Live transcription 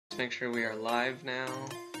Let's make sure we are live now.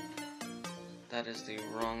 That is the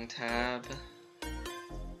wrong tab.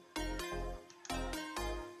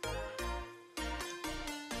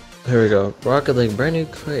 Here we go. Rocket League, brand new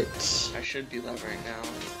crates. I should be live right now.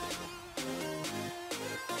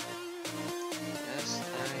 Yes,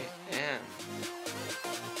 I am.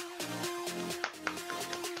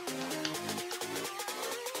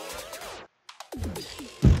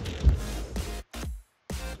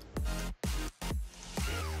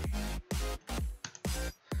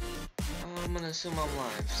 I'm gonna assume I'm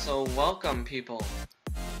live. So welcome, people.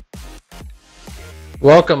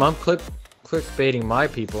 Welcome. I'm clickbaiting my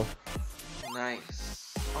people.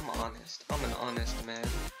 Nice. I'm honest. I'm an honest man.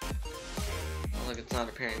 Oh, look, it's not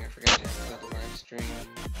appearing. I forgot you have to go to live stream.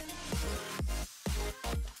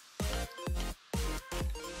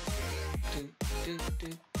 Do, do, do,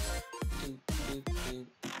 do, do, do.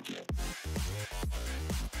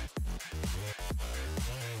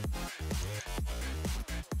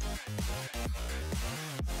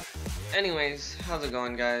 Anyways, how's it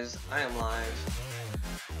going, guys? I am live.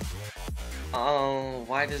 Oh,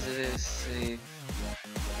 why does it say...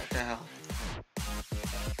 What the hell?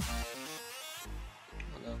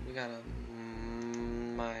 Hold up, we got a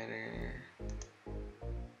minor...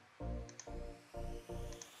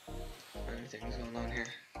 Everything's going on here.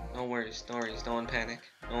 No worries, no worries, no one panic.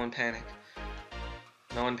 No one panic.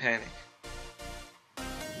 No one panic.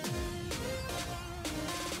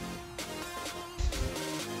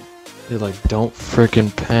 Dude, like, don't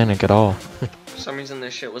freaking panic at all. For some reason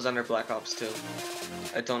this shit was under Black Ops 2.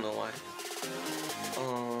 I don't know why.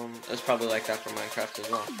 It's probably like that for Minecraft as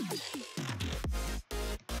well.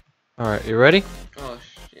 Alright, you ready? Oh,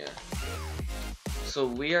 yeah. So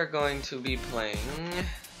we are going to be playing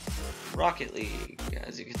Rocket League,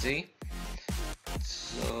 as you can see.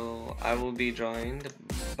 So I will be joined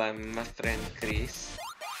by my friend Chris.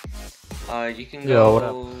 You can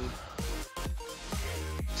go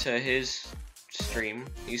to his stream.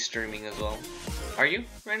 He's streaming as well. Are you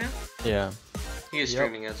right now? Yeah. He is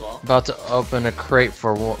streaming as well. About to open a crate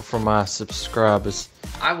for my subscribers.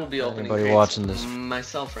 I will be opening crates watching this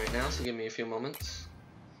myself right now, so give me a few moments.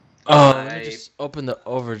 Let me just open the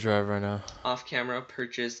overdrive right now. Off camera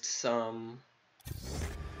purchased some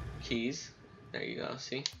keys. There you go,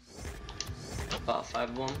 see? About 5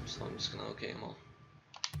 of them, so I'm just gonna okay them all.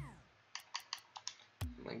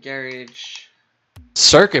 My garage.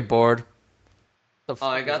 Circuit board? Oh,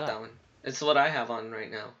 I got that one. It's what I have on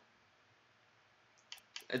right now.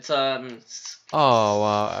 It's Oh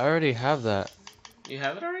wow, I already have that. You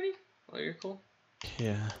have it already? Oh, you're cool.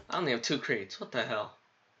 Yeah. I only have 2 crates. What the hell?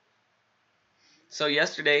 So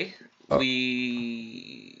yesterday,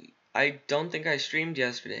 I don't think I streamed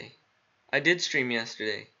yesterday. I did stream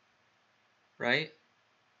yesterday. Right?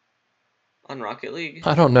 On Rocket League?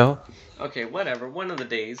 I don't know. Okay, whatever. One of the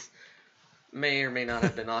days. May or may not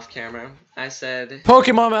have been off camera. I said...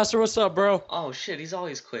 Pokemon Master, what's up, bro? Oh shit, he's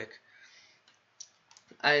always quick.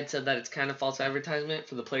 I had said that it's kind of false advertisement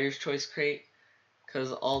for the Player's Choice crate.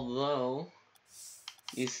 Because although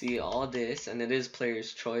you see all this, and it is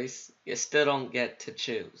Player's Choice, you still don't get to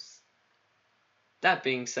choose. That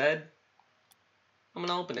being said, I'm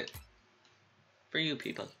gonna open it. For you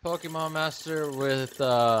people. Pokemon Master with,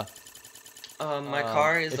 my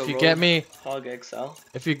car is a Roadhog XL.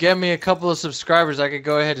 If you get me a couple of subscribers, I could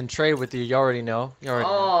go ahead and trade with you. You already know.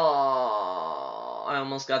 Oh, I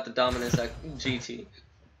almost got the Dominus GT.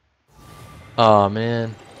 Oh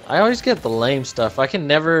man, I always get the lame stuff. I can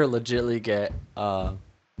never legitly get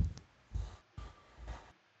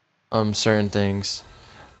certain things.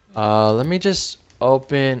 Let me just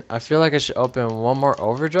open. I feel like I should open one more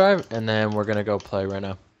overdrive, and then we're gonna go play right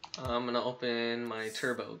now. I'm gonna open my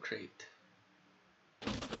turbo crate.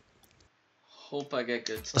 Hope I get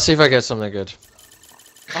good stuff. Let's see if I get something good.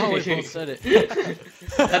 Oh, we both said it.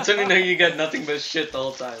 That's when you know you get nothing but shit the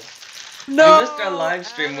whole time. No! We missed our live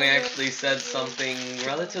stream. We actually said something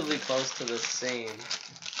relatively close to the same.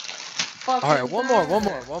 Alright, one more.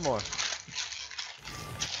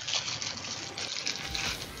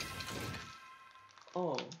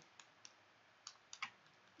 Oh.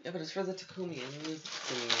 Yeah, but it's for the Takumi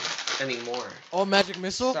anymore. Oh, Magic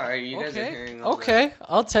Missile? Sorry, you guys are hearing all that.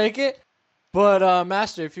 I'll take it. But,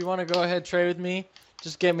 Master, if you want to go ahead and trade with me,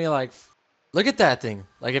 just get me, like... Look at that thing.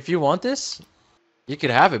 Like, if you want this, you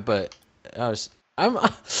could have it, but... I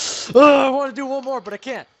want to do one more, but I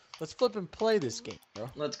can't. Let's flip and play this game, bro.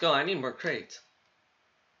 Let's go. I need more crates.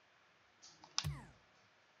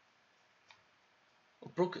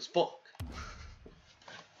 I'm broke as fuck.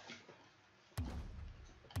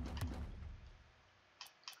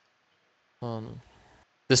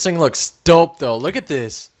 This thing looks dope, though. Look at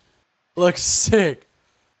this. Looks sick.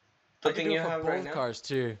 The I can thing do you it for have both right now? cars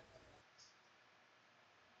too.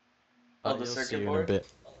 Oh, the You'll see circuit in a board? bit.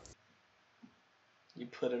 You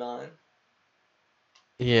put it on.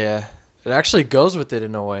 Yeah, it actually goes with it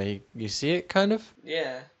in a way. You see it kind of?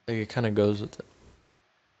 Yeah. Like it kind of goes with it.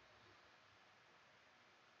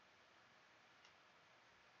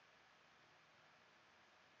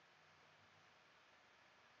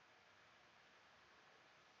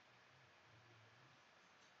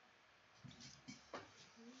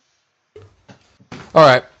 All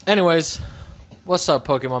right. Anyways, what's up,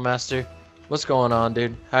 Pokemon Master? What's going on,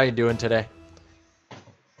 dude? How you doing today?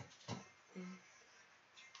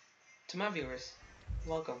 To my viewers,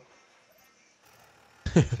 welcome.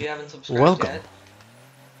 If you haven't subscribed Welcome. yet,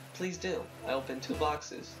 please do. I opened 2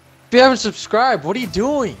 boxes. If you haven't subscribed, what are you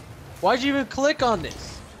doing? Why'd you even click on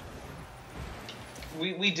this?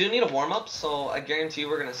 We do need a warm-up, so I guarantee you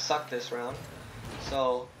we're gonna suck this round.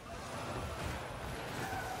 So...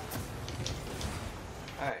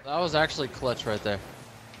 Alright, That was actually clutch right there.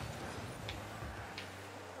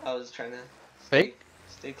 I was trying to Fake?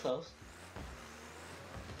 stay close.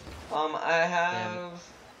 I have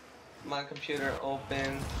my computer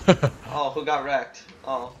open. Oh, who got wrecked?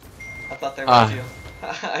 Oh, I thought they wrecked you.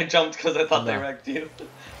 I jumped because I thought they wrecked you.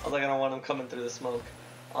 I was like, I don't want them coming through the smoke.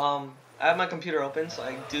 I have my computer open, so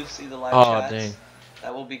I do see the live chats dang.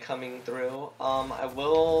 that will be coming through. I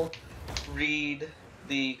will read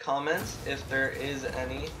the comments if there is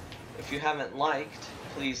any. If you haven't liked,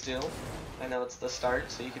 please do. I know it's the start,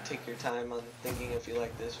 so you can take your time on thinking if you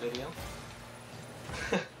like this video.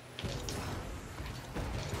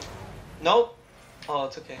 Nope. Oh,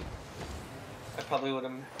 it's okay. I probably would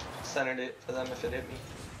have centered it for them if it hit me.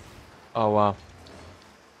 Oh wow.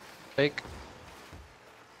 Fake.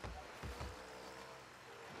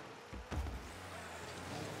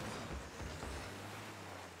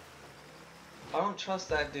 I don't trust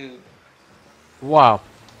that dude. Wow.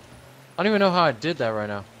 I don't even know how I did that right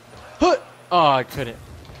now. Oh, I couldn't.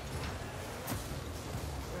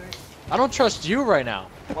 I don't trust you right now.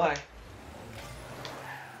 Why?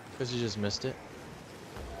 Because you just missed it.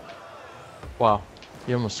 Wow.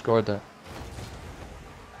 You almost scored that.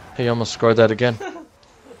 He almost scored that again.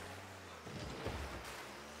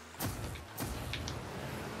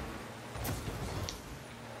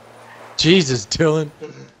 Jesus, Dylan.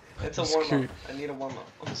 It's a warm-up. I need a warm-up.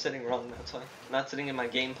 I'm sitting wrong, that's why. I'm not sitting in my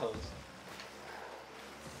game pose.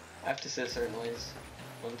 I have to sit certain ways.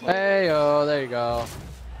 Hey, oh, there you go.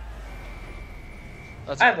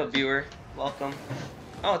 I have a viewer. Welcome.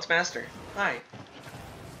 Oh, it's Master. Hi.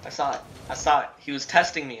 I saw it. I saw it. He was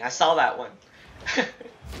testing me. I saw that one.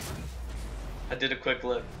 I did a quick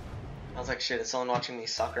look. I was like, shit, is someone watching me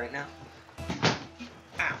suck right now?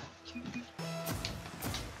 Ow.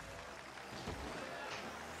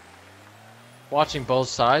 Watching both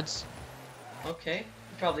sides? Okay.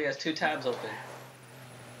 He probably has 2 tabs open.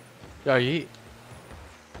 Yo, yeet.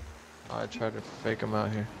 Oh, I tried to fake him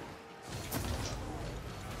out here.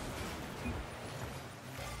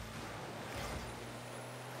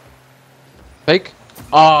 Fake?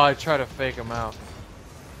 Oh, I tried to fake him out.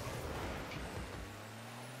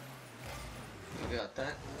 You got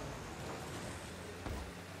that?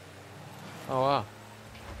 Oh, wow.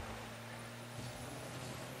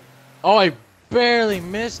 Oh, I barely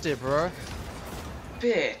missed it, bro.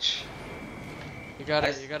 Bitch. You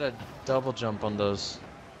gotta double jump on those.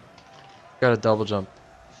 You gotta double jump.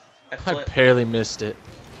 I barely missed it.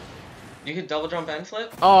 You could double jump and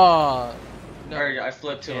flip? Oh, no. Or I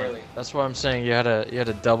flipped too early. That's what I'm saying. You had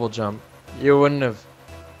a double jump. You wouldn't have.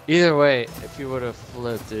 Either way, if you would have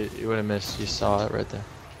flipped it, you would have missed. You saw it right there.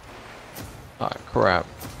 Oh crap.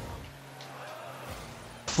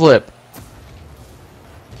 Flip.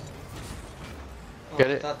 Oh,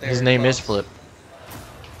 Get it? His name is Flip.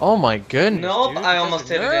 Oh my goodness. Nope, dude. I almost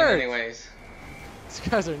hit it in anyways. These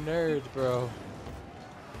guys are nerds, bro.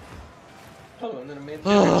 Oh, and then it made a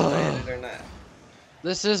difference if I hit it or not.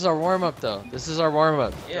 This is our warm up, though. This is our warm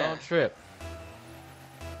up. Yeah. Don't trip.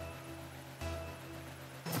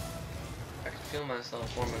 I can feel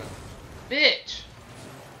myself warming up. Bitch!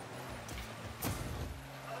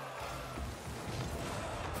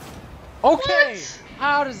 Okay! What?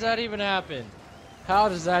 How does that even happen? How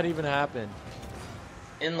does that even happen?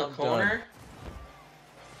 In the corner?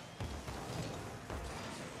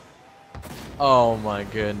 Oh my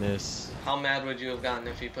goodness. How mad would you have gotten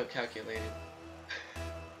if you put calculated?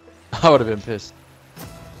 I would have been pissed.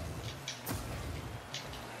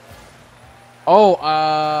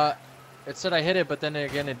 Oh, it said I hit it, but then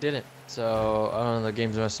again it didn't. So, I don't know, the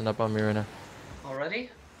game's messing up on me right now.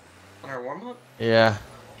 Already? On our warm-up? Yeah.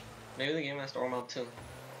 Maybe the game has to warm up too.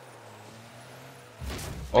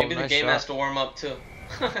 Maybe the nice game shot. has to warm up too.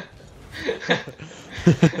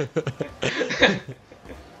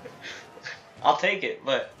 I'll take it,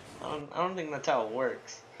 but I don't think that's how it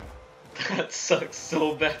works. That sucks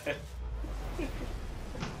so bad.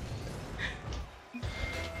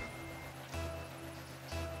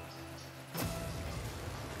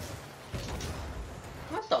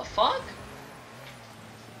 What the fuck?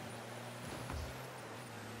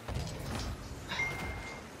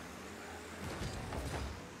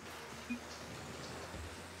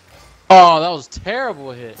 Oh, that was a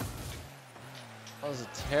terrible hit. That was a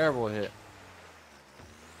terrible hit.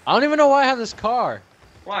 I don't even know why I have this car.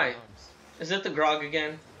 Why? Is it the grog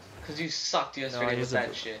again? Cause you sucked yesterday with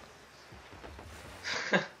that shit.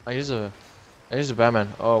 I use a Batman.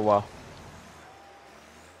 Oh wow.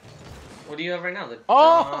 What do you have right now? The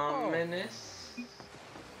Oh! Dominus?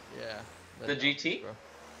 Yeah. The GT?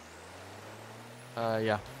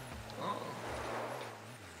 Yeah. Oh.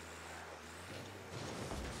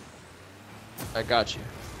 I got you.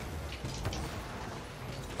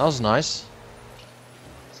 That was nice.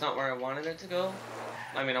 It's not where I wanted it to go.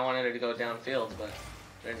 I mean, I wanted it to go downfield, but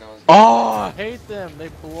there knows. Oh, I hate them. They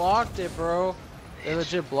blocked it, bro. They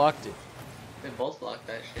legit blocked it. They both blocked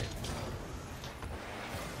that shit.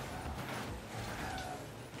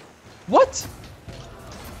 What?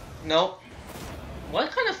 Nope.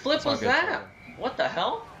 What kind of flip It's all was good, that? What the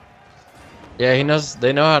hell? Yeah, he knows.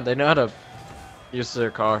 They know how to use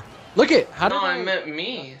their car. Look it. How did No, I meant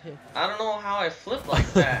me. I don't know how I flipped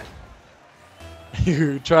like that.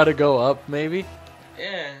 You try to go up, maybe?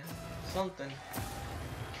 Yeah, something.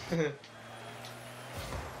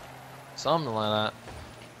 Something like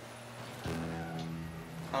that.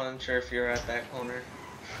 I'm unsure if you're at that corner.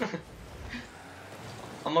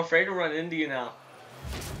 I'm afraid to run into you now.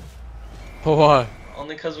 Why?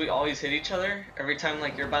 Only because we always hit each other. Every time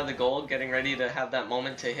like you're by the goal, getting ready to have that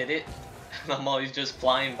moment to hit it, and I'm always just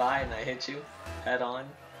flying by and I hit you head on.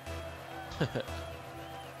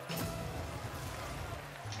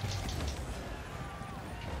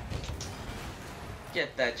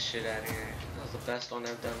 Get that shit out of here. That was the best one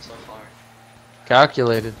I've done so far.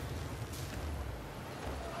 Calculated.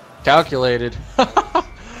 Calculated.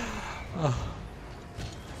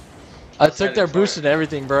 I took their boost and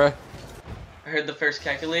everything, bro. I heard the first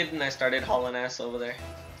calculated and I started hauling ass over there.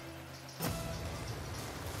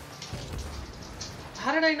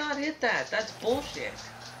 How did I not hit that? That's bullshit.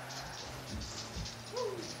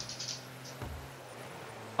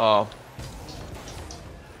 Oh.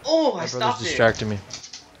 Oh, I My stopped brother's distracting me.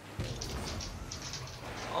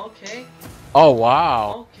 Okay. Oh,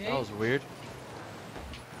 wow. Okay. That was weird.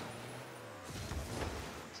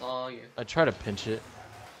 It's all you. I try to pinch it.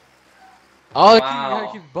 Oh, Wow.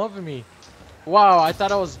 it keeps bumping me. Wow, I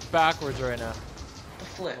thought I was backwards right now. The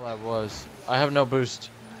flip. Well, I was. I have no boost.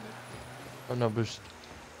 I have no boost.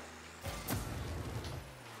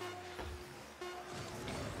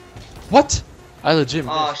 What? I legit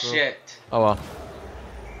missed, Oh bro. shit. Oh well.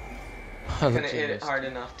 I couldn't hit it hard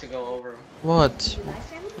enough to go over him. What?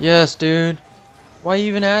 Yes, dude. Why are you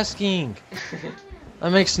even asking?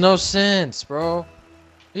 That makes no sense, bro. Are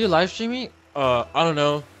you live streaming? I don't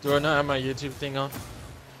know. Do I not have my YouTube thing on?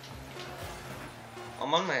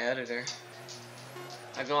 I'm on my editor.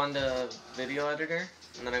 I go on the video editor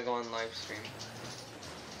and then I go on live stream.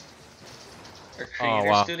 Or Creator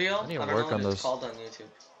wow. Studio? I need to don't work know on what it's those. called on YouTube.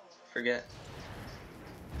 Forget.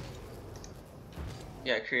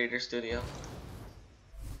 Yeah, Creator Studio.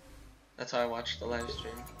 That's how I watch the live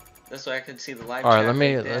stream. This way I could see the live All right,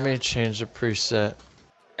 chat let me change the preset.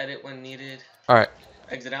 edit when needed. All right.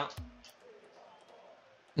 Exit out.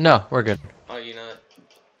 No, we're good. Oh, you know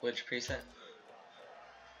which preset?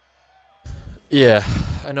 Yeah,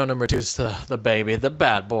 I know number 2 is the baby, the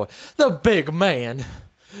bad boy, the big man,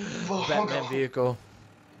 Batman vehicle.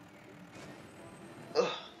 Ugh.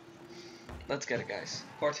 Let's get it, guys.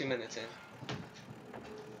 14 minutes in.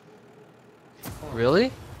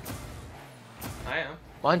 Really? I am.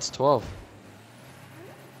 Mine's 12.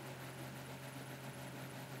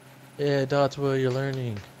 Yeah, that's what you're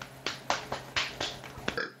learning.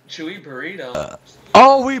 Chewy burrito.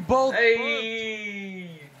 Oh, we both. Hey!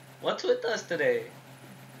 What's with us today?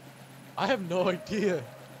 I have no idea.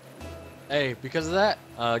 Hey, because of that,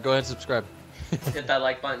 go ahead and subscribe. Hit that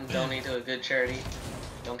like button, donate to a good charity.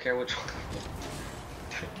 Don't care which one.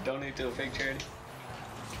 Donate to a fake charity.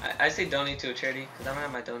 I say donate to a charity because I don't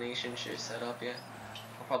have my donation shit set up yet.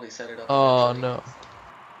 I'll probably set it up. Oh eventually. no.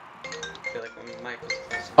 I feel like when Mike was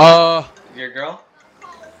your girl?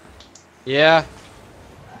 Yeah.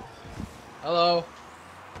 Hello.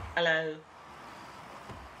 Hello.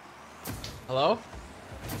 Hello?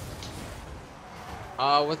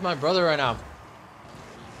 With my brother right now.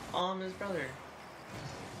 Oh, I'm his brother.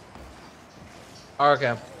 Oh,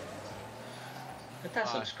 okay. Hit that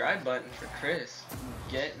subscribe button for Chris.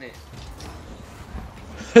 Getting it.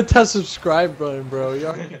 Hit that subscribe button, bro. You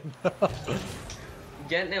already know.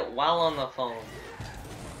 Getting it while on the phone.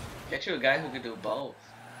 Get you a guy who could do both.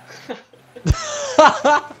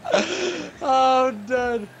 Oh, I'm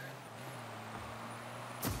dead.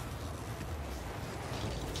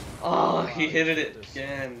 Oh, he hit it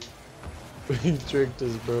again. He tricked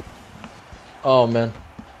us, bro. Oh, man.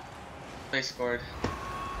 They scored.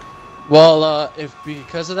 Well, if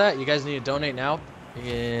because of that, you guys need to donate now,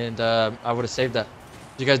 and I would have saved that.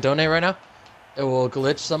 Do you guys donate right now? It will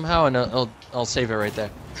glitch somehow, and I'll save it right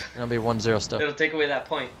there. And it'll be 1-0 still. It'll take away that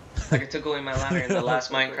point. Like it took away my ladder in the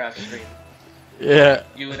last Minecraft stream. Yeah.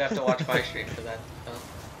 You would have to watch my stream for that. Oh.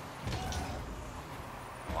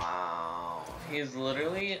 Wow. He's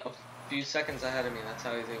literally a few seconds ahead of me. That's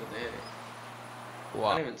how he's able to hit it.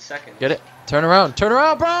 Wow. Not even seconds. Get it? Turn around,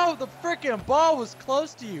 bro! The freaking ball was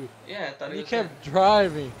close to you. Yeah, I thought And he you was kept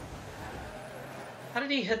driving. How did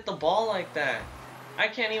he hit the ball like that? I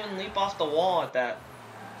can't even leap off the wall at that,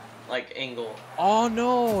 like, angle. Oh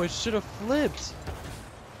no! It should have flipped.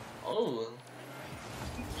 Oh.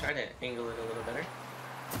 Try to angle it a little better.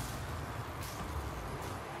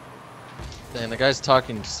 Dang, the guy's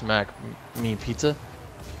talking smack. Me, pizza,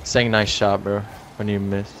 saying nice shot, bro. When you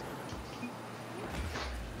missed.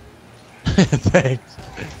 Thanks.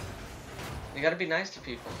 You gotta be nice to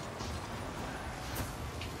people.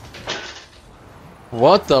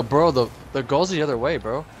 What the, bro? The goal's the other way,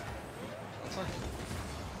 bro. That's fine.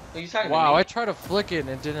 Are you talking Wow, to me? I tried to flick it and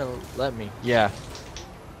it didn't let me. Yeah.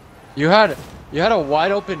 You had a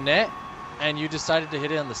wide open net, and you decided to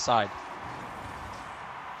hit it on the side.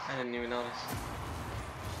 I didn't even notice.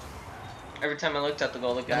 Every time I looked at the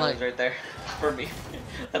goal, the guy like- was right there for me.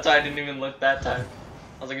 That's why I didn't even look that time.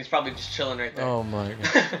 I was like, he's probably just chilling right there. Oh my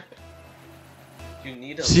god. You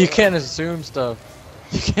need a So you look. can't assume stuff.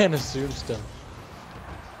 You can't assume stuff.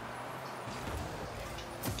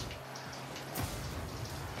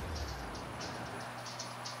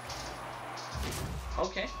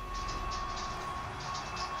 Okay.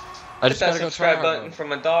 I Hit just that gotta go subscribe try button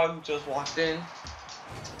from a dog just walked in.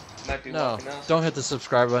 Might be No, walking us. don't hit the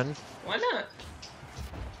subscribe button. Why not?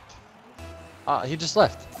 He just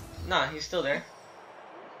left. Nah, he's still there.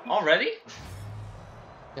 Already?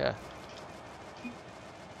 Yeah.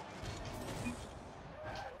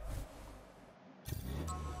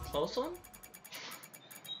 Close one?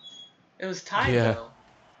 It was tied Yeah. though.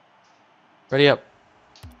 Ready up.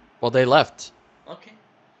 Well, they left. Okay.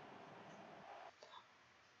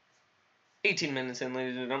 18 minutes in,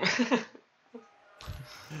 ladies and gentlemen.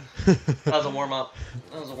 That was a warm up.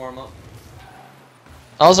 That was a warm up.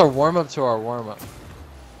 That was our warm up to our warm up.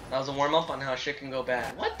 That was a warm up on how shit can go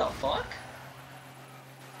bad. What the fuck?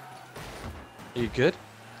 Are you good?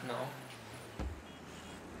 No.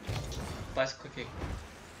 Bicycle kick.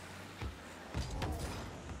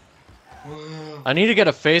 I need to get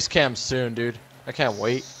a face cam soon, dude. I can't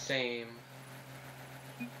wait. Same.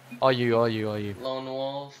 All you. Lone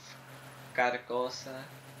Wolf. Caracosa.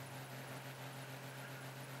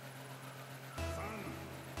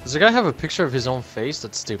 Does the guy have a picture of his own face?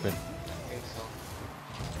 That's stupid. I think so.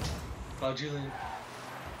 Oh, Julian.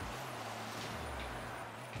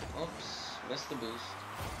 Oops. Missed the boost.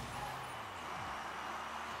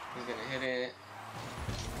 He's gonna hit it.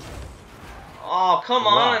 Oh, come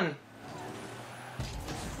Wow. on!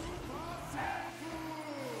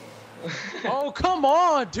 Oh, come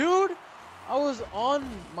on, dude! I was on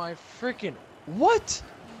my freaking... What?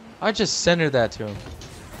 I just centered that to him.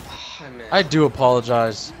 I missed. I do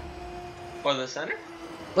apologize. For the center?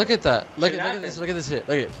 Look at that. Look Shit at happened. this. Look at this hit.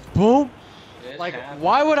 Look at it. Boom. It Like, happened.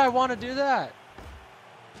 why would I want to do that?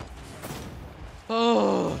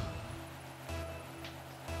 Oh.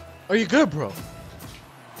 Are you good, bro? No,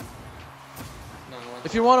 what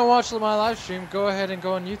If you want to watch my live stream, go ahead and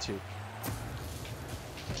go on YouTube.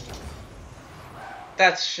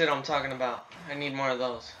 That's shit I'm talking about. I need more of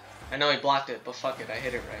those. I know he blocked it, but fuck it, I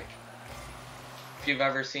hit it right. If you've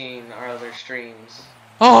ever seen our other streams,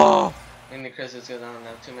 Oh! mainly Chris is because I don't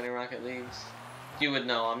have too many Rocket Leagues, you would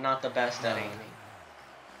know I'm not the best at No. aiming.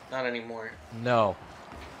 Not anymore. No.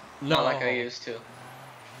 No. Not like I used to.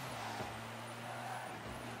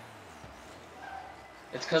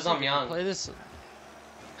 It's because I'm young. Play this.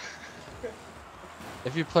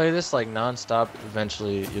 If you play this like non-stop,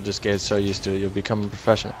 eventually you'll just get so used to it, you'll become a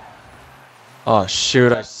professional. Oh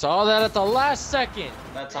shoot, I saw that at the last second.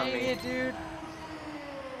 That's on Dang me. it, dude.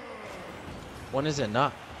 When is it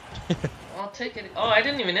not? I'll take it. Oh, I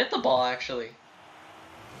didn't even hit the ball actually.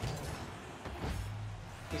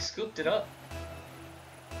 He scooped it up.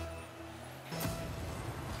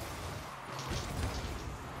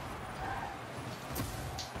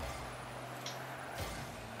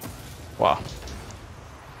 Wow.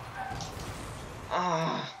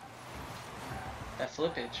 Ah, that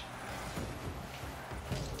flippage.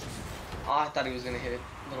 Oh, I thought he was gonna hit it,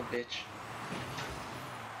 little bitch.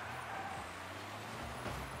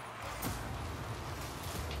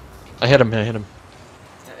 I hit him. I hit him.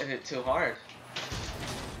 I hit it too hard.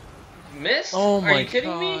 Missed? Oh my Are you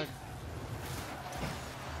kidding me? God.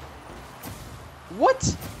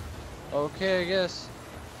 What? Okay, I guess.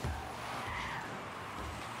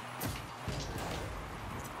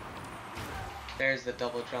 There's the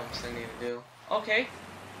double jumps I need to do. Okay.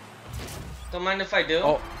 Don't mind if I do.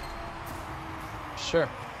 Oh. Sure.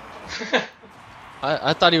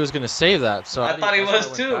 I thought he was gonna save that, so I thought he was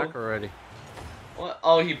went too. back already. What?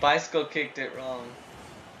 Oh, he bicycle kicked it wrong.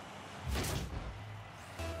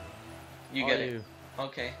 You get it.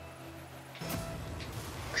 Okay.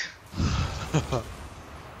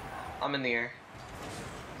 I'm in the air.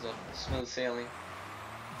 It's a smooth sailing.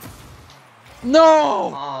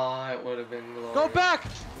 No! Oh, it would have been glorious. Go back!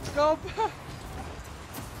 Go back!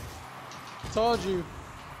 Told you.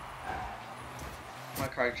 My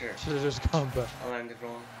card jerk. Should have just gone back. I landed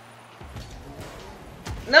wrong.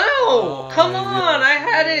 No! Come on! I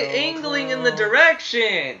had it angling in the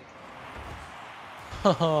direction!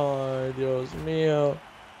 Oh, Dios mío.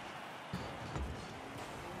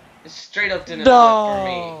 It straight up didn't flip for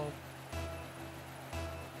me.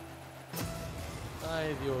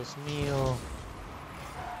 Ay, Dios mío.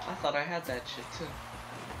 I thought I had that shit too.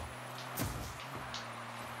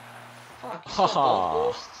 Fuck, you Haha. still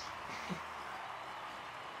both boosts?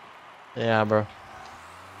 Yeah, bro.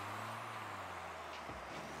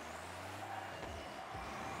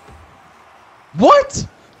 What?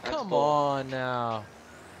 That's Come bull. on now.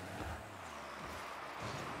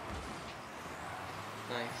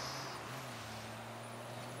 Nice.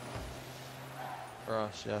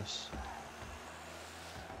 Gosh, yes.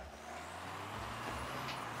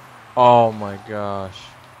 Oh my gosh.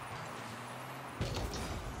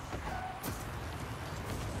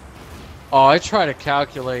 Oh, I try to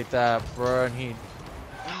calculate that, bro, and he...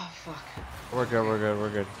 Oh, fuck. We're good, we're good, we're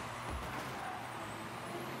good.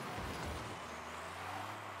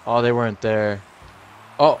 Oh, they weren't there.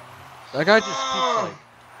 Oh, that guy just keeps like...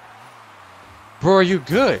 Bro, are you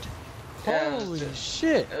good? Yeah, Holy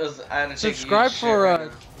shit. It was, I had to take a Subscribe huge for, shit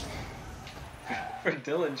right now. For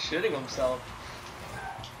Dylan shitting himself.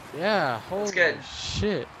 Yeah, holy get-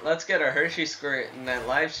 shit. Let's get a Hershey squirt in that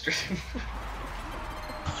live stream.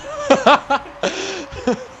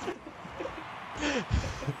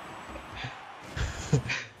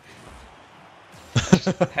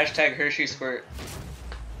 Hashtag Hershey squirt.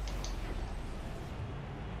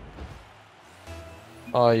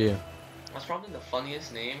 Oh, yeah. That's probably the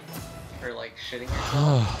funniest name for like shitting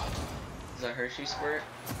yourself. Is a Hershey squirt.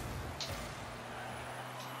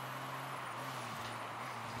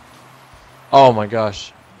 Oh my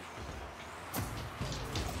gosh.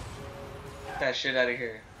 Get that shit out of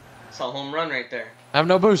here. It's a home run right there. I have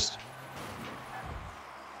no boost.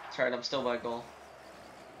 That's right, I'm still by goal.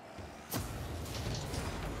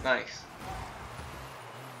 Nice.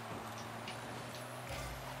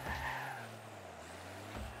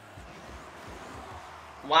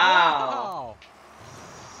 Wow.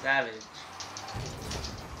 Savage.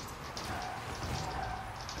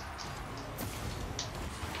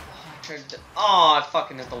 Oh, I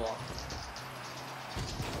fucking hit the wall.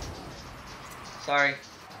 Sorry.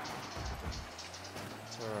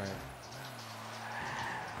 It's alright.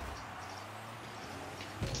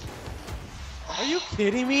 Are you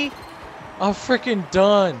kidding me? I'm freaking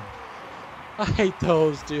done. I hate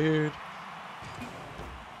those, dude.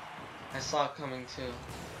 I saw it coming too.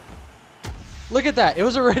 Look at that. It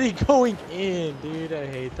was already going in, dude. I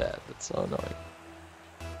hate that. That's so annoying.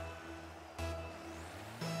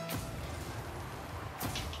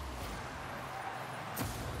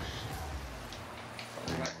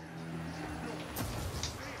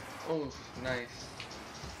 Oh, nice.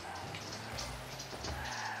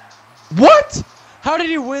 What? How did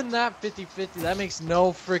he win that 50-50? That makes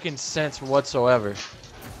no freaking sense whatsoever.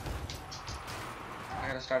 I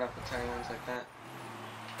gotta start off with tiny ones like that.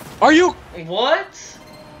 Are you? What?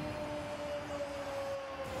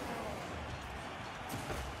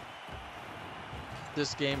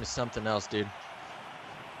 This game is something else, dude.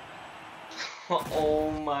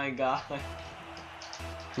 Oh my god.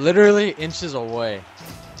 Literally inches away.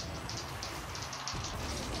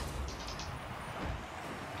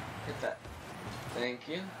 Hit that. Thank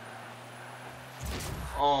you.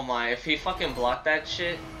 Oh my, if he fucking blocked that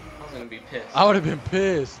shit, I was gonna be pissed. I would have been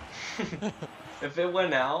pissed. If it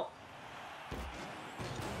went out.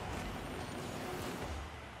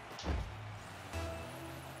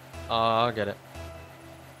 I'll get it.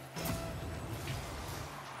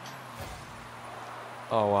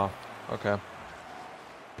 Oh wow. Okay.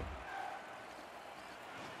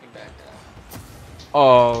 He backed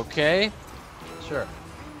out. Okay. Sure.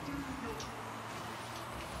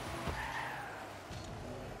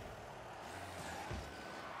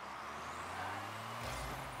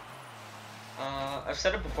 I've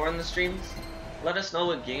said it before in the streams. Let us know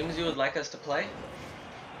what games you would like us to play.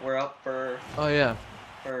 We're up for Oh yeah.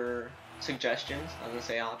 Suggestions. I was gonna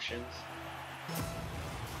say options.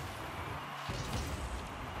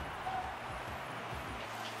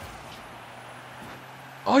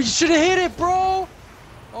 Oh, you should have hit it, bro!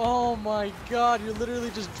 Oh my god, you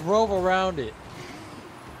literally just drove around it.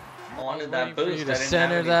 I wanted I that was waiting boost. for you I to didn't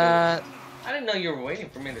center have any that. boost. I didn't know you were waiting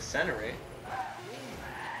for me to center it.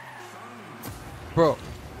 Bro,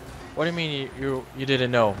 what do you mean you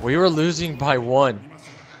didn't know? We were losing by 1.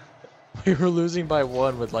 We were losing by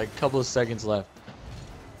 1 with like a couple of seconds left.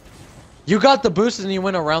 You got the boost and you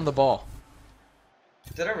went around the ball.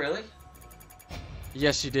 Did I really?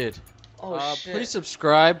 Yes, you did. Oh shit. Please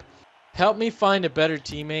subscribe. Help me find a better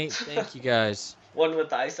teammate. Thank you guys. One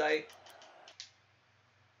with eyesight.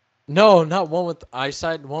 No, not one with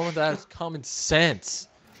eyesight. One with that common sense.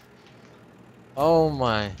 Oh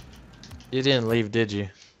my. You didn't leave, did you?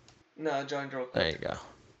 No, I joined real quick. There you go.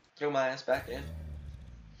 Threw my ass back in.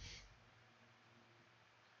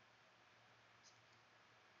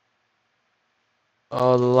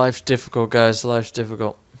 Oh, the life's difficult, guys. Life's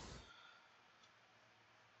difficult.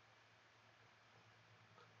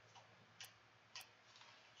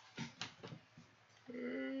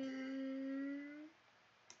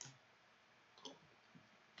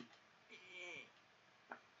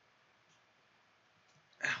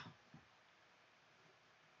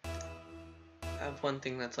 I have one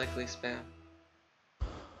thing that's likely spam.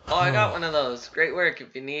 Oh, I got one of those. Great work.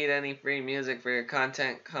 If you need any free music for your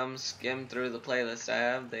content, come skim through the playlist I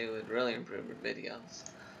have. They would really improve your videos.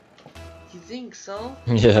 You think so?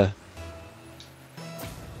 Yeah.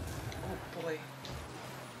 Oh boy.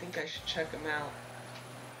 I think I should check them out.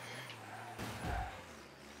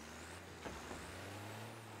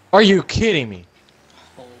 Are you kidding me?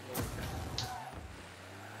 Oh, Lord.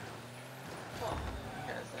 Oh,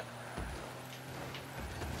 he has that.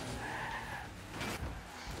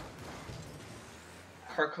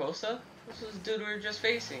 Carcosa? This was the dude we were just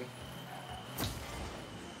facing.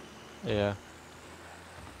 Yeah.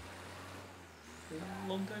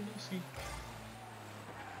 Long time no see.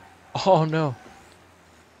 Oh no.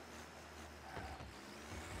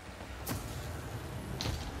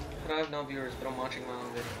 But I have no viewers, but I'm watching my own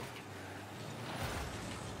video.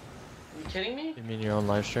 Are you kidding me? You mean your own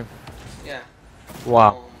live stream? Yeah.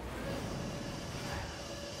 Wow.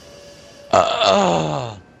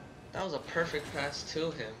 That was a perfect pass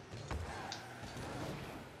to him.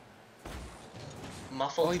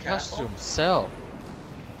 Muffled Oh, he passed to castle? himself.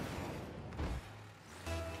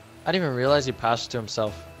 I didn't even realize he passed to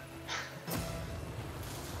himself.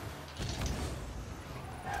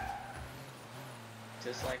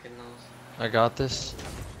 Just like in those. I got this.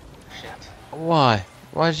 Shit. Why?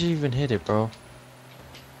 Why'd you even hit it, bro?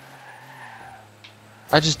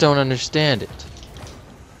 I just don't understand it.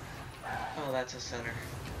 Oh, that's a center.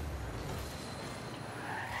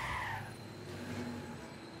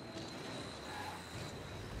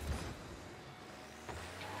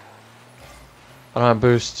 I don't have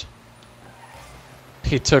boost.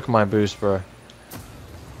 He took my boost, bro.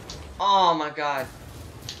 Oh my god.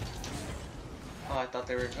 Oh, I thought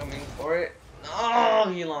they were coming for it.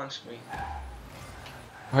 Oh, he launched me.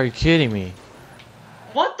 Are you kidding me?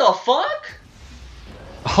 What the fuck?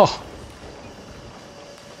 Oh,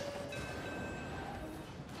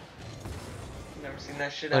 Never seen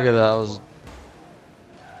that shit look at that. Was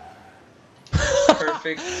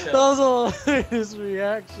perfect. that was a hilarious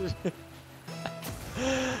reaction.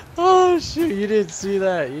 Oh shoot, you didn't see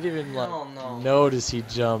that. You didn't even Hell no. notice he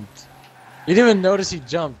jumped. You didn't even notice he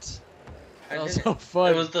jumped. I That was didn't. so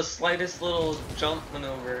funny. It was the slightest little jump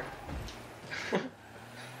maneuver.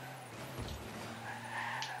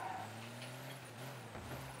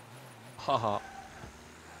 Haha.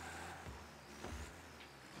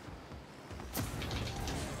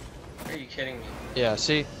 Are you kidding me? Yeah,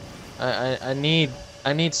 see, I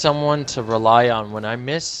need someone to rely on when I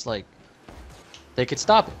miss. Like, they could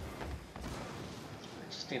stop it.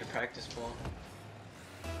 I just need a practice ball.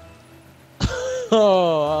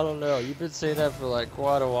 Oh, I don't know. You've been saying that for like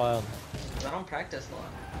quite a while. 'Cause I don't practice a lot.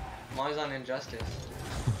 I'm always on Injustice.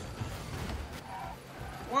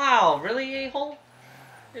 Wow, really, a-hole?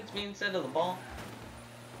 It's me instead of the ball.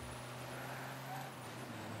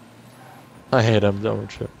 I hate him, don't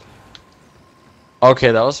trip.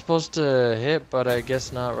 Okay, that was supposed to hit, but I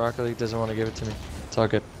guess not. Rocket League doesn't want to give it to me. It's all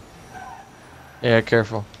good. Yeah,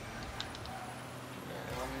 careful.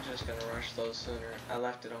 Yeah, I'm just gonna rush those sooner. I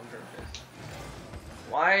left it on purpose.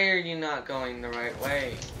 Why are you not going the right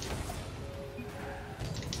way?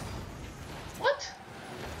 What?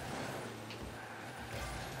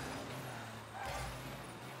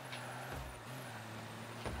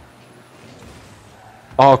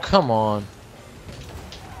 Oh, come on.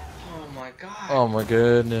 Oh my god. Oh my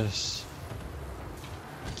goodness.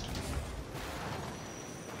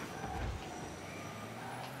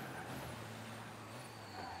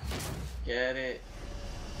 Get it.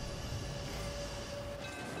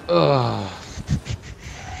 Ugh.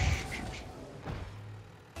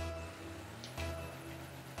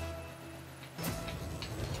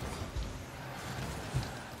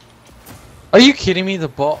 Are you kidding me? The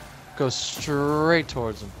ball goes straight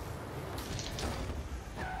towards him.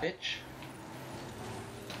 Bitch.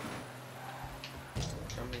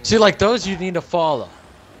 See, like those you need to follow.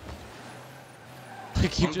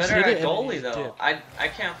 Like you I'm just better hit at it goalie and though. I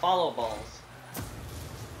can't follow balls.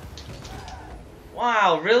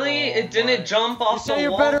 Wow, really? Oh it didn't my. jump You off the say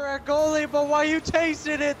you're wall? better at goalie, but why you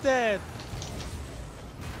tasted it then?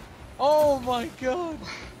 Oh my god.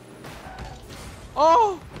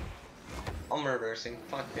 Oh! I'm reversing.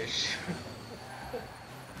 Fuck this shit.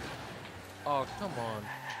 Oh, come on.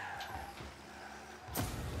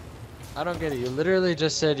 I don't get it. You literally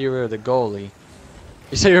just said you were the goalie.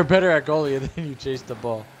 You said you're better at goalie and then you chased the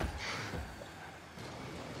ball.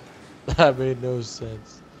 That made no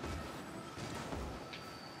sense.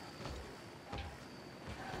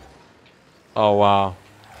 Oh, wow.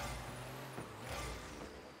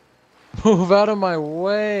 Move out of my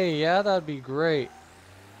way. Yeah, that'd be great.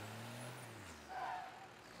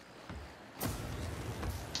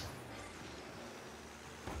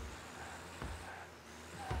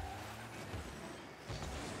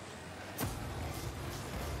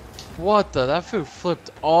 What the? That food flipped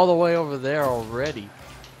all the way over there already.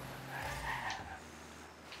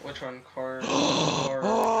 Which one? Car?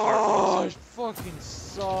 Oh, I fucking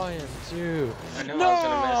saw him too. I know I was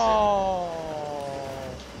gonna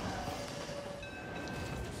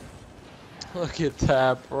miss it. Look at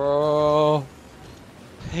that, bro.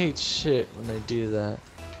 I hate shit when they do that.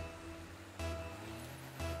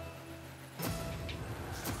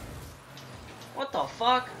 What the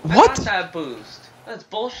fuck? What? I got that boost. That's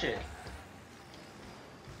bullshit.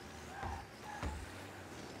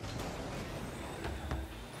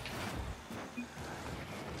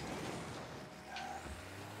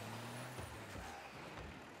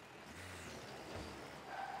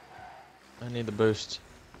 I need the boost.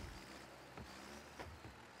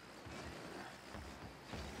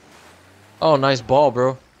 Oh, nice ball,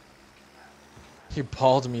 bro. He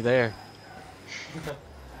balled me there.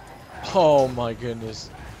 Oh my goodness.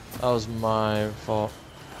 That was my fault.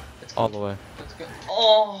 All the way. Let's go.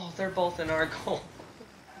 Oh, they're both in our goal.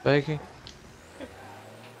 Becky?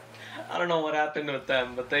 I don't know what happened with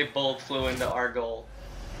them, but they both flew into our goal.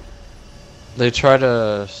 They try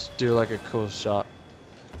to do like a cool shot.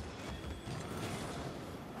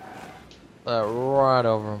 Right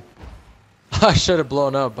over him. I should have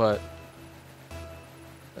blown up, but...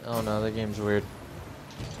 Oh no, the game's weird.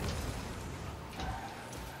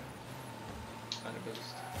 Kind of boost.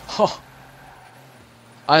 Oh,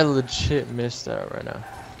 I legit missed that right now.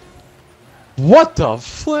 What the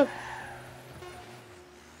flip?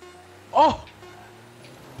 Oh!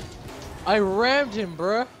 I rammed him,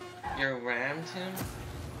 bruh. You rammed him?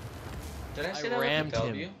 Did I say I that rammed with a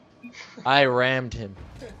him. W? I rammed him.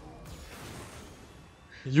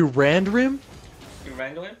 You rammed him? You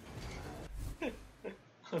ran to him? I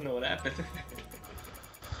don't know what happened.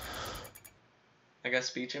 I got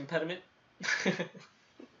speech impediment.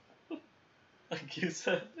 Like you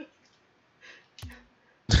said.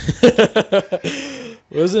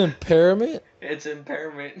 Was it impairment? It's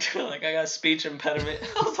impairment. Like I got speech impediment.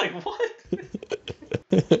 I was like, what?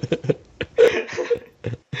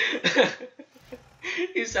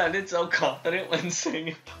 You sounded so confident when saying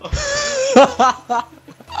it.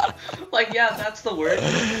 Like, yeah, that's the word.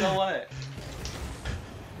 So what?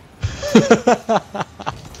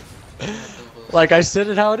 Like I said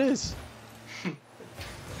it how it is.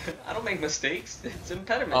 I don't make mistakes. It's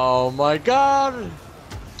impediment. Oh my god!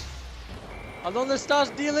 ¿A dónde estás,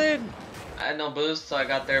 Dylan? I had no boost, so I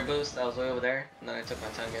got their boost. I was way over there, and then I took my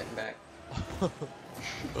time getting back.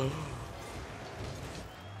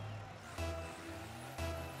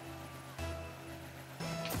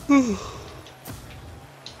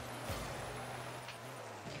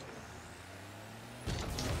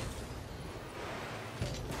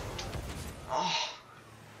 Oh,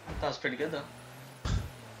 that was pretty good though.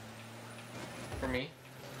 For me.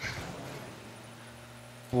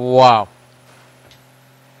 Wow.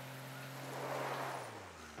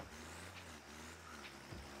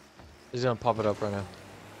 He's gonna pop it up right now.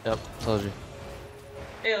 Yep, told you.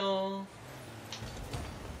 Ew.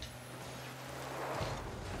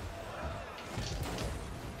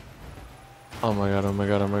 Oh my god, oh my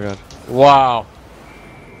god, oh my god. Wow.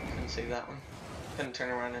 Couldn't save that one. Couldn't turn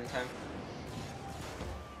around in time.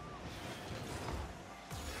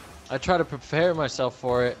 I tried to prepare myself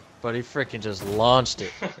for it, but he freaking just launched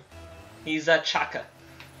it. He's a Chaka.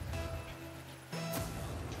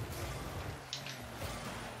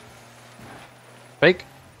 Fake.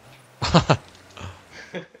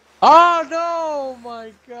 Oh no,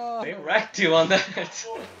 my god. They wrecked you on that.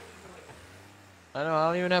 I know, I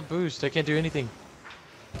don't even have boost. I can't do anything.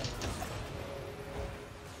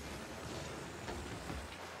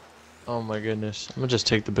 Oh my goodness. I'm gonna just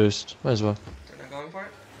take the boost. Might as well. They're not going for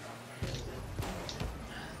it?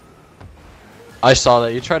 I saw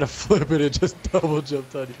that. You tried to flip it, it just double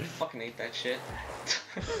jumped on you. I fucking ate that shit.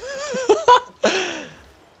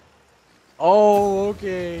 Oh,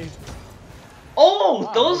 okay. Oh,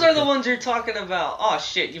 Wow, those look are the at- ones you're talking about. Oh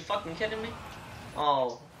shit, you fucking kidding me?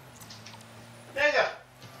 Oh. Nigga,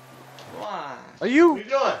 Why? Are what you? you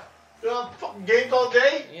doing? Doing fucking games all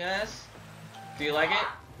day? Yes? Do you like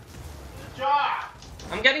it? Job.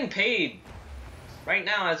 I'm getting paid. Right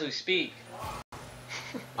now as we speak.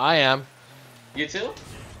 I am. You too?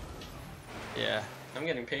 Yeah. I'm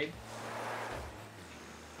getting paid.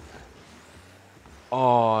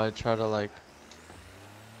 Oh, I try to like.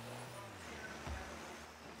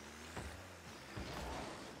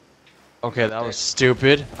 Okay, that was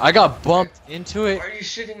stupid. I got bumped into it. Why are you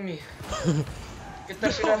shitting me? Get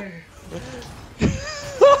that shit out of here. Get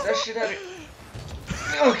that shit out of here.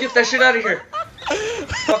 No, get that shit out of here.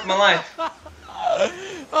 Fuck my life.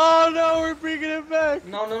 Oh no, we're bringing it back.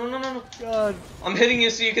 No, no, no, no, no, no. God. I'm hitting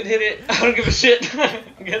you so you can hit it. I don't give a shit.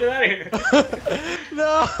 Get it out of here.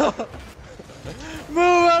 No.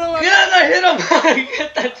 Move out of my. Yes, I hit him.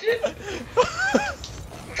 Get that shit.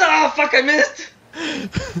 Ah, fuck, I missed.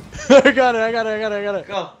 I got it. I got it. I got it. I got it.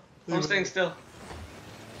 Go. I'm staying still.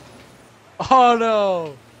 Oh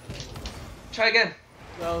no. Try again.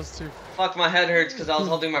 That was too. Fuck, my head hurts because I was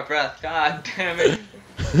holding my breath. God damn it.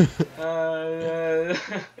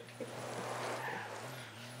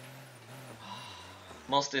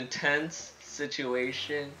 Most intense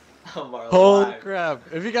situation of our Holy life. crap!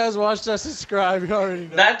 If you guys watched us, subscribe. You already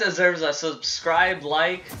know. That deserves a subscribe,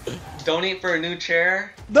 like, donate for a new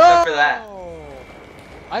chair. No. Except for that.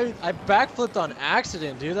 I backflipped on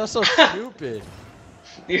accident, dude. That's so stupid.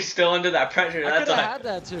 You're still under that pressure. I That's could have why. had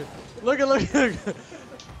that too. Look at look.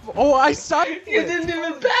 Oh, I side. You didn't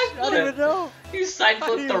even I don't even backflip. know. You side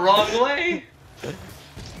flipped the wrong way.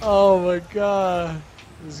 Oh my god.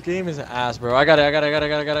 This game is ass, bro. I got it. I got it. I got it. I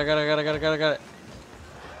got it. I got it. I got it. I got it. I got it. I got it.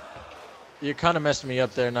 You kind of messed me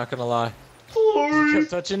up there. Not gonna lie. You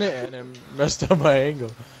kept touching it and it messed up my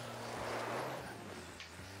angle.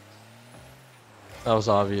 That was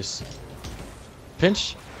obvious.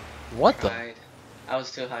 Pinch? What the? Right. I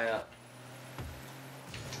was too high up.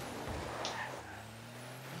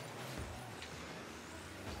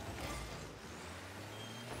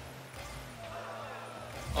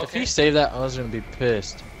 If he saved that, I was gonna be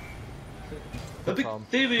pissed. A big problem.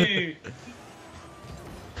 baby.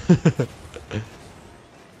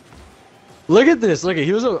 Look at this. Look at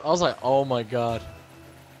he was. I was like, oh my god.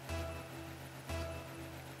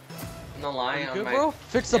 No lie, You on good, my... bro?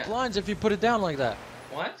 Fix the Yeah. blinds if you put it down like that.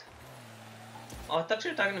 What? Oh, I thought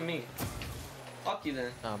you were talking to me. Fuck you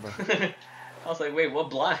then. Nah, bro. I was like, wait, what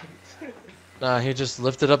blinds? Nah, he just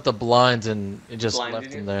lifted up the blinds and it just Blinded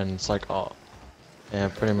left you? him there, and it's like, oh, yeah,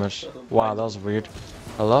 pretty much. Wow, that was weird.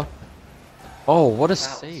 Hello? Oh, what a That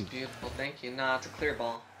was save! beautiful, thank you. Nah, it's a clear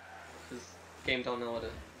ball. This game don't know what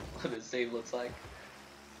a save looks like.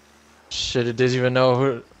 Shit, it doesn't even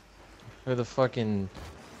know who the fucking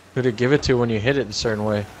who to give it to when you hit it a certain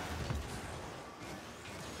way.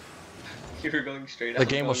 You were going straight The up.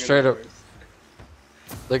 game was going straight up. reverse.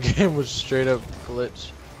 The game was straight up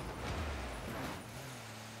glitch.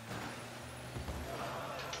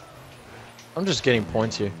 I'm just getting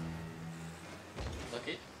points here.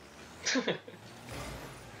 Lucky.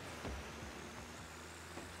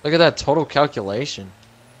 Look at that total calculation.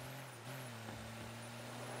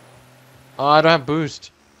 Oh, I don't have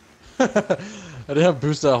boost. I didn't have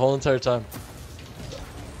boost that whole entire time.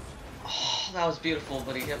 that was beautiful,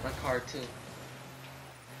 but he hit my car too.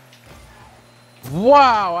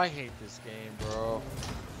 Wow, I hate this game, bro.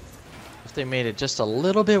 If they made it just a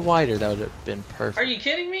little bit wider, that would have been perfect. Are you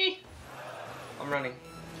kidding me? I'm running.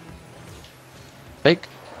 Fake?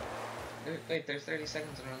 Wait, there's 30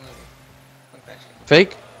 seconds in unloading. Fuck that shit.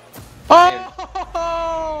 Fake?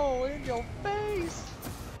 Oh! In your face!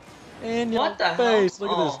 In your What the face! hell?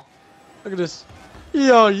 Look at this. Look at this.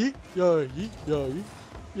 Yeah, yeet. Yeah, yeet. Yeah, yeet.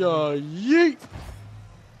 Yeah, yeet.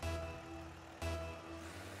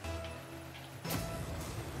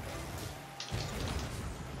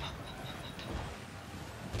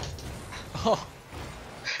 Oh.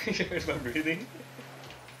 You heard my breathing?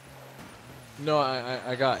 No,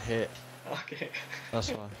 I got hit. Okay. That's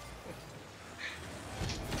why.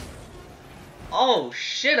 Oh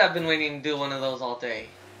shit, I've been waiting to do one of those all day.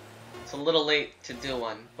 It's a little late to do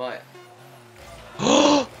one, but...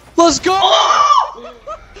 Let's go! Oh!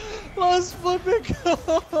 Let's flipping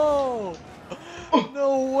go!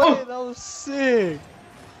 No way, that was sick!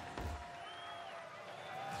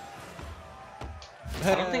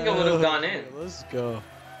 I don't think it would have gone in. Let's go.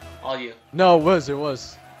 All you. No, it was. It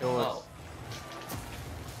was. Oh.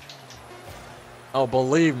 Oh,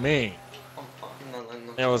 believe me. Oh,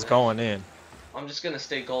 It was going in. I'm just gonna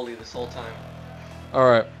stay goalie this whole time.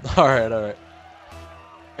 Alright, alright.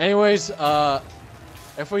 Anyways,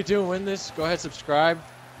 if we do win this, go ahead subscribe.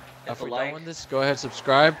 Hit If the we like. don't win this, go ahead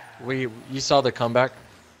subscribe. You saw the comeback.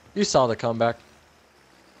 You saw the comeback.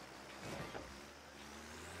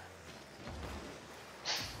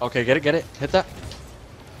 Okay, get it. Hit that.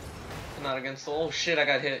 Not against the... Oh shit, I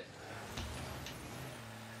got hit.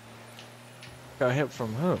 Got hit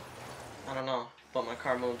from who? I don't know, but my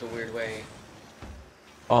car moved a weird way.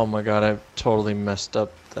 Oh my god, I totally messed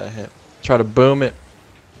up that hit. Try to boom it.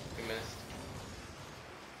 We missed.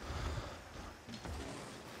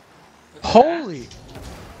 Look at Holy! that.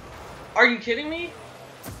 Are you kidding me?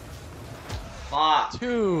 Fuck.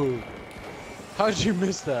 Dude! How'd you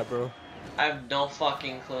miss that, bro? I have no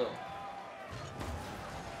fucking clue.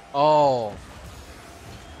 Oh.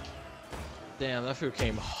 Damn, that fool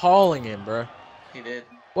came hauling in, bro. He did.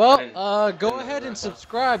 Well, go didn't ahead know and that.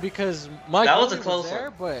 subscribe because my That was a goalie close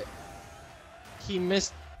there, one. but he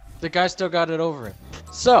missed. The guy still got it over him.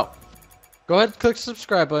 So, go ahead and click the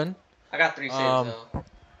subscribe button. I got 3 saves though.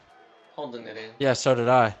 Holding it in. Yeah, so did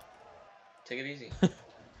I. Take it easy.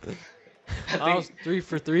 I was 3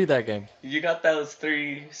 for 3 that game. You got those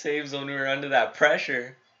 3 saves when we were under that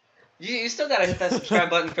pressure. You still gotta hit that subscribe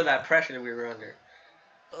button for that pressure we were under.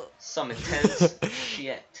 Some intense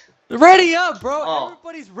shit. Ready up, bro! Oh.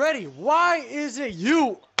 Everybody's ready. Why is it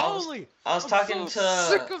you only? I was I'm talking so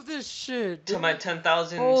sick of this shit. to dude. my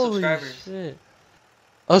 10,000 Holy subscribers. shit.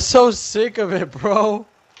 I'm so sick of it, bro.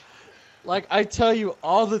 Like, I tell you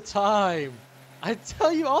all the time. I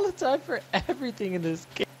tell you all the time for everything in this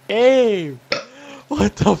game.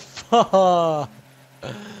 What the fuck?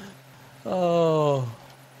 Oh.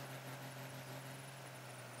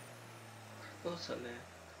 What's up, man?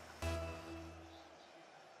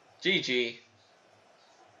 GG.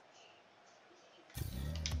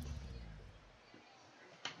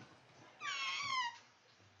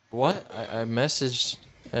 What? I messaged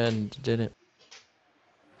and didn't.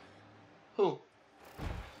 Who?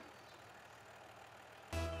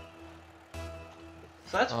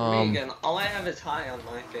 So that's for me again. All I have is high on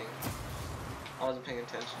my thing. I wasn't paying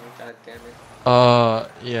attention. God damn it.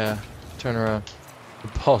 Yeah. Turn around. The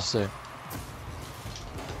ball's there.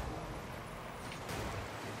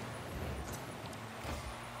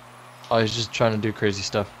 Oh, he's just trying to do crazy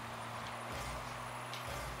stuff.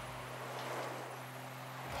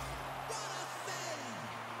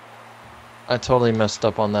 I totally messed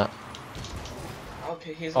up on that.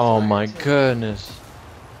 Okay, he's. Oh flying my too. goodness.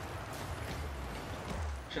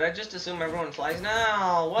 Should I just assume everyone flies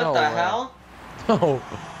now? What No the way. hell? No.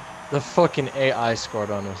 The fucking AI scored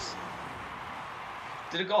on us.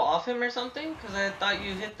 Did it go off him or something? Because I thought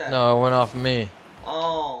you hit that. No, it went off me.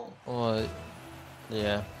 Oh. What?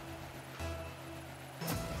 Yeah.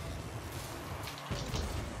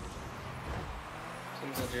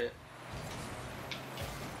 Seems legit.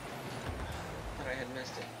 Thought I had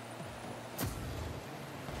missed it.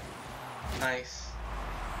 Nice.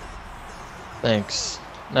 Thanks.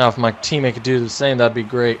 Now, if my teammate could do the same, that'd be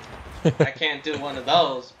great. I can't do one of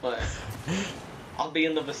those, but I'll be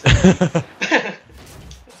in the vicinity.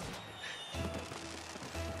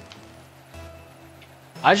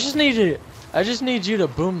 I just need you to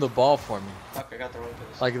boom the ball for me. Fuck, I got the wrong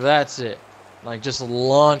position. Like that's it. Like just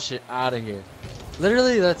launch it out of here.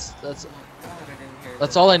 Literally, that's Oh my God, I didn't hear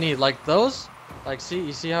that's that. all I need. Like those. Like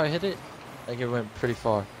you see how I hit it? Like it went pretty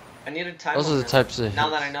far. I needed time. Those on are the them. types of Now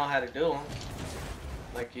hits. that I know how to do them,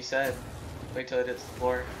 like you said, wait till it hits the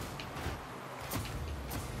floor.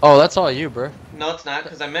 Oh, that's all you, bro. No, it's not,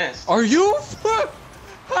 because I missed. Are you?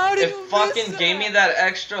 How did It you fucking miss gave me that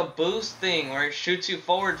extra boost thing where it shoots you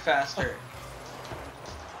forward faster.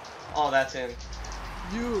 Oh, that's in.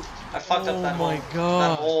 You. I fucked up that my whole God.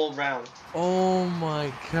 that whole round. Oh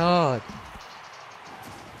my God.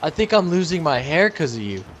 I think I'm losing my hair because of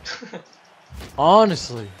you.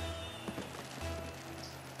 Honestly.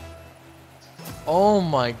 Oh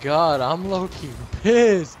my God, I'm low-key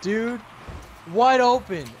pissed, dude. Wide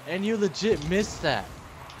open, and you legit missed that.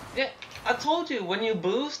 Yeah, I told you, when you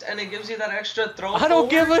boost and it gives you that extra throw I don't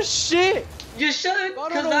give forward, a shit. you should, don't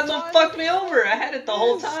because know that's why what fucked you me over. I had it the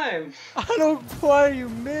whole missed. time. I don't know why you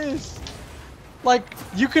missed. Like,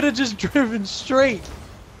 you could have just driven straight.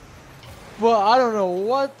 But I don't know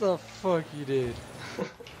what the fuck you did.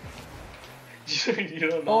 You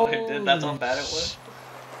don't know what I did. That's how bad it was.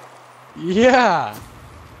 Yeah.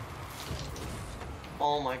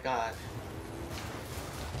 Oh my God.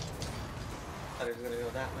 Thought it was gonna go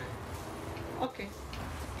that way. Okay.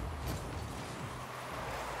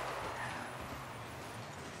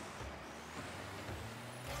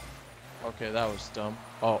 Okay, that was dumb.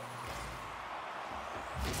 Oh.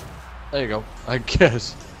 There you go. I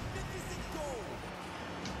guess.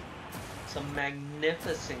 It's a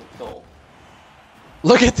magnificent goal.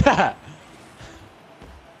 Look at that.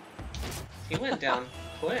 He went down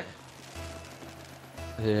quick.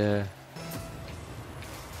 Yeah.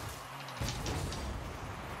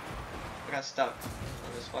 I got stuck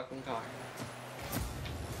on this fucking car.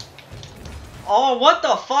 Oh, what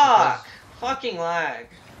the fuck? Fucking lag.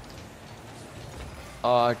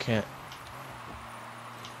 Oh, I can't.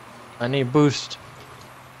 I need boost.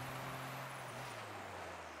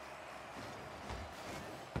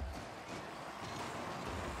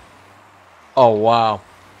 Oh, wow.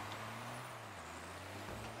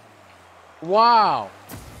 Wow.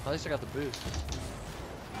 At least I got the boost.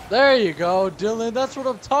 There you go, Dylan. That's what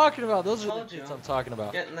I'm talking about. Those are the Told you. hits I'm talking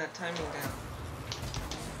about. Getting that timing down.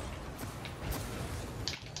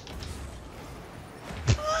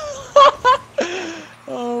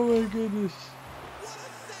 Oh my goodness.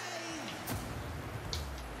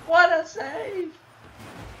 What a save!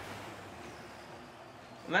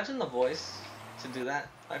 Imagine the voice to do that.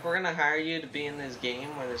 Like, we're gonna hire you to be in this game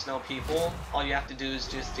where there's no people. All you have to do is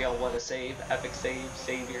just yell, "What a save! Epic save!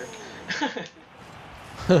 Savior!"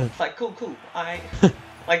 It's like, cool. Like,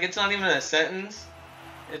 it's not even a sentence.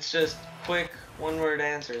 It's just quick one-word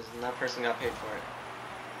answers, and that person got paid for it.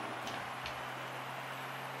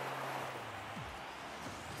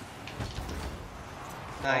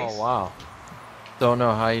 Nice. Oh wow. Don't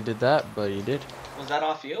know how you did that, but you did. Was that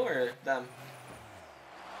off you or them?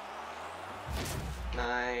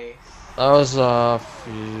 Nice. That was I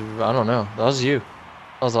don't know. That was you.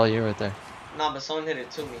 That was all you right there. Nah, but someone hit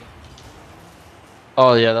it to me.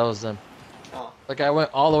 Oh yeah, that was them. Oh. Like I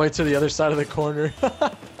went all the way to the other side of the corner. I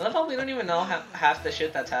love how we don't even know half the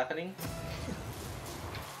shit that's happening.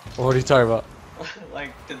 What are you talking about?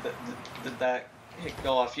 Like, did that hit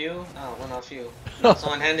go off you? No, it went off you. No,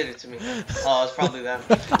 someone handed it to me. Oh, it's probably them.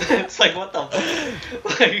 It's like, what the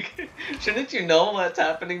fuck? Like, shouldn't you know what's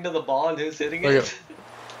happening to the ball and who's hitting Look it? at-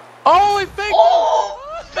 Oh, he faked!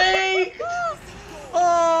 Oh, fake!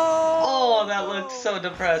 Oh! Oh, that looked so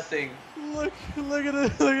depressing. Look at it! Look at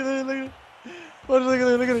it! Look at it! What? Look at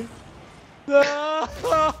it! Look at it! No!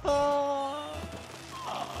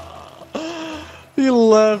 He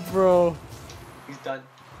left, bro. He's done.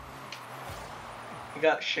 He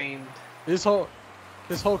got shamed. His whole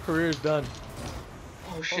career is done.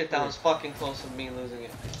 Oh shit, that was fucking close with me losing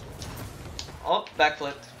it. Oh,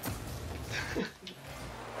 backflipped.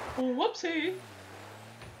 Whoopsie.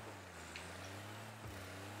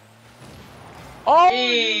 Oh!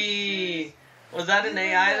 Eee. Was that an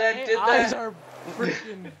AI that did AIs that? are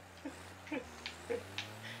freaking.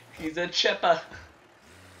 He's a chipper.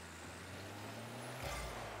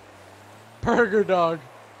 Burger dog.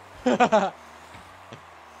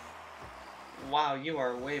 Wow, you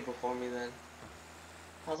are way before me then.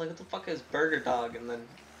 I was like, what the fuck is Burger Dog? And then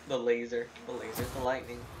the laser, the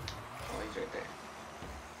lightning. Oh, he's right there.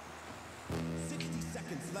 60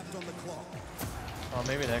 seconds left on the clock. Oh,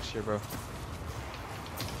 maybe next year, bro.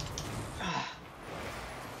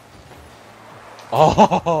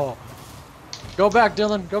 Oh! Go back,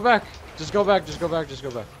 Dylan. Go back. Just go back. Just go back. Just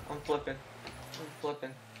go back. I'm flipping.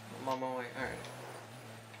 I'm on my way. Alright.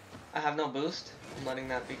 I have no boost. I'm letting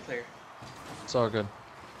that be clear. It's all good.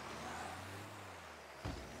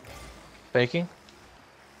 Faking?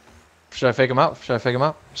 Should I fake him out? Should I fake him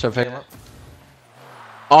out? Should I fake him Yeah. out?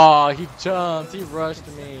 Oh, he jumped. He rushed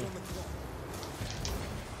me.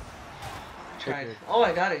 Tried. Oh,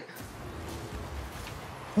 I got it.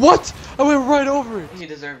 What? I went right over it. He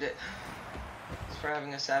deserved it. It's for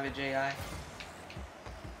having a savage AI.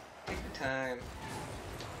 Take your time.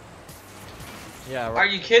 Yeah. Are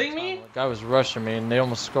you kidding me? The guy was rushing me, and they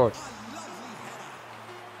almost scored.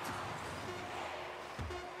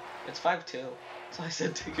 It's 5-2. So I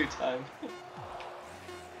said take your time.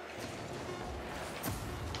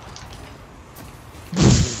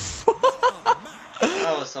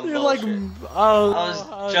 That was some You're bullshit. like, oh,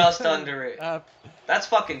 I was just under it. That's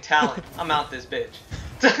fucking talent. I'm out this bitch.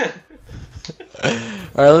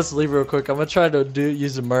 Alright, let's leave real quick. I'm gonna try to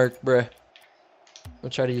use a merc, bruh. I'm gonna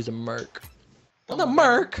try to use a merc. The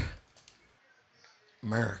merc!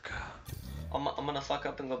 Merc. I'm gonna fuck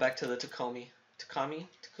up and go back to the Takumi. Takumi?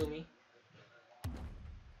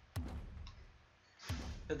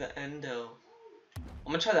 To the Endo.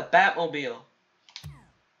 I'm gonna try the Batmobile.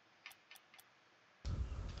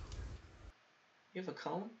 You have a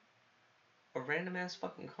cone? A random ass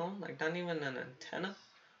fucking cone? Like not even an antenna?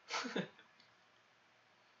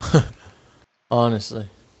 Honestly.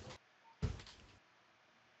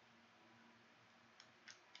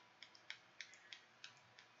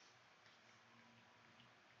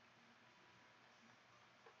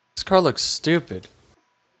 This car looks stupid.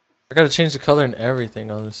 I gotta change the color and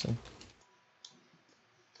everything on this thing.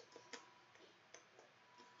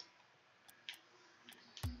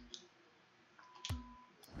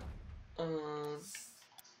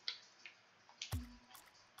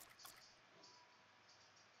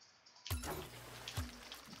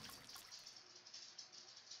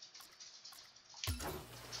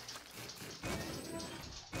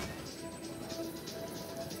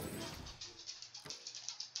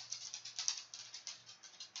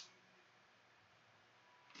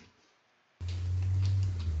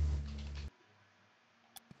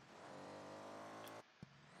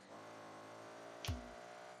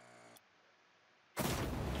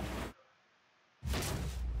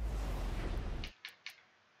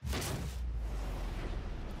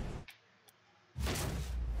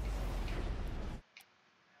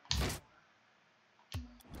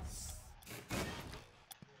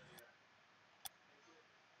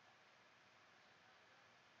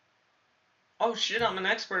 Oh shit, I'm an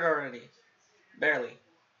expert already. Barely.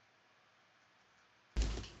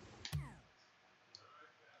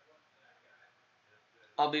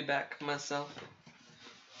 I'll be back myself.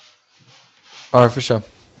 Alright, for sure.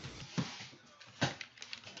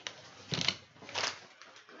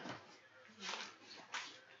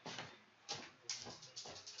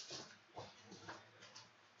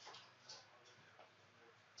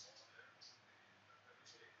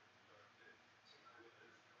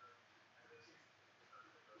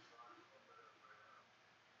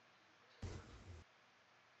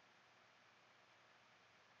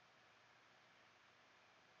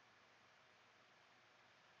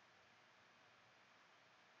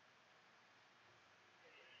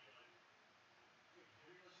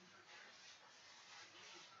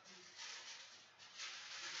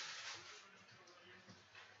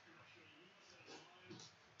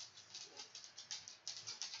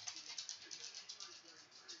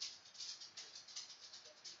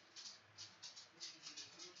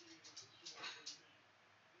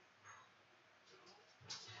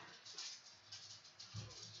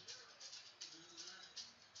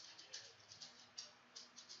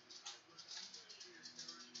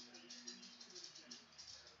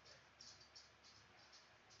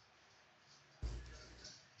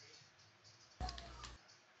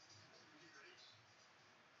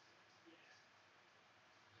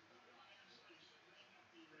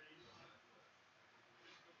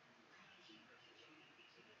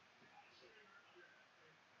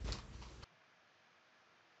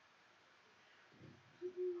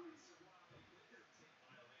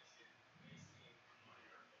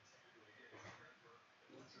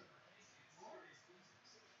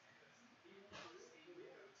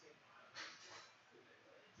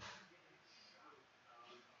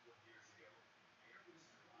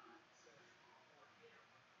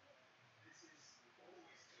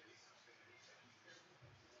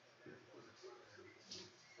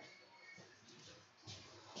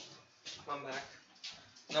 I'm back.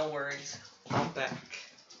 No worries. I'm back.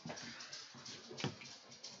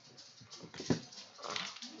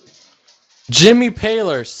 Jimmy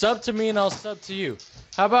Paler, sub to me and I'll sub to you.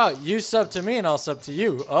 How about you sub to me and I'll sub to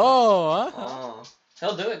you? Oh, Oh.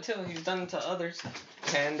 He'll do it too. He's done it to others.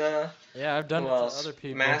 Panda. Yeah, I've done Who it to else? other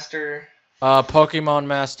people. Master. Pokemon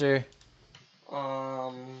Master.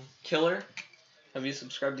 Killer. Have you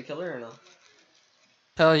subscribed to Killer or no?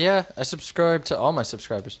 Hell yeah, I subscribe to all my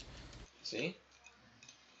subscribers. See?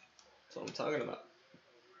 That's what I'm talking about.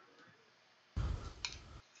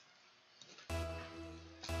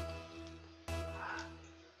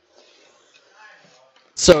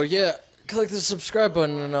 So yeah, click the subscribe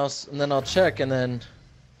button and then I'll check and then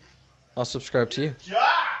I'll subscribe to you. Job!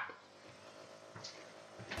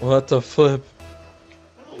 What the flip?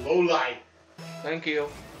 Low light. Thank you,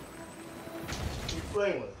 What you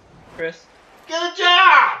playing with? Chris. Get a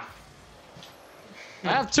job! I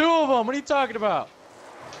have 2 of them. What are you talking about?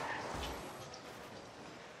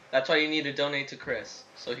 That's why you need to donate to Chris,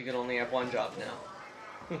 so he can only have 1 job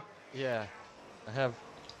now. Yeah, I have.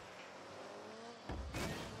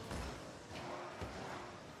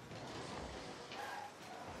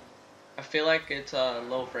 I feel like it's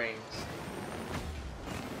low frames.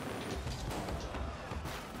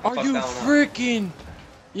 Are Fuck you that one up. freaking?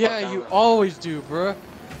 Yeah, that you one up. always do, bruh.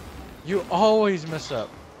 You always mess up.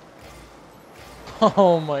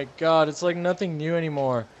 Oh my god, it's like nothing new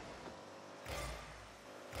anymore.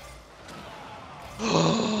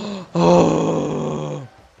 Oh.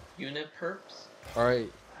 Unit perps?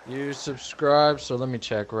 Alright, you subscribe, so let me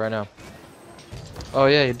check right now. Oh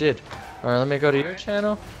yeah, you did. Alright, let me go to your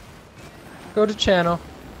channel. Go to channel.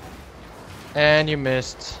 And you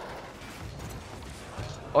missed.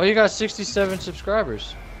 Oh, you got 67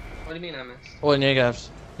 subscribers. What do you mean I missed? Well, you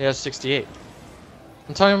have 68.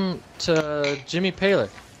 I'm talking to Jimmy Paler.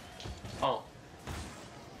 Oh.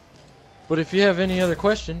 But if you have any other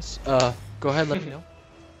questions, go ahead, let me know.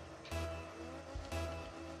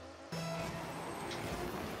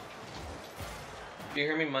 Do you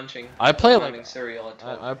hear me munching? I play I'm like having cereal at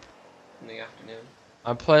 12 I in the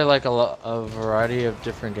afternoon. play like a variety of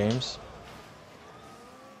different games.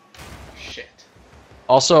 Shit.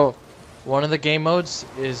 Also, one of the game modes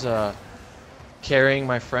is carrying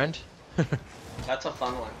my friend. That's a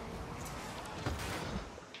fun one.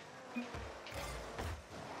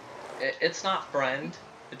 It's not friend,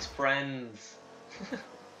 it's friends.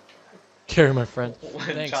 Carry my friend. When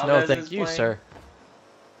Thanks. Chavez No, thank is you, playing. sir.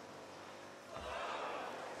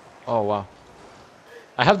 Oh wow.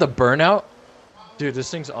 I have the burnout. Dude, this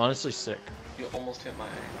thing's honestly sick. You almost hit my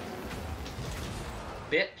ass.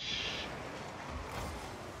 Bitch.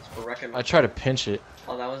 It's for wrecking my... I try to pinch it.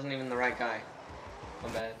 Oh, that wasn't even the right guy. My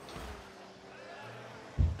bad.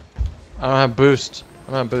 I don't have boost.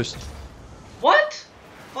 I don't have boost. What?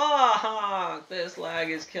 Fuck! This lag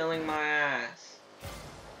is killing my ass.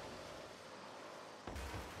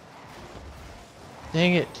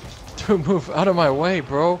 Dang it. Dude, move out of my way,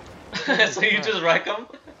 bro. So you just wreck him?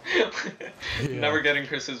 Yeah. Never get in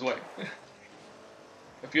Chris's way.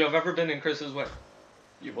 If you have ever been in Chris's way,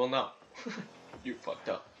 you will know. You fucked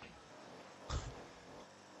up.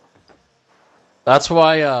 That's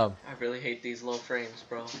why, I really hate these low frames,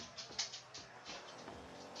 bro.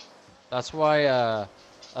 that's why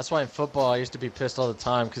in football I used to be pissed all the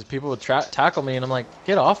time because people would tackle me and I'm like,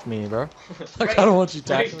 get off me, bro. Like, Right, I don't want you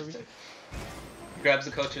right. tackling me. He grabs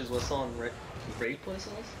the coach's whistle and rape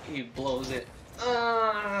whistles. He blows it.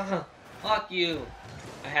 Fuck you.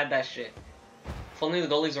 I had that shit. If only the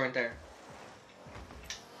goalies weren't there.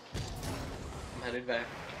 I'm headed back.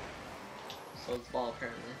 So it's ball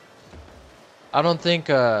apparently. I don't think,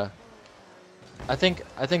 I think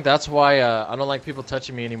that's why, I don't like people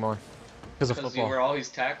touching me anymore. Because of Because you football. were always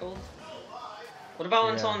tackled? What about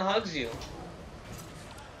when Yeah. someone hugs you?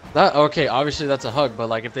 That, okay, obviously that's a hug, but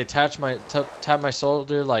like if they tap my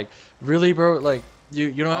shoulder, like, really, bro, like,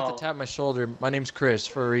 you don't have Oh. to tap my shoulder. My name's Chris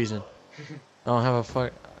for a reason. I don't have a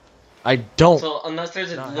fuck. I don't. So unless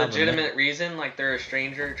there's a Not have a legitimate name. reason, like they're a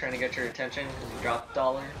stranger trying to get your attention because you dropped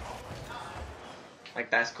 $1, like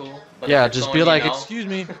that's cool. But Yeah, if it's just someone be you like, know- excuse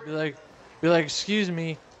me. Be like, excuse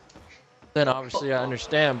me. Then obviously I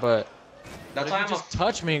understand, but That's if why you I'm just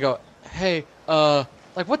touch me and go, hey,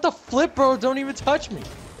 like what the flip, bro? Don't even touch me.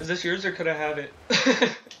 Is this yours or could I have it?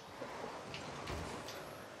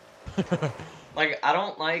 Like, I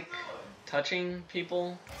don't like touching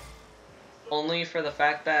people only for the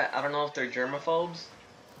fact that I don't know if they're germaphobes.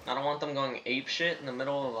 I don't want them going ape shit in the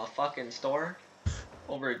middle of a fucking store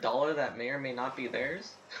over $1 that may or may not be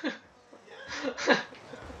theirs.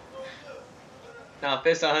 Now, if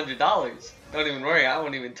it's $100, don't even worry, I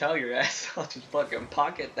won't even tell your ass. I'll just fucking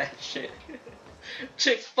pocket that shit.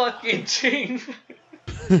 Chick fucking ching.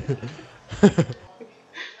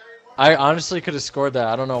 I honestly could have scored that.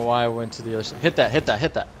 I don't know why I went to the other side. Hit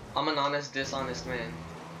that. I'm an honest, dishonest man.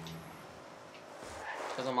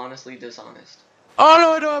 Because I'm honestly dishonest. Oh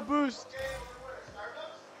no, I don't have boost.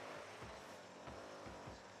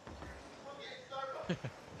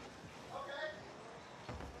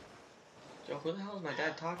 Yo, who the hell is my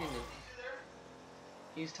dad talking to?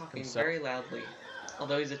 He's talking Himself. very loudly.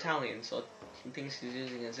 Although he's Italian, so he thinks he's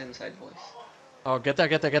using his inside voice. Oh, get that,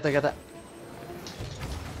 get that, get that, get that.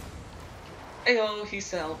 Ayo, he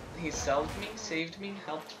saved me, saved me,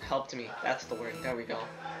 helped me. That's the word. There we go.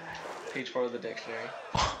 Page 4 of the dictionary.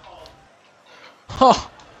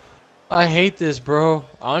 Oh, I hate this, bro.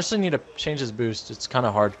 I honestly need to change this boost. It's kind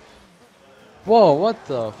of hard. Whoa, what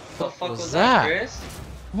the The fuck fuck was that? Chris?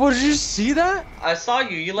 What, did you see that? I saw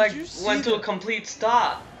you. You like you see went to a that? complete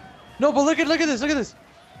stop. No, but look at this, look at this.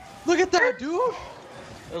 Look at that, dude.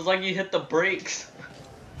 It was like you hit the brakes.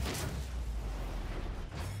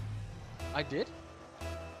 I did?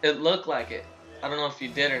 It looked like it. I don't know if you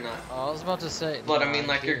did or not. Oh, I was about to say. But no, I mean,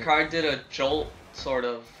 like your didn't. car did a jolt, sort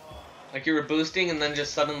of. Like you were boosting and then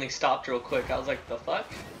just suddenly stopped real quick. I was like, the fuck?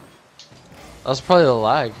 That was probably the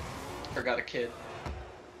lag. Forgot a kid.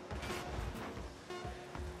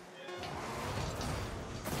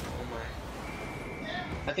 Oh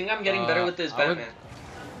my. I think I'm getting better with this I would- Batman.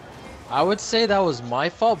 I would say that was my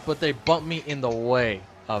fault, but they bumped me in the way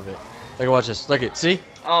of it. Like, watch this. Look it. See?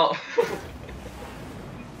 Oh.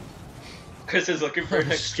 Chris is looking for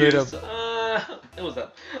an Straight excuse. up. It was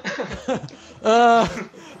up.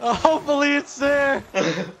 Hopefully it's there.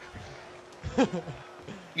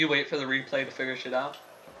 You wait for the replay to figure shit out.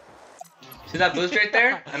 See that boost right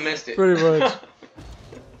there? I missed it. Pretty much.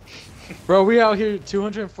 Bro, we out here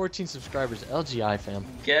 214 subscribers. LGI fam.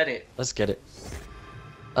 Get it. Let's get it.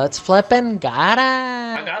 Let's flippin' got it.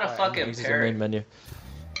 I got a fucking exit the parrot. main menu.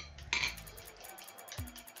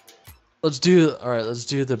 Let's do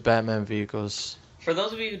the Batman vehicles. For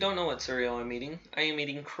those of you who don't know what cereal I'm eating, I am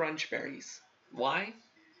eating Crunch Berries. Why?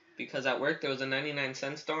 Because at work there was a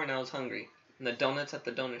 99-cent store and I was hungry. And the donuts at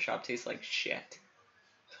the donut shop taste like shit.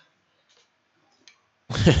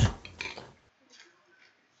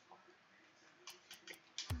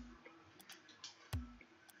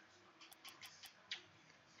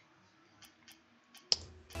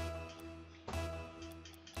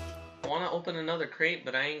 I want to open another crate,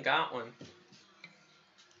 but I ain't got one.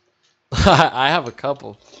 I have a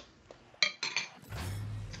couple.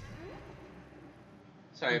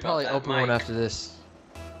 Sorry I'll about probably that, open Mike. one after this.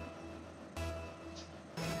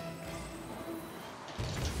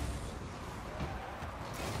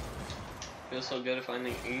 Feels so good to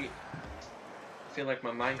finally eat. I feel like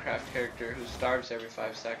my Minecraft character who starves every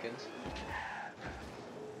 5 seconds.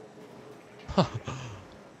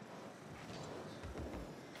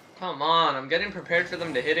 Come on, I'm getting prepared for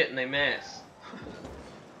them to hit it and they miss.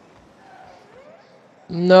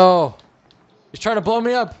 No. He's trying to blow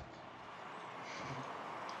me up.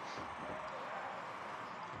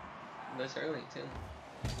 This early too.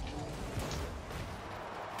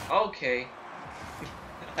 Okay.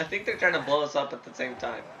 I think they're trying to blow us up at the same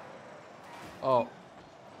time. Oh.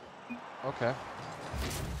 Okay.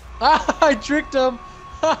 Ah, I tricked him.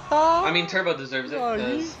 I mean, Turbo deserves it Oh,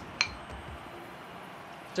 because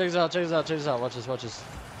Check this out, check this out, check this out. Watch this, watch this.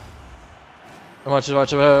 Watch it,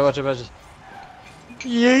 watch it, watch it, watch it.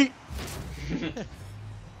 Yeet.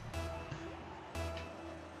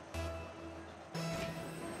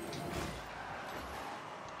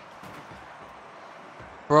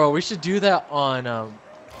 Bro, we should do that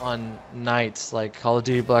on nights like Call of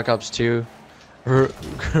Duty Black Ops 2.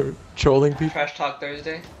 Trolling people. Trash Talk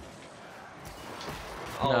Thursday.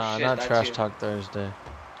 Oh Nah, shit, not that's Trash you. Talk Thursday.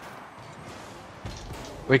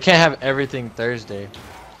 We can't have everything Thursday.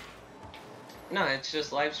 No, it's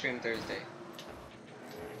just live stream Thursday.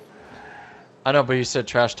 I know, but you said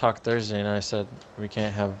Trash Talk Thursday, and I said we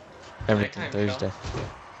can't have everything Nighttime show. Thursday.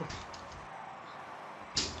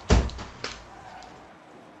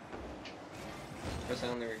 Of course, I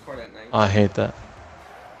only record at night. I hate that.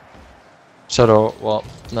 Shadow, well,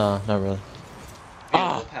 no, not really.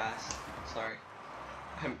 Yeah, we'll pass. Sorry.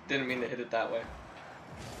 I didn't mean to hit it that way.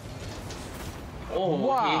 Oh,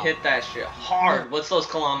 Wow. he hit that shit hard. What's those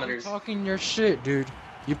kilometers? Talking your shit, dude.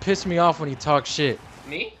 You piss me off when you talk shit.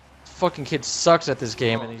 Me? Fucking kid sucks at this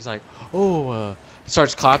game, and he's like, oh,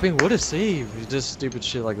 starts clapping. What a save! He does stupid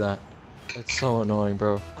shit like that. It's so annoying,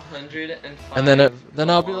 bro. 105. And then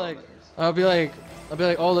I'll be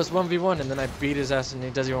like, oh, let's 1v1, and then I beat his ass, and he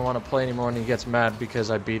doesn't even want to play anymore, and he gets mad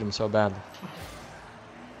because I beat him so badly.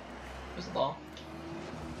 Where's the ball?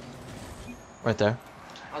 Right there.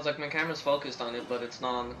 I was like, my camera's focused on it, but it's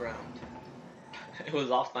not on the ground. It was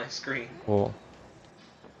off my screen. Cool.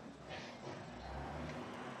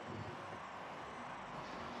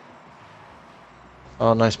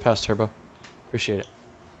 Oh, nice pass, Turbo. Appreciate it.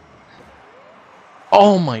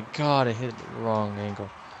 Oh my god, I hit the wrong angle.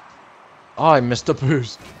 Oh, I missed the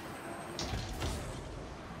boost.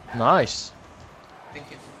 Nice.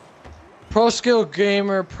 Pro Skill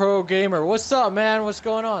Gamer, Pro Gamer. What's up, man? What's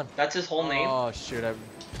going on? That's his whole name? Oh, shoot.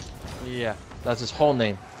 Yeah, that's his whole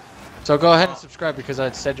name. So go ahead and subscribe because I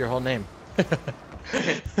said your whole name.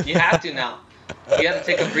 You have to now. You have to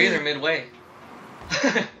take a breather midway.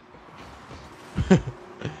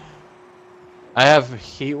 I have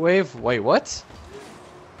Heatwave. Wait, what?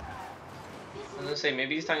 I was gonna say,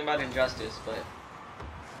 maybe he's talking about Injustice, but...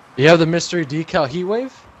 You have the mystery decal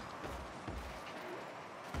Heatwave?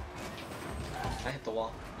 I hit the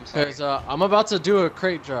wall. I'm sorry. Because I'm about to do a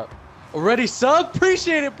crate drop. Already sub?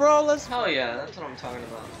 Appreciate it, bro. Let's. Hell yeah, that's what I'm talking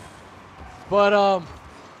about. But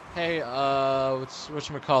hey,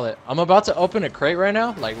 whatchamacallit? I'm about to open a crate right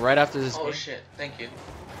now, like right after this Oh game. shit, thank you.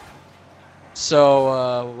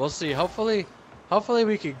 So we'll see. Hopefully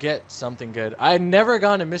we could get something good. I never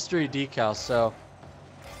gotten a mystery decal, so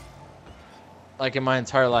like in my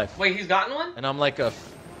entire life. Wait, he's gotten one? And I'm like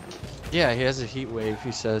yeah, he has a heat wave.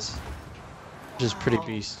 He says, which is pretty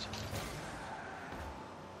beast.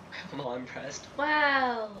 I'm all impressed.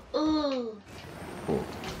 Wow. Ooh. Cool.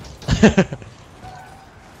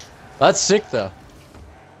 That's sick though.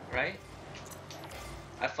 Right?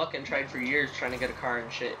 I fucking tried for years trying to get a car and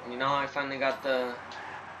shit. And you know how I finally got the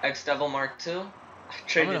X-Devil Mark II? I I'm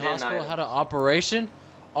traded in in hospital. items. Had an operation.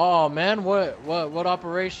 Oh man, what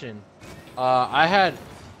operation? I had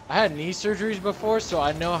knee surgeries before, so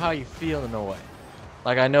I know how you feel in a way.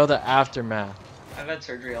 Like I know the aftermath. I've had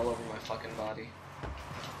surgery all over my fucking body.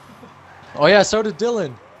 Oh yeah, so did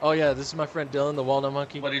Dylan. Oh yeah, this is my friend Dylan, the Walnut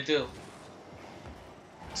Monkey. What'd he do?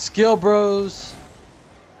 Skill Bros.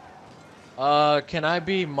 Can I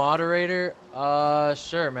be moderator?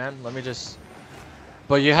 Sure, man. Let me just.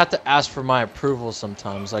 But you have to ask for my approval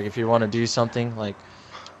sometimes. Like if you want to do something, like.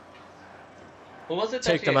 What was it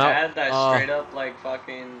Take that you them out. had that straight up like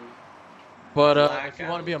fucking... But Black if you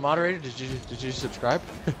want to out. be a moderator, did you subscribe?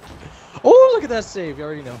 Oh, look at that save. You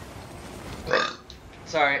already know.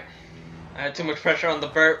 Sorry. I had too much pressure on the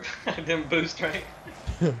burp. I didn't boost right.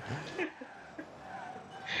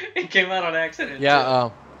 It came out on accident. Yeah.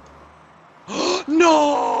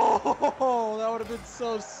 No, that would have been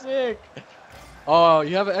so sick. Oh,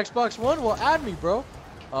 you have an Xbox One? Well, add me, bro.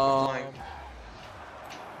 Fine.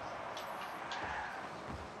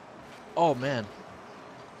 Oh man.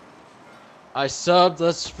 I subbed.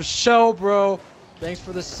 That's for show, bro. Thanks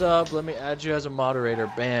for the sub. Let me add you as a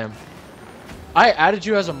moderator. Bam. I added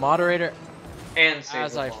you as a moderator And save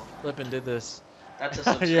as the I ball. flippin' did this. That's a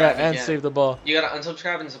subscribe Yeah, again. and save the ball. You gotta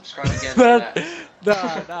unsubscribe and subscribe again for that.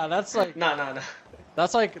 Nah, that's like Nah.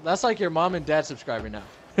 that's like your mom and dad subscribing now.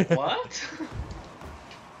 What?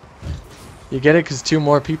 You get it? Cause 2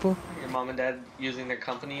 more people. Your mom and dad using their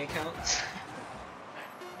company accounts?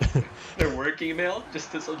 Their work email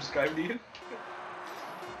just to subscribe to you?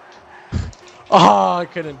 Oh, I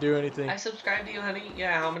couldn't do anything. I subscribed to you, honey.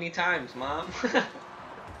 Yeah, how many times, mom?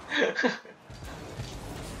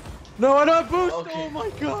 No, I don't boost. Okay. Oh my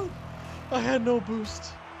god, I had no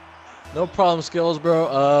boost. No problem, skills,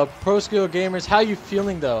 bro. Pro Skill Gamers, how you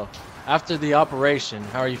feeling though? After the operation,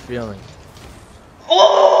 how are you feeling?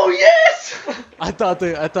 Oh yes! I thought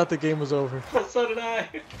the game was over. So did I.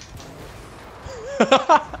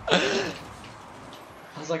 I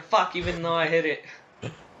was like, fuck, even though I hit it.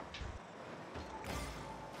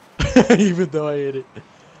 Even though I hit it.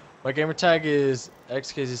 My gamer tag is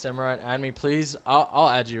XKZ Samurai. Add me, please. I'll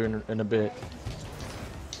add you in a bit.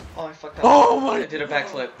 Oh, I fucked up. Oh my I did a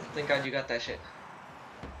backflip. Thank God you got that shit.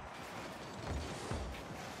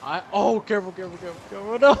 Careful,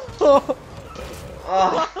 no.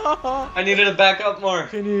 Oh, I needed to back up more.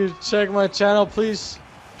 Can you check my channel, please?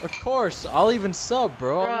 Of course. I'll even sub,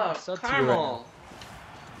 bro. I'll Bro, even sub to you right now. Carmel.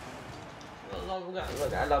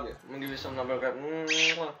 Look, I love you. I'm gonna give you some number.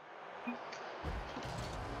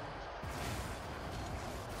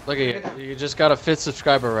 Look at you. You just got a 5th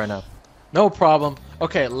subscriber right now. No problem.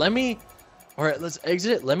 Okay, alright, let's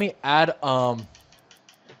exit. Let me add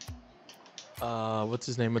what's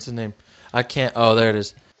his name? I can't. Oh, there it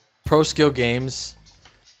is. Pro Skill Games.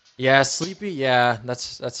 Yeah, Sleepy. Yeah,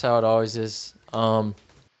 that's how it always is.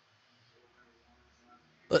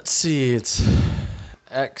 Let's see. It's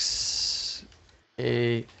XAZ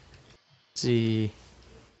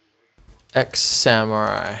X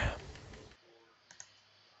Samurai.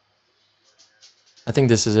 I think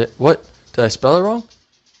this is it. What? Did I spell it wrong?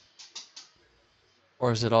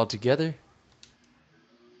 Or is it all together?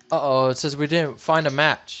 Uh-oh, it says we didn't find a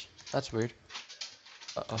match. That's weird.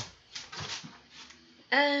 Uh-oh.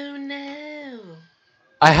 Oh no.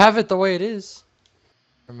 I have it the way it is.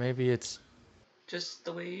 Or maybe it's Just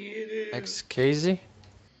the way it is. XKZ.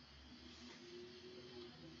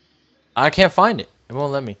 I can't find it. It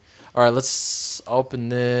won't let me. All right, let's open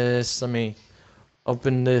this. Let me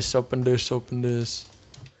open this. Open this. Open this.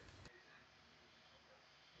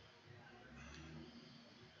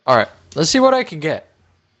 All right, let's see what I can get.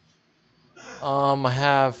 I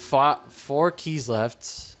have four keys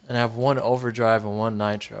left, and I have one overdrive and one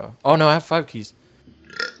nitro. Oh no, I have 5 keys.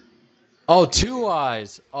 Oh, 2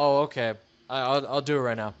 eyes. Oh, okay. I'll do it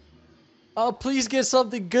right now. Oh, please get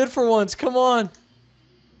something good for once. Come on.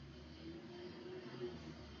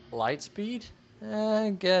 Light speed?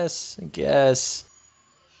 I guess.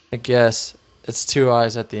 It's 2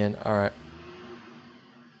 eyes at the end. All right.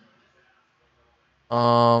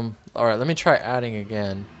 All right. Let me try adding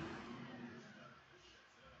again.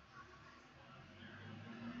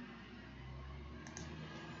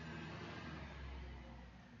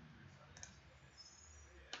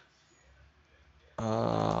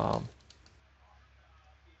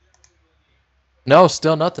 No,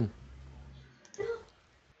 still nothing.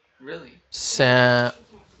 Really? Yeah,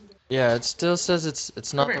 it still says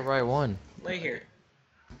it's not the right one. Lay here.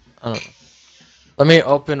 I don't know. Let me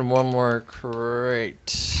open one more crate.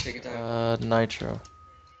 Take your time. Nitro.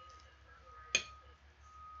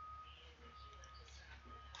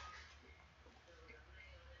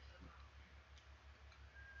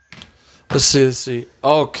 Let's see.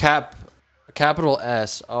 Oh, capital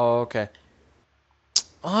S. Oh, okay.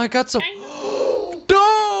 Oh, I got some.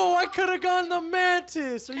 No, I could have gotten the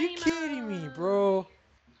mantis. Are you kidding me, bro?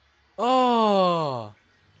 Oh,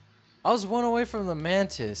 I was one away from the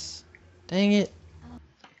mantis. Dang it.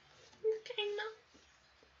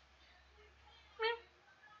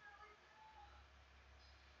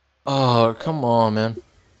 Oh, come on, man.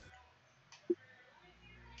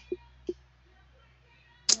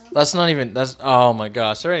 That's not even. That's. Oh my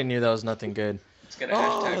gosh, I already knew that was nothing good. Let's get a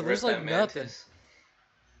hashtag rip there's that like nothing. mantis.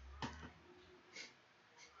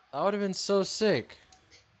 That would have been so sick.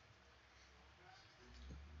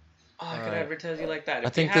 Oh, I could Alright. advertise you like that. I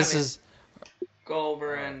If think you this haven't, is. go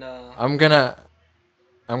over and I'm gonna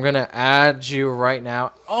add you right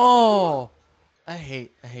now. Oh, I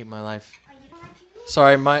hate my life.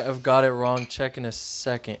 Sorry, I might have got it wrong. Check in a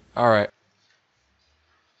second. All right.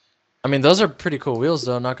 I mean, those are pretty cool wheels,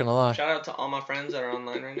 though. Not gonna lie. shout out to all my friends that are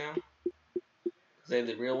online right now. 'Cause they're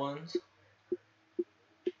the real ones.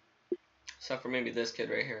 Except for maybe this kid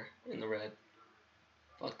right here in the red.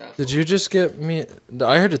 Fuck that. Did fool. you just get me?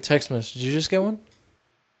 I heard a text message. Did you just get one?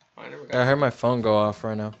 I never I got. heard my phone go off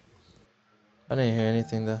right now. I didn't hear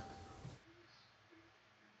anything though.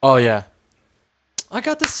 Oh yeah. I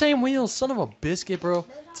got the same wheels. Son of a biscuit, bro.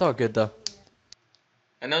 It's all good though.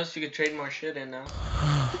 I noticed you could trade more shit in now.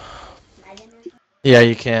 Yeah,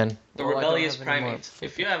 you can. The Well, I don't rebellious have any more. primates.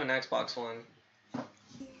 If you have an Xbox One,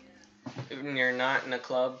 even you're not in a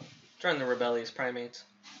club, join the rebellious primates.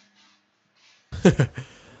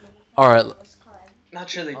 All right. Not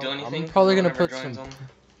sure they do I'm anything. probably no gonna one ever put joins some. them,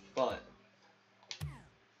 but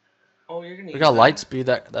oh, you're gonna. We use got that? light speed.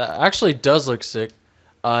 That actually does look sick.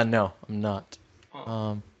 No, I'm not.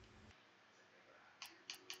 Oh.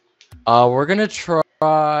 We're gonna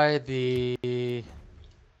try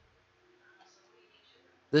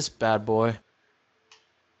this bad boy.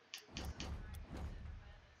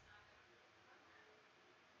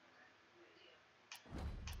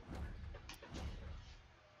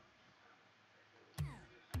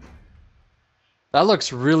 That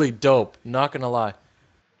looks really dope. Not gonna lie.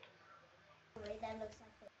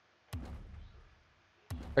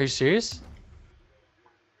 Are you serious?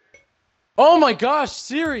 Oh my gosh,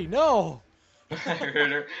 Siri, no! I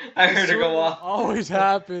heard her. I heard her go off. Always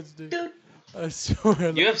happens, dude. Dude. I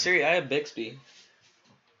swear. You have Siri. I have Bixby.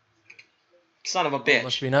 Son of a bitch.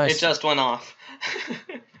 must be nice. It just went off.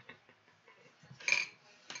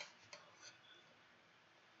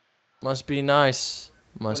 Must be nice.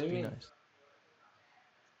 Must do you be mean? nice.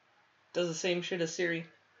 Does the same shit as Siri.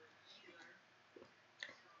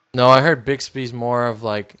 No, I heard Bixby's more of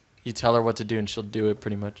like you tell her what to do and she'll do it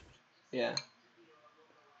pretty much. Yeah.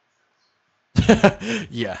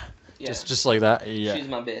 Yeah. Yeah. Just like that. Yeah. She's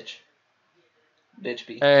my bitch.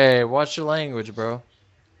 Bitchby. Hey, watch your language, bro.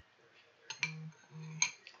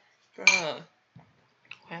 Bruh.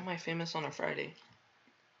 Why am I famous on a Friday?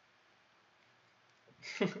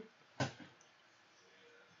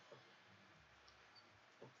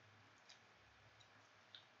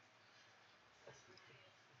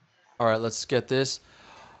 All right, let's get this.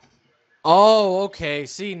 Oh, okay.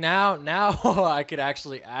 See, now I could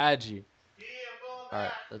actually add you. All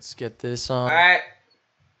right, let's get this on. Alright.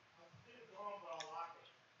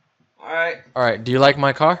 Alright. All right, do you like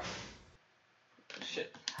my car?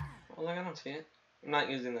 Shit. Well, I don't see it. I'm not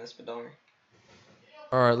using this, but don't worry.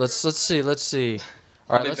 All right, let's see.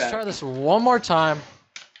 All I'll right, be let's back. try this one more time.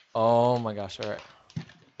 Oh my gosh! All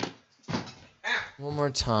right, one more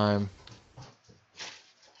time.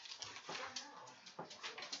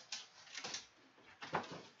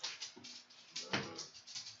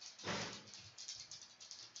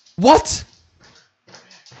 What?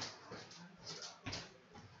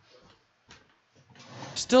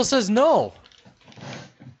 Still says no.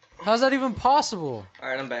 How's that even possible?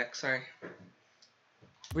 Alright, I'm back. Sorry.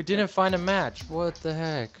 We didn't find a match. What the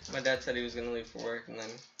heck? My dad said he was gonna leave for work and then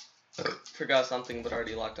forgot something but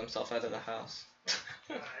already locked himself out of the house.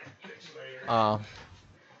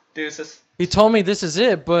 Dude, it's just... He told me this is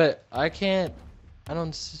it, but I can't. I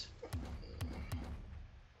don't.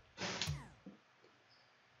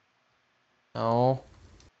 No.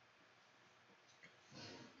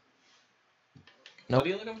 What are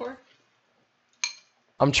you looking for?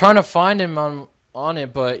 I'm trying to find him on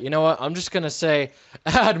it, but you know what? I'm just gonna say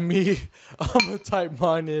add me. I'm gonna type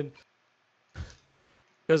mine in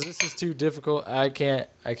because this is too difficult. I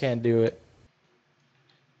can't do it.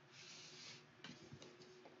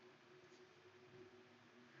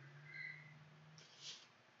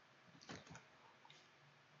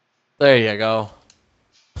 There you go.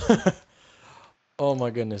 Oh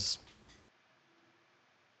my goodness.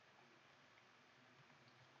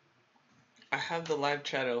 I have the live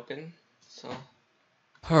chat open, so...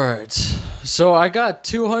 Alright. So I got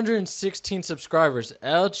 216 subscribers.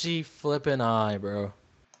 LG flippin' I, bro.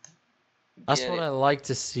 That's Get what it. I like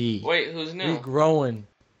to see. Wait, who's new? We growing.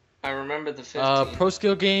 I remember the 15. Pro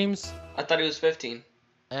Skill Games I thought he was 15.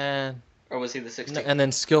 and Or was he the 16? and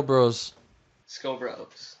then Skill Bros. Skill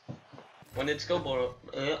Bros. When did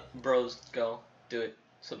Bros go? Do it.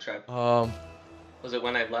 Subscribe. Was it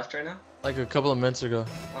when I left right now? Like a couple of minutes ago.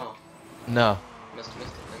 Oh, No. must have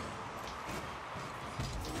missed it then.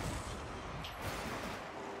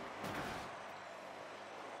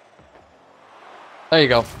 There you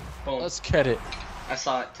go. Boom. Let's get it. I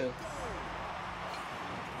saw it too.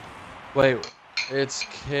 Wait, it's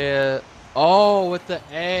kid. Oh, with the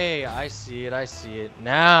A. I see it. I see it.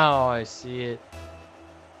 Now I see it.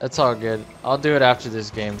 That's all good. I'll do it after this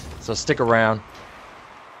game. So stick around.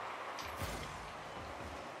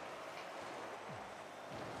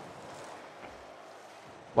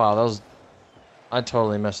 Wow, that was... I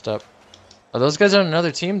totally messed up. Are those guys on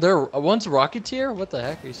another team? They're... One's Rocketeer? What the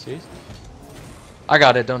heck? Are you serious? I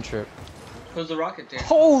got it. Don't trip. Who's the rocket dude?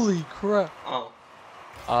 Holy crap. Oh,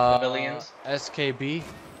 Pavilions? SKB?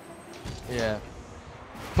 Yeah.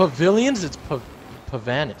 Pavilions? It's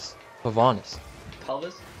Pavanis. Pavanis.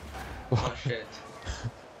 Pelvis? Oh shit.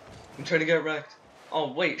 I'm trying to get wrecked.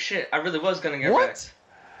 Oh wait, shit. I really was gonna get wrecked.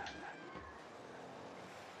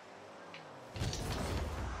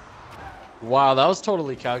 Wow, that was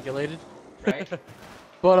totally calculated. Right?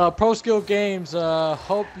 But Pro Skill Games,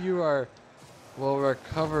 hope you will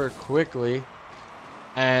recover quickly.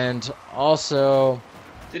 And also,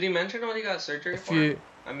 Did he mention what he got surgery if for? you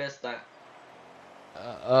I missed that.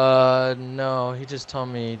 no, he just told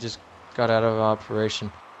me he just got out of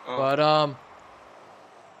operation. Oh. But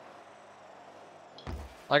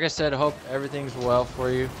like I said, hope everything's well for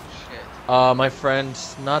you. Shit. My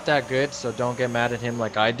friend's not that good, so don't get mad at him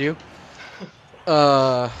like I do.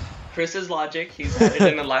 Chris's logic, he's had it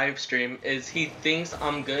in a live stream, is he thinks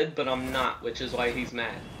I'm good, but I'm not, which is why he's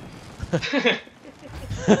mad.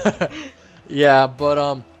 Yeah, but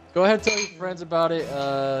go ahead and tell your friends about it.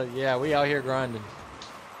 Yeah, we out here grinding.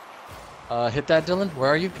 Hit that, Dylan. Where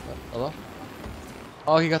are you? Hello?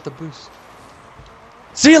 Oh, he got the boost.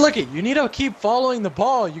 See, look it. You need to keep following the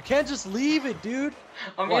ball. You can't just leave it, dude.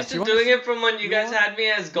 I'm Watch, used to you wanna doing see- it from when you guys want- had me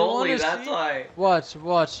as you wanna goalie, that's see? why. Watch,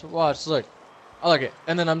 watch, watch. Look. I like it.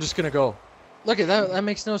 And then I'm just gonna go. Look at that. That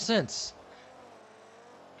makes no sense.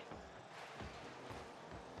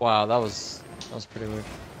 Wow, that was pretty weird.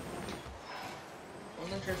 I'm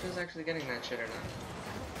not sure if he's actually getting that shit or not.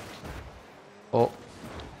 Oh.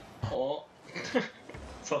 Oh.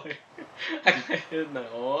 Sorry. I got hit in the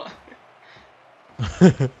oh.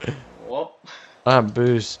 Whoop. I'm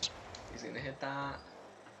boost. He's gonna hit that.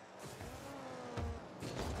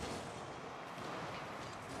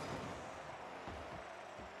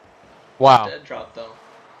 Wow. Dead drop though.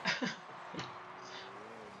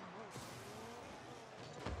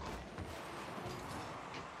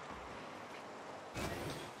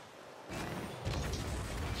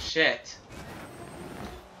 Shit.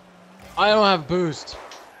 I don't have boost.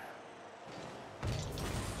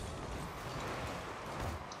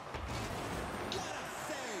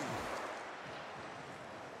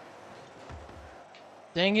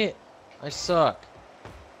 Dang it. I suck.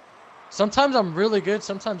 Sometimes I'm really good,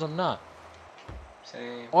 sometimes I'm not.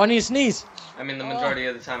 Same. Oh, I need to sneeze. I mean, the majority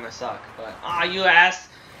of the time I suck, but you ass.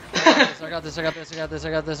 I got this. I got this. I got this.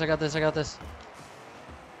 I got this. I got this. I got this.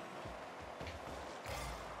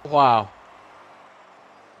 Wow.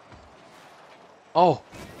 Oh.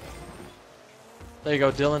 There you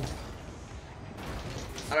go, Dylan.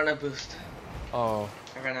 I don't have boost. Oh.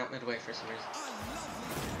 I ran out midway for some reason.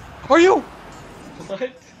 Are you? What?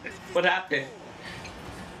 What happened?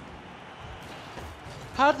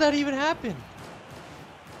 How did that even happen?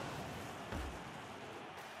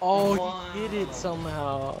 Oh, Wow. he hit it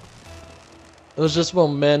somehow. It was just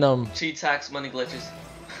momentum. Cheats, hacks, money glitches.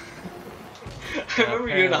 I remember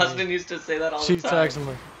you and apparently. Austin used to say that all Cheat the time. tags.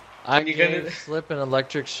 I When you get gave it- Slip an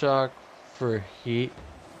electric shock for heat.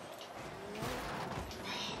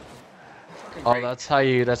 Fucking Oh, great.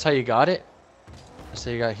 that's how you got it? So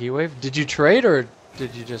you got heat wave? Did you trade or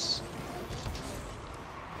did you just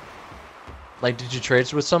like did you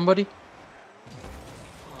trade with somebody?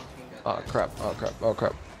 Oh, he got Oh that. crap, oh crap, oh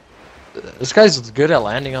crap. This guy's good at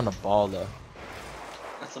landing on the ball though.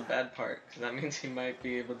 That's the bad part, because that means he might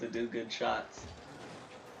be able to do good shots.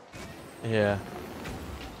 Yeah.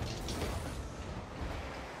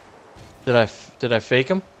 Did I fake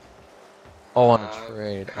him? Oh, on a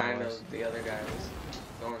trade. I Kind was. of. The other guy was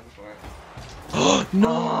going for it. No!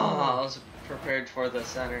 Oh, I was prepared for the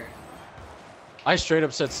center. I straight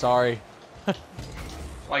up said sorry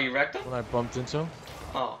Why, you wrecked him? when I bumped into him.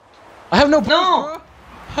 Oh. I have no boost, No! bro!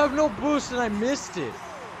 I have no boost and I missed it.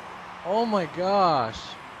 Oh my gosh.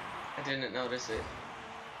 I didn't notice it.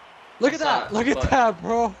 Look I at saw that! it, Look at but- that,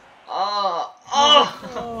 bro! Oh!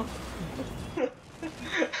 Oh.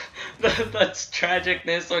 That's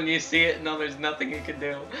tragicness when you see it and know there's nothing you can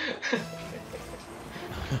do.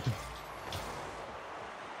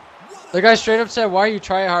 The guy straight up said, "Why are you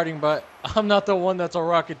tryharding?" But I'm not the one that's a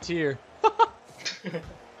rocketeer.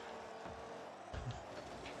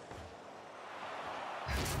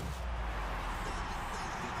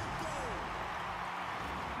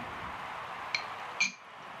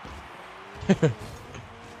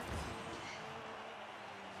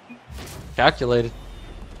 Calculated.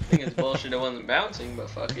 I think it's bullshit it wasn't bouncing, but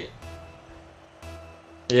fuck it.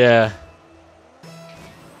 Yeah.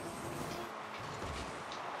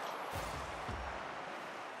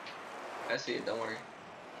 I see it, don't worry.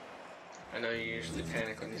 I know you usually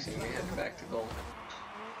panic when you see me head back to goal.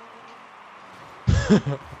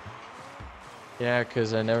 Yeah,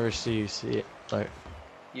 cause I never see you see it. Like,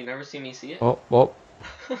 You never see me see it? oh, whoop,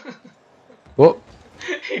 whoop.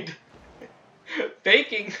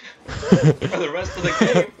 Faking for the rest of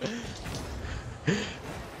the game.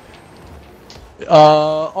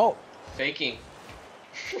 Oh. Faking.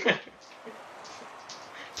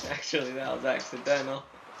 Actually, that was accidental.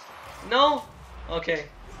 No! Okay.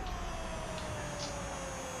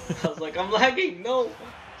 I was like, I'm lagging, no!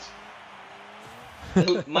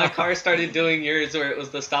 My car started doing yours where it was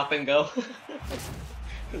the stop and go.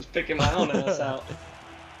 It was picking my own ass out.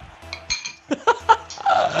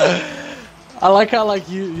 I like how like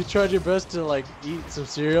you tried your best to like eat some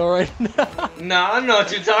cereal right now. Nah, I don't know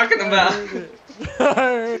what you're talking about. I heard it. I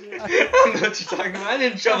heard it. I don't know what you're talking about. I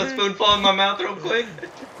didn't shove a spoonful in my mouth real quick.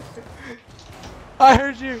 I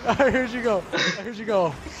heard you. I heard you go. I heard you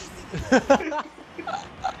go. And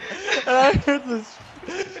I heard this.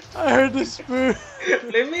 I heard the spoon.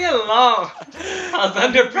 Leave me alone. I was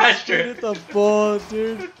under pressure. Hit the ball,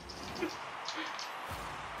 dude.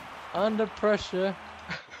 Under pressure.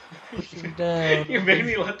 Pushing down. You made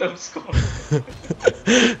me let them score.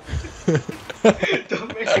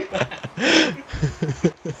 Don't make me laugh.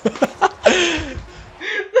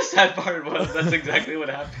 The sad part was that's exactly what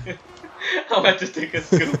happened. I went to take a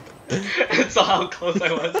scoop and saw how close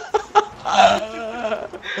I was. I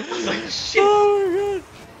was like, shit. Oh my god.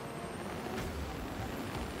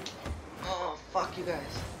 Oh, fuck you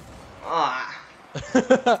guys. Ah.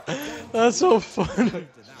 That's so funny.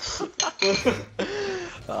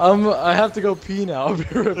 I have to go pee now. I'll be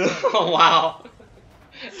right back. Oh, wow.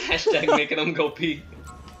 Hashtag making them go pee.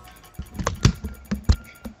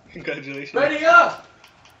 Congratulations. Ready up.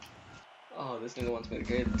 Oh, this nigga wants me to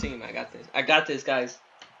grade the team. I got this. I got this, guys.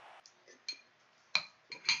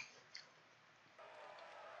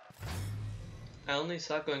 I only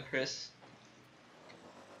suck when Chris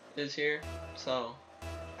is here, so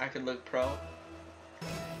I could look pro. I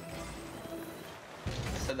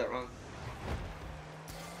said that wrong.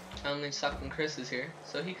 I only suck when Chris is here,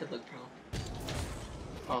 so he could look pro.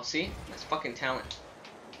 Oh, see? That's fucking talent.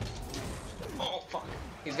 Oh, fuck.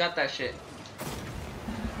 He's got that shit.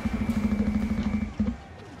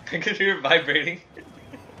 I can hear it vibrating.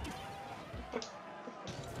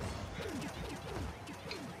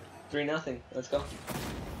 3-0. Let's go.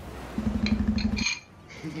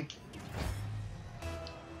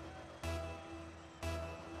 Oh,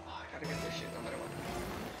 I gotta get this shit no matter what.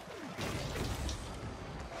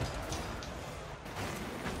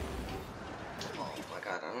 Oh my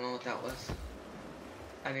god, I don't know what that was.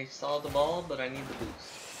 I saw the ball, but I need the boost.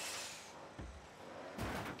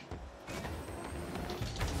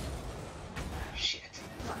 Shit.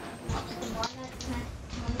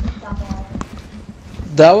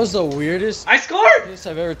 That was the weirdest I scored! piss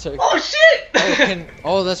I've ever taken. Oh shit!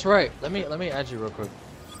 Oh, that's right. Let me add you real quick.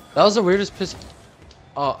 That was the weirdest piss.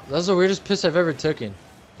 Oh, that was the weirdest piss I've ever taken.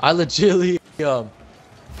 I legitly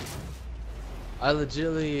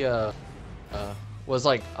was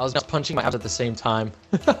like I was punching my abs at the same time.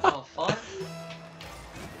 Oh fuck!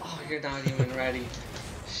 Oh, you're not even ready.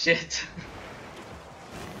 Shit.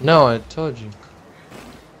 No, I told you.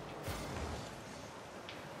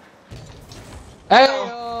 Hey!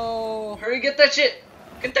 Oh, hurry, get that shit!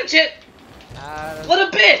 Get that shit! Uh,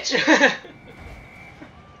 What a bitch!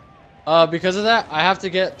 because of that, I have to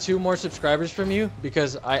get 2 more subscribers from you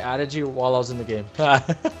because I added you while I was in the game. I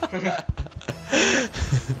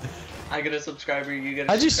get a subscriber, you get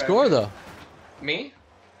a How'd you subscriber. score though? Me?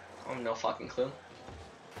 I have no fucking clue.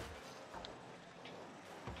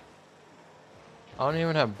 I don't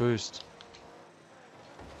even have boost.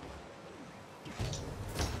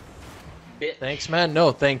 Bitch. Thanks, man.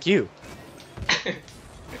 No, thank you.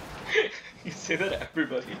 You say that to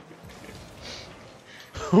everybody.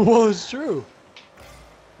 Well, it's true.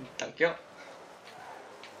 Thank you.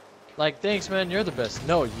 Like, thanks, man. You're the best.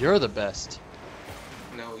 No, you're the best.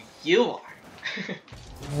 No, you are.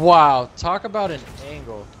 Wow, talk about an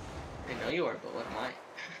angle. I know you are, but what am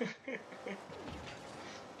I?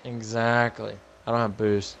 Exactly. I don't have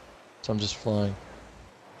boost, so I'm just flying.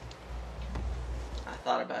 I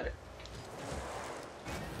thought about it.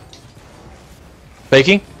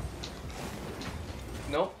 Baking?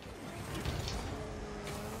 Nope.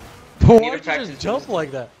 Why'd need to you practice just jump boosting.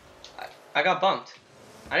 like that? I got bumped.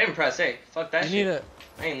 I didn't press A. Fuck that You shit. need to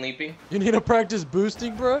I ain't leaping. you need to practice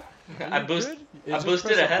boosting, bro. I You boost. good? You I just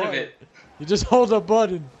boosted press a ahead of button. it. You just hold a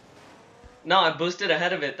button. No, I boosted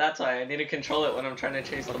ahead of it. That's why I need to control it when I'm trying to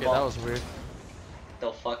chase the Okay, ball. that was weird.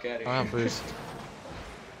 The fuck out of I don't have here. boost.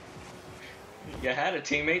 You had a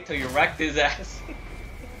teammate till you wrecked his ass.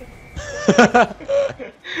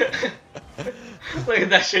 Look at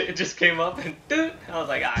that shit. It just came up and dude. I was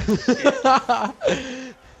like, ah,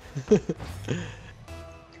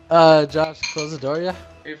 shit. Josh, close the door, yeah?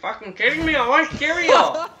 Are you fucking kidding me? I want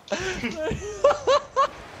cereal.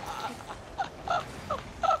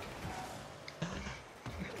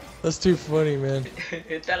 That's too funny, man.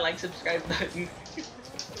 Hit that like, subscribe button.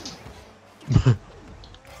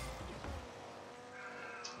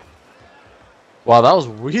 Wow, that was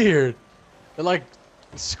weird. It like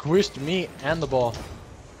squished me and the ball.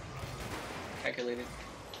 Calculated.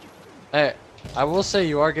 Hey, I will say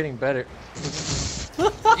you are getting better.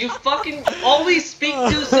 You fucking always speak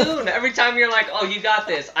too soon. Every time you're like, oh, you got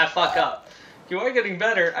this, I fuck up. You are getting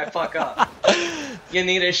better, I fuck up. You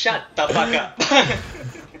need to shut the fuck up.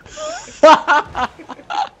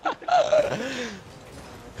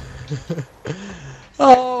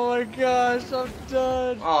 Oh my gosh, I'm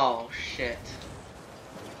done. Oh, shit.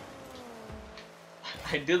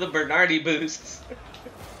 I do the Bernardi boosts.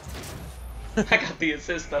 I got the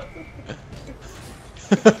assist though.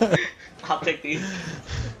 I'll take these.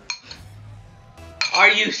 Are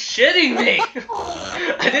you shitting me?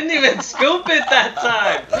 I didn't even scoop it that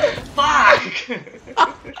time. Fuck.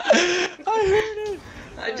 I heard it.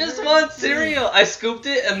 I just want cereal. I scooped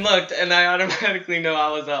it and looked, and I automatically know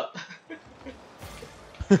I was up.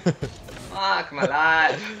 Fuck my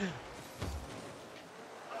life.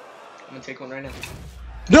 I'm gonna take one right now.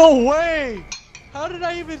 No way! How did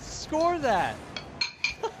I even score that?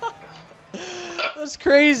 That's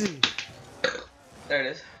crazy. There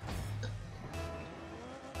it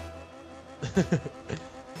is.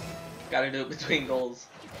 Gotta do it between goals.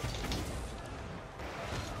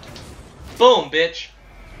 Boom, bitch.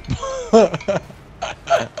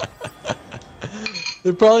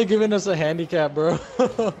 They're probably giving us a handicap, bro.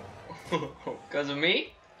 Because of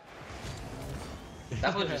me?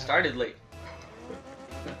 That one just started late.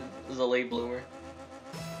 This is a late bloomer.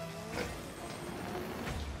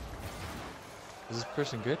 Is this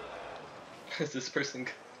person good? Is this person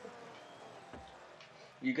good?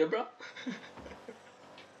 You good, bro?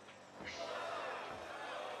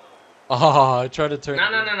 Oh, I tried to turn. No,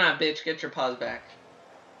 it no, in. no, no, bitch. Get your paws back.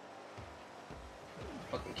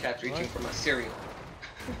 Fucking cat's reaching for my cereal.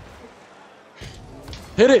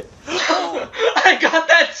 Hit it! I got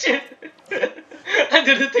that shit! I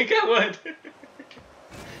didn't think I would.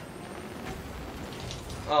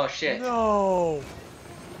 Oh shit. No.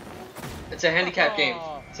 It's a handicap game.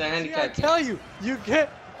 It's a See, I handicap game. tell you,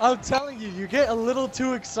 I'm telling you, you get a little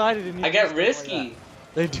too excited and you I do get stuff like risky. that.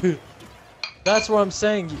 They do. That's what I'm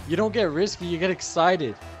saying. You don't get risky, you get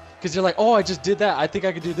excited. Because you're like, oh, I just did that. I think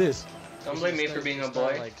I could do this. Don't blame me for being a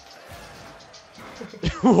boy. Like...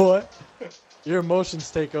 What? Your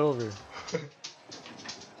emotions take over.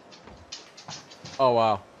 Oh,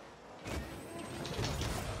 wow.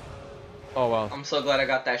 Oh, wow. I'm so glad I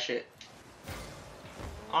got that shit.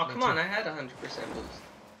 Oh, Me come too. on. I had 100% boost.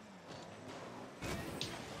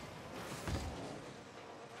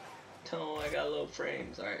 Oh, I got low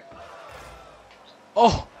frames. Alright.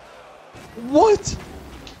 Oh! What?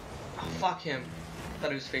 Oh, fuck him. Thought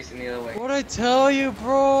he was facing the other way. What'd I tell you,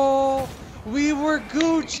 bro? We were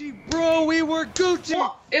Gucci, bro. We were Gucci.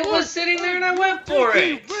 Well, it was sitting there and I went for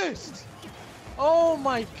it. Wrist. Oh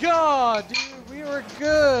my god, dude. We were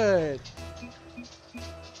good.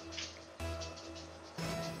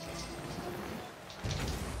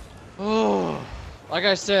 Oh, like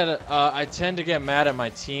I said, I tend to get mad at my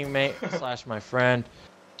teammate slash my friend.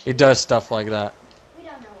 He does stuff like that. We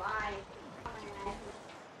don't know why.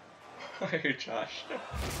 I hear Josh.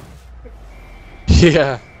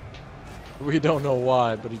 Yeah. We don't know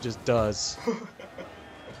why, but he just does.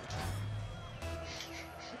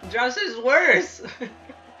 Josh is worse.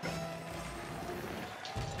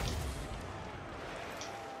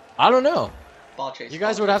 I don't know. Ball chase. You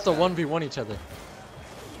guys ball would have chase, to 1v1 each other.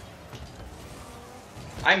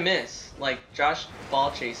 I miss. Like, Josh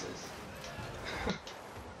ball chases.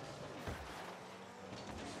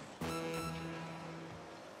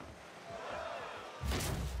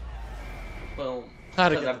 Boom. How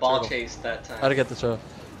to Because get I the ball turtle. chased that time. How to get the show.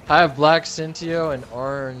 I have black Cintio and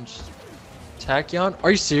orange Tachyon.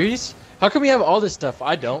 Are you serious? How come we have all this stuff?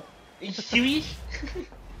 I don't.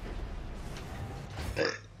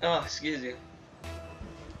 Oh, excuse you.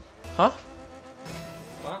 Huh?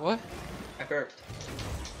 What? What? I burped.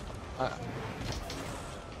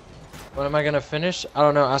 When am I gonna finish? I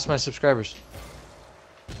don't know. Ask my subscribers.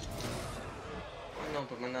 No,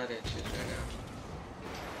 but my nut itches right now.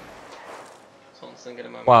 Someone's thinking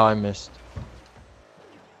about me. Wow, I missed.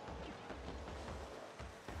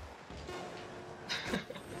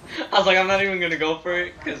 I was like, I'm not even gonna go for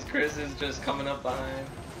it because Chris is just coming up behind.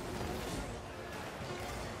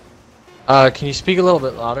 Can you speak a little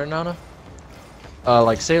bit louder, Nana?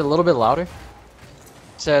 Like say it a little bit louder.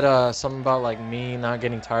 Said something about like me not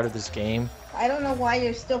getting tired of this game. I don't know why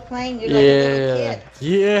you're still playing. You're like a little Yeah, kid.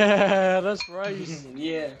 yeah, that's right.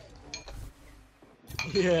 Yeah.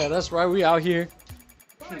 Yeah, that's right. We out here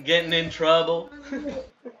Getting in trouble.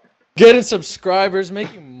 getting subscribers,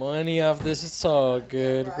 making money off this. It's all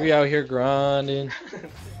good. We out here grinding.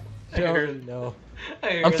 You already know. I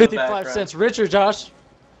hear I'm the 55 background. cents richer, Josh.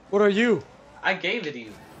 What are you? I gave it to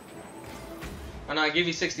you. Oh no, I gave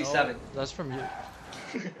you 67. No, that's from you.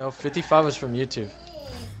 No, 55 was from YouTube.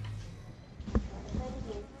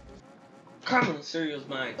 Caramel cereal's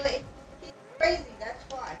mine. But it's crazy, that's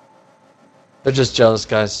why. They're just jealous,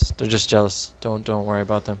 guys. They're just jealous. Don't worry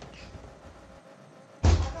about them.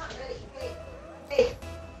 I'm not ready. Hey.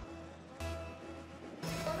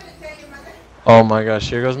 I'm gonna tell your mother. Oh my gosh,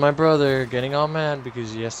 here goes my brother getting all mad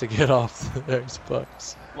because he has to get off the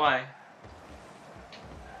Xbox. Why?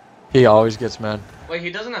 He always gets mad. Wait,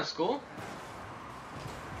 he doesn't have school?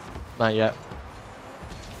 Not yet.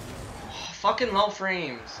 Fucking low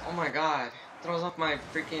frames. Oh my god. Throws off my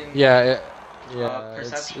freaking Yeah, it's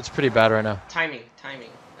perception. pretty bad right now. Timing.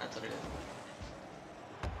 That's what it is.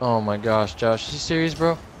 Oh my gosh, Josh, are you serious,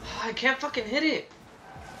 bro? I can't fucking hit it.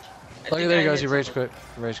 Look, there he goes. He rage quit.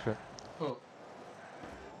 Rage quit. Who?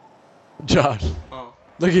 Josh, Oh.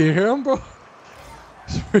 look, you hear him, bro?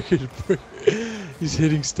 He's freaking. He's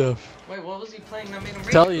hitting stuff. Wait, what was he playing that made him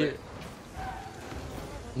rage Tell quit? you.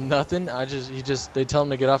 Nothing. They tell him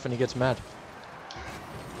to get off and he gets mad.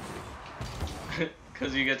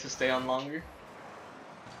 Because you get to stay on longer?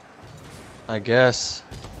 I guess.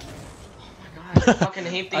 Oh my god, I fucking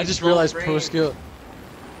hate these I just low realized frames.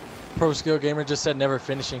 Pro Skill Gamer just said never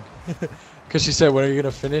finishing. Because she said, when are you going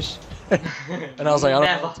to finish? And I was like, I don't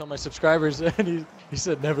Never. know, tell my subscribers. And he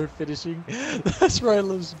said, never finishing. That's right,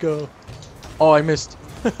 let's go. Oh, I missed.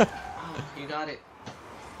 Oh, you got it.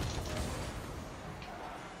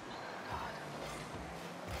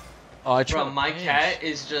 Oh, I tried Bro, to my pinch. cat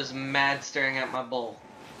is just mad staring at my bowl.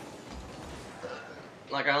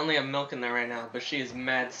 Like, I only have milk in there right now, but she is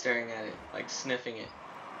mad staring at it. Like, sniffing it.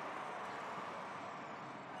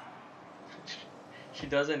 She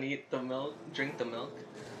doesn't eat the milk, drink the milk,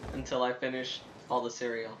 until I finish all the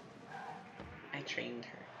cereal. I trained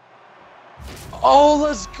her. Oh,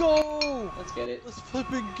 let's go! Let's get it. Let's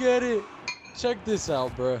flipping get it. Check this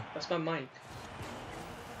out, bruh. That's my mic.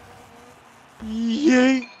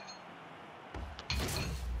 Yay!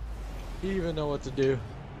 You even know what to do.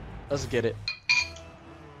 Let's get it.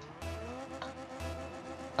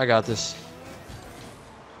 I got this.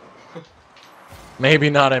 Maybe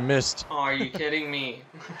not, I missed. Oh, are you kidding me?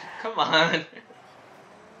 Come on.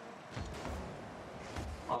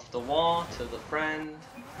 Off the wall to the friend.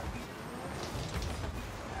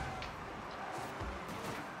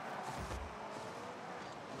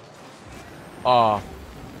 Aw.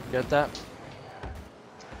 Get that?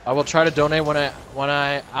 I will try to donate when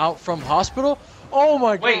I out from hospital. Oh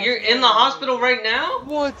my god. Wait, you're in the hospital right now?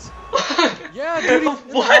 What? Yeah, dude, he's in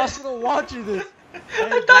the What? hospital watching this.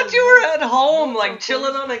 I thought you were at home, like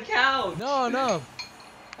chilling on a couch. No.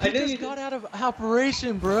 I He knew just you got out of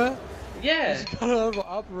operation, bruh. Yeah. He just got out of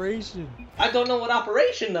operation. I don't know what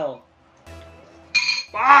operation though.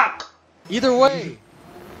 Fuck. Either way,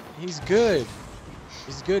 he's good.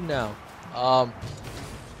 He's good now.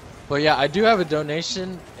 But yeah, I do have a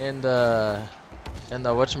donation in the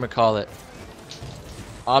whatchamacallit.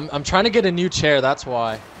 I'm trying to get a new chair, that's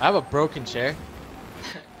why. I have a broken chair.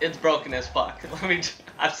 It's broken as fuck.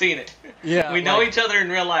 I've seen it. Yeah. We know like, each other in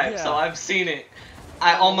real life, so yeah. I've seen it.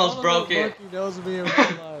 I almost all broke of it. He knows me in real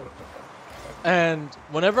life. And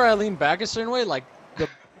whenever I lean back a certain way, like the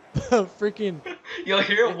freaking You'll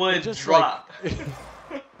hear it wood just, drop.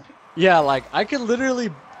 like- yeah, like I can literally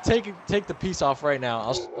take the piece off right now.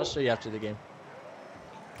 I'll show you after the game.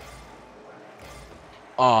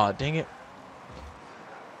 Aw, dang it.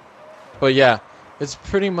 But yeah, it's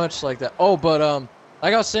pretty much like that. Oh, but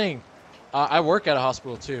like I was saying, I work at a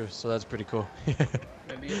hospital too, so that's pretty cool.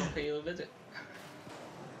 Maybe I'll pay you a visit.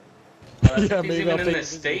 Well, that's Yeah, if he's maybe even I'll in take a the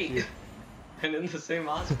visit with state you. and in the same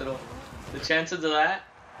hospital. The chances of that,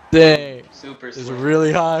 Dang, super it's slim.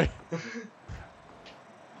 really high.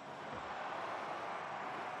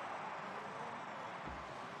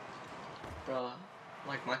 Bruh,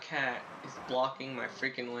 like my cat is blocking my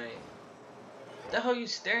freaking way. What the hell are you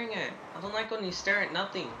staring at? I don't like when you stare at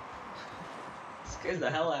nothing. It scares the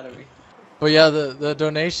hell out of me. But yeah, the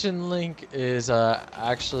donation link is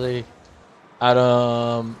actually at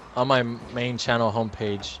on my main channel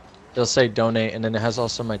homepage. It'll say donate, and then it has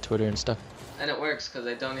also my Twitter and stuff. And it works because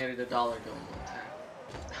I donated $1 to him one time.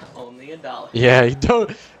 Only $1. Yeah, he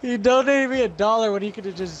donated me $1 when he could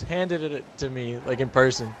have just handed it to me like in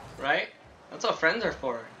person. Right? That's what friends are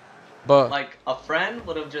for. But Like, a friend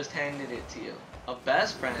would have just handed it to you. A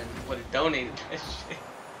best friend would have donated that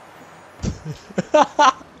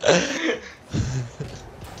shit.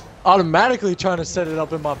 automatically trying to set it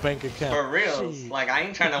up in my bank account. For real. Shit. Like, I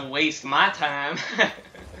ain't trying to waste my time.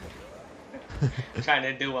 Trying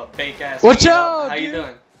to do a fake ass. Watch video. out, How you dude.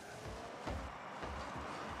 doing?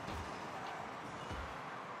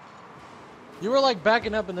 You were like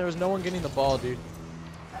backing up and there was no one getting the ball, dude.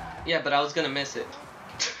 Yeah, but I was gonna miss it.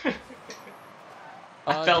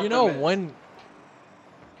 I Do felt you the know miss.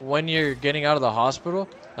 when you're getting out of the hospital?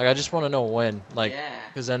 Like I just want to know when, like, Yeah.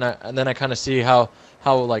 because then I kind of see how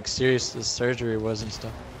like serious the surgery was and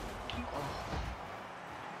stuff.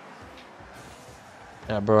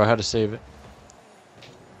 Yeah, bro, I had to save it.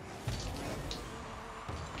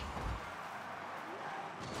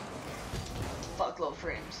 Fuck low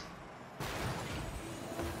frames.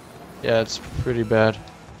 Yeah, it's pretty bad.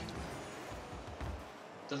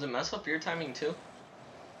 Does it mess up your timing too?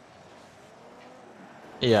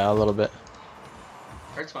 Yeah, a little bit.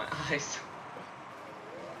 Hurts my eyes.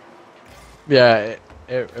 Yeah,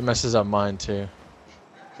 it messes up mine too.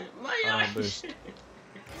 My I eyes. don't boost.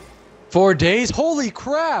 4 days? Holy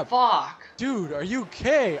crap! Fuck. Dude, are you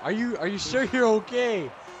okay? Are you sure you're okay?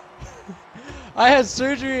 I had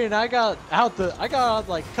surgery and I got out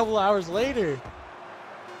like a couple hours later.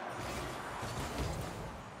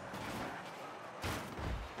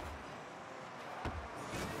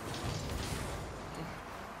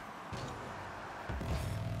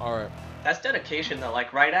 All right. That's dedication though.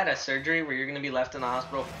 Like right at a surgery where you're gonna be left in the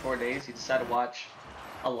hospital for 4 days, you decide to watch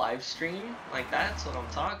a live stream. Like that's what I'm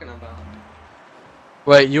talking about.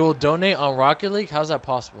 Wait, you will donate on Rocket League? How's that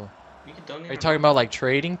possible? You can donate. Are you talking about like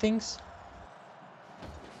trading things?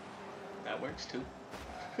 That works too.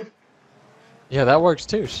 Yeah, that works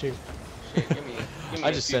too. Shoot. Shit, give me I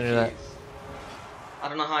a just few sent her that. keys. I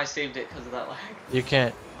don't know how I saved it because of that lag. You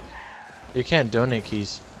can't donate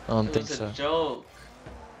keys. I don't It think was so. a joke.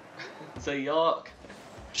 It's a yuck.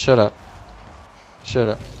 Shut up. Shut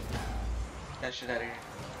up. That shit out of here.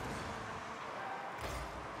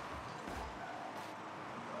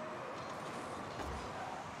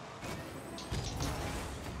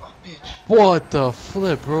 What the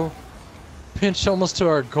flip, bro? Pinch almost to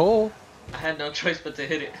our goal. I had no choice but to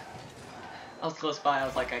hit it. I was close by. I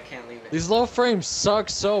was like, I can't leave it. These low frames suck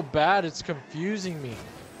so bad, it's confusing me.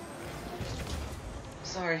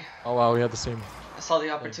 Sorry. Oh wow, we had the same. I saw the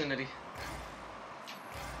opportunity.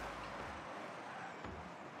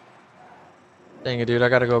 Dang it, dude, I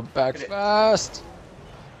gotta go back Hit it. fast.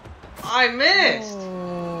 I missed.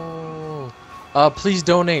 Oh. Please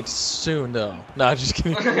donate soon, though. Nah, just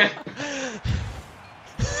kidding.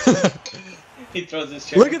 He throws his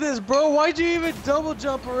chair. Look at this, bro. Why'd you even double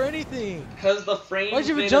jump or anything? Because the frame Why'd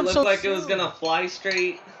you even made it jump look so like it was soon? gonna fly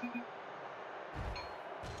straight.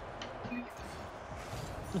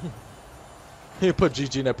 He put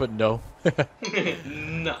GG and I put no.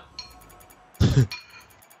 No.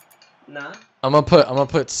 Nah. I'm gonna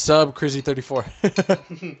put sub Crazy 34.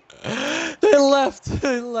 They left.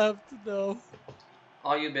 They left. No.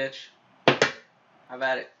 All you, bitch. Have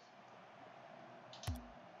at it.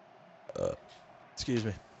 Excuse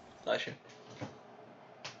me. Bless you.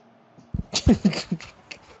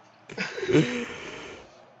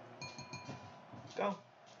 Go.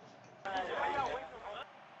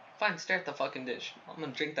 Fine, stare at the fucking dish. I'm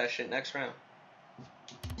gonna drink that shit next round.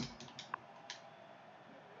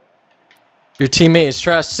 Your teammate is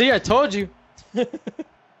trash. See, I told you.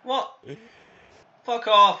 What? Fuck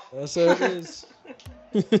off. That's how it is.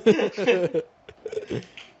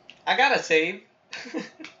 I gotta save.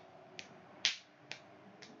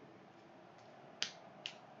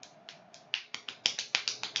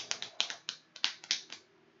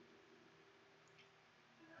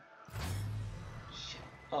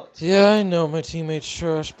 Oh, it's Yeah, I know my teammate's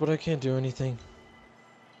trash, but I can't do anything.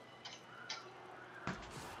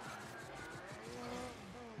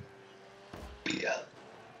 yeah.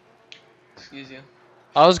 Excuse you.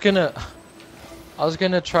 I was gonna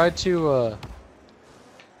try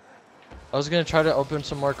to open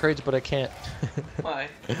some more crates, but I can't. Why?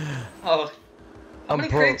 Oh. How I'm many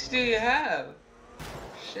broke. crates do you have?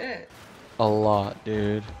 Shit. A lot,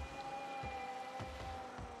 dude.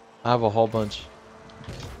 I have a whole bunch.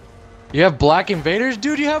 You have black invaders?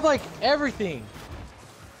 Dude, you have like everything.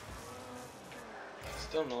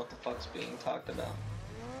 Still know what the fuck's being talked about.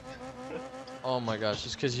 Oh my gosh,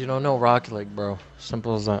 just because you don't know Rocket League, bro.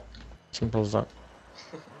 Simple as that. Simple as that.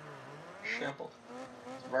 Simple.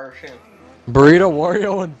 It's very simple. Burrito,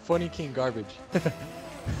 Wario, and Funny King garbage.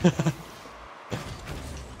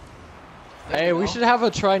 Hey, we should have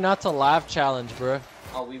a try not to laugh challenge, bro.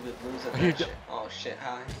 Oh, we would lose at You that shit. Oh shit,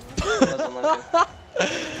 hi. Wasn't looking.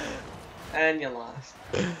 And you lost.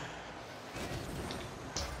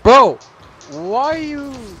 Bro, why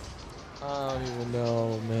you... I don't even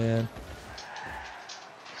know, man.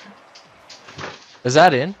 Is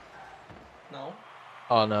that in? No.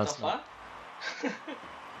 Oh, no, The it's not. fuck?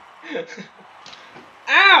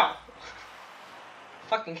 Ow!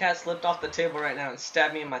 Fucking cat slipped off the table right now and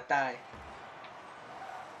stabbed me in my thigh.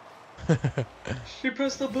 She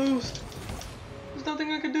pressed the boost. There's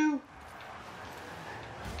nothing I could do.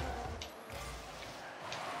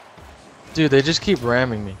 Dude, they just keep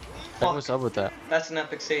ramming me. Fuck. What's up with that? That's an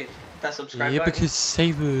epic save. That subscribe Yeah, button. because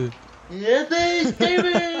save Yeah,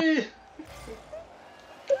 baby!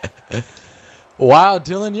 Wow,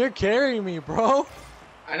 Dylan, you're carrying me, bro.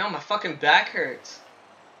 I know, my fucking back hurts.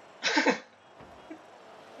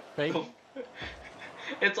 Fake.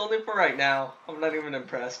 It's only for right now. I'm not even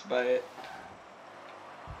impressed by it.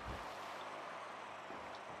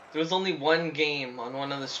 There was only one game on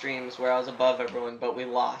one of the streams where I was above everyone, but we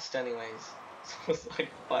lost anyways. So it's like,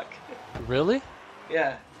 fuck. Really?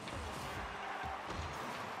 Yeah.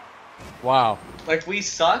 Wow. Like, we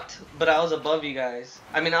sucked, but I was above you guys.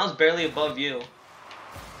 I mean, I was barely above you.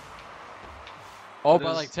 Oh, It by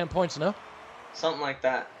was- like 10 points, no? Something like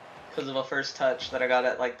that. Because of a first touch that I got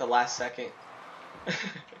at, like, the last second.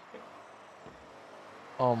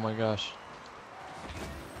 Oh my gosh.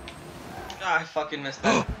 Ah, I fucking missed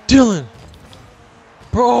that. Dylan!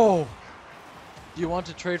 Bro! Do you want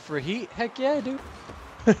to trade for heat? Heck yeah, I do.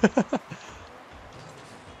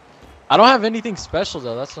 I don't have anything special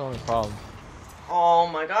though, that's the only problem. Oh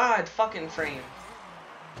my god, fucking frame.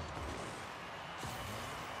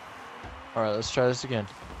 Alright, let's try this again.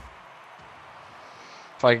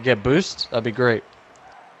 If I could get boost, that'd be great.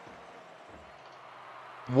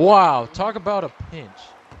 Wow, talk about a pinch.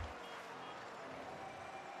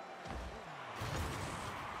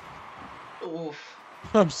 Oof.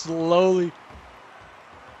 I'm slowly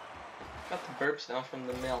Got the burps now from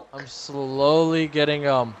the milk. getting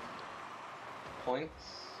Points.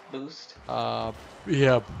 Boost.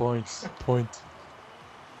 yeah, points.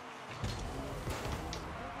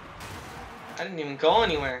 I didn't even go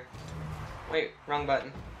anywhere. Wait, wrong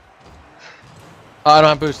button. Oh, I don't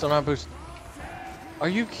have boost. I don't have boost. Are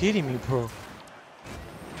you kidding me, bro?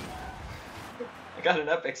 I got an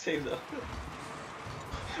epic save though.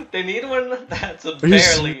 They need one that's a Are you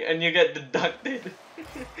barely, and you get deducted.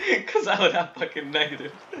 Cause I would have fucking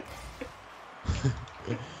negative.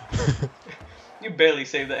 You barely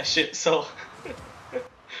saved that shit, so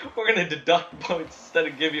we're gonna deduct points instead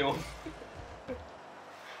of give you them.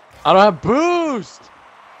 I don't have boost.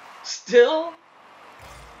 Still?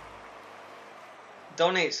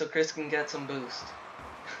 Donate so Chris can get some boost.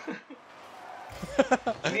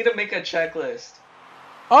 I need to make a checklist.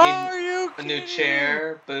 Are you A kidding new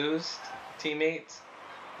chair, boost, teammates,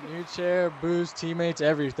 me? New chair, boost, teammates,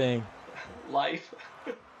 everything. life.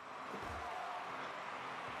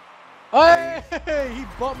 Hey, he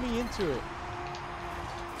bumped me into it.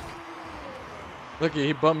 Look,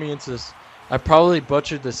 he bumped me into this. I probably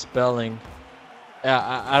butchered the spelling. Yeah,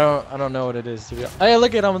 I don't know what it is to be. Hey,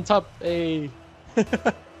 look at I'm on top. Hey.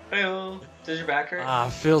 Hey, does your back hurt? Ah,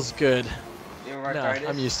 feels good. You have No, arthritis?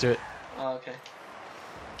 I'm used to it. Oh, okay.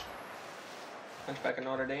 Hunchback of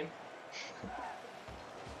Notre Dame.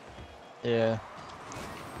 Yeah.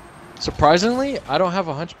 Surprisingly, I don't have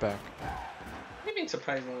a hunchback What do you mean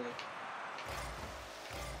surprisingly?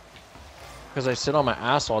 because I sit on my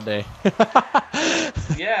ass all day.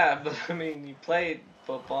 Yeah, but I mean, you play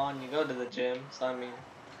football and you go to the gym, so I mean,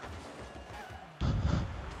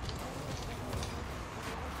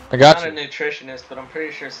 I got I'm you. not a nutritionist, but I'm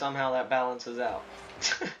pretty sure somehow that balances out.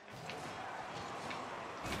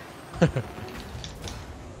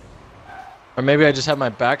 Or maybe I just have my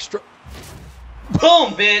back strong.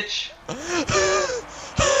 Boom, bitch!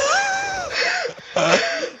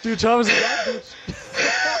 Dude, Thomas is that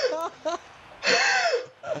bitch.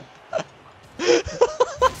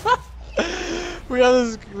 we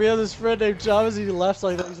have this friend named Thomas. He laughs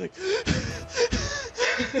like that.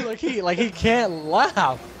 He's like he can't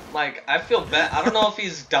laugh. Like, I feel bad. I don't know if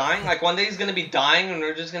he's dying. Like, one day he's gonna be dying and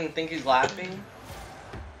we're just gonna think he's laughing.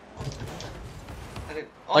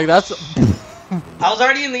 Oh, Like that's. I was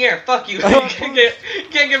already in the air. Fuck you. You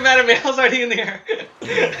can't get mad at me. I was already in the air.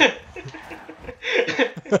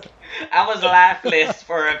 I was laughless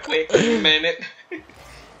for a quick minute.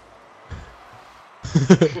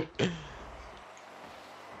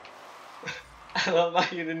 I love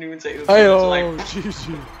how you didn't even say oops. Hey, It's oh, like,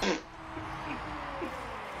 GG.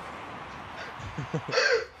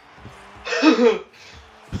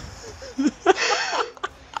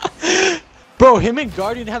 Bro, him and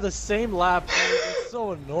Guardian have the same laugh. It's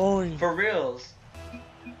so annoying. for reals.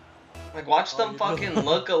 Like, watch them you fucking do.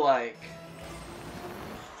 look alike.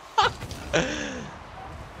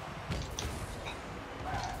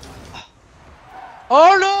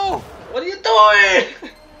 Oh no! What are you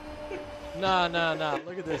doing? Nah.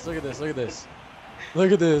 Look at this. Look at this. Look at this.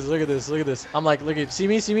 Look at this. Look at this. Look at this. I'm like, look at, see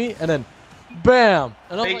me, and then, bam!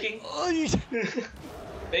 And I'm Faking. like, oh, you,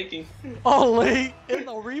 Baking. oh, late in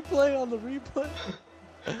the replay on the replay.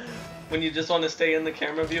 When you just want to stay in the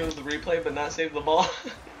camera view of the replay but not save the ball.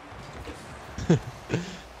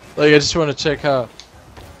 Like, I just want to check how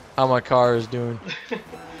my car is doing.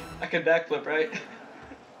 I can backflip, right?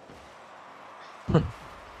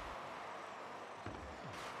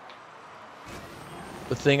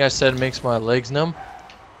 The thing I said makes my legs numb.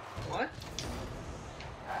 What?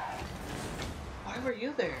 Why were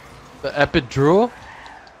you there? The epidural.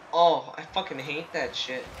 Oh, I fucking hate that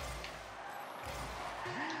shit.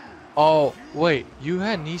 Oh, wait, you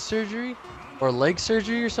had knee surgery? Or leg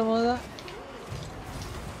surgery or something like that?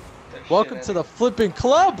 That Welcome shit to the flipping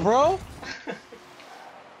club, bro!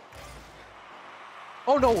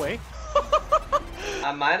 Oh, no way.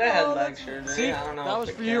 I might have had Oh, leg that's- surgery. See, I don't know. that if was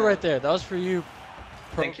it for you counts. right there. That was for you,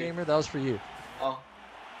 pro Thank you. gamer. That was for you. Oh.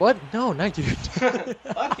 What? No, not you.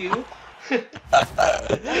 Fuck you.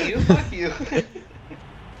 Not you, fuck you.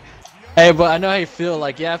 Hey, but I know how you feel.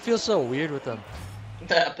 Like, yeah, I feel so weird with them.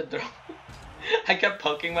 The epidural. I kept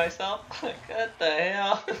poking myself. Like, what the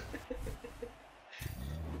hell?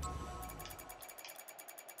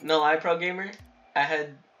 No lie, pro gamer. I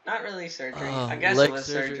had not really surgery. I guess leg it was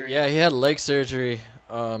surgery. Yeah, he had leg surgery.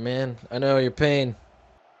 Oh man, I know your pain.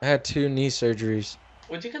 I had 2 knee surgeries.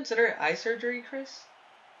 Would you consider it eye surgery, Chris?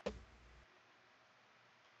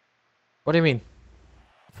 What do you mean?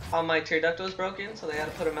 My tear duct was broken, so they had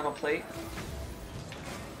to put a metal plate.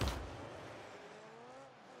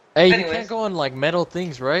 Hey, you Anyways. can't go on like metal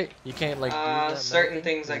things, right? You can't like. do that metal Certain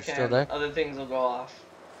thing? things I Is it still can. there? Other things will go off.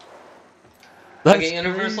 That's Like at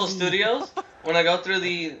Universal crazy. Studios, when I go through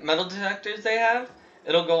the metal detectors they have,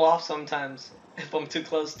 it'll go off sometimes if I'm too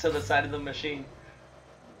close to the side of the machine.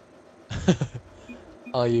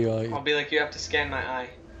 All you. I'll be like, you have to scan my eye.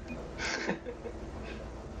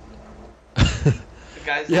 The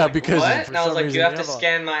guy's Yeah, like, because what? for And I was some like, reason you have to a-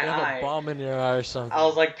 scan my you have eye. a bomb in your eye or something. I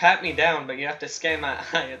was like, pat me down, but you have to scan my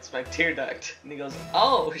eye. It's my tear duct. And he goes,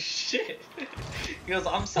 oh shit. He goes,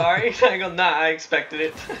 I'm sorry. I go, nah, I expected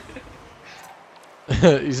it.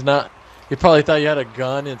 He's not. He probably thought you had a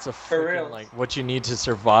gun. It's a For freaking, real. like what you need to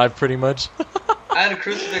survive, pretty much. I had a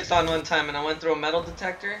crucifix on one time, and I went through a metal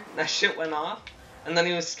detector. And that shit went off. And then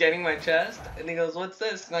he was scanning my chest, and he goes, what's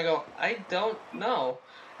this? And I go, I don't know.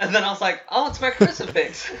 And then I was like, oh, it's my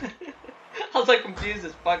crucifix. I was like confused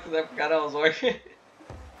as fuck because I forgot I was working.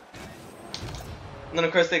 And then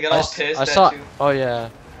of course they get all pissed I at saw. you. Oh yeah.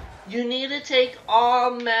 You need to take all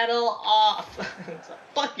metal off. It's like,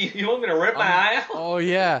 fuck you. You want me to rip my eye out? Oh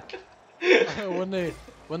yeah. when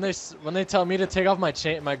they tell me to take off my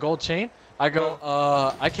chain, my gold chain, I go,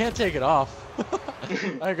 I can't take it off.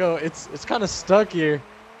 I go, it's kind of stuck here.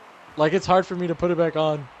 Like it's hard for me to put it back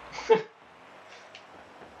on.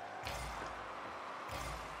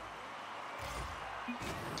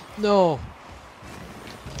 No.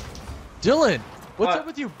 Dylan, what's What? up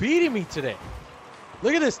with you beating me today?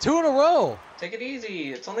 Look at this, 2 in a row. Take it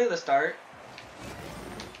easy. It's only the start.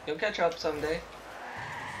 You'll catch up someday.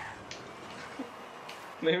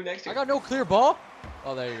 Maybe next I year. got no clear ball.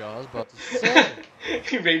 Oh, there you go. I was about to say.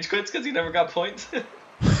 He rage quits because he never got points. I'm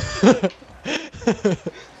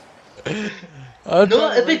No, trying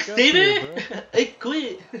to Epic rank up here, Saber! I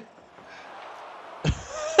quit! bro.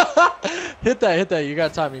 Hit that. You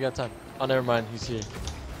got time. Oh, never mind. He's here.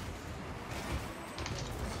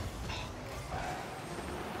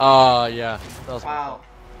 Yeah. That was my Wow.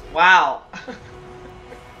 Wow.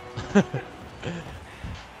 fault.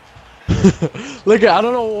 Look, I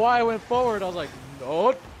don't know why I went forward. I was like,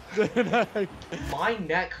 no. My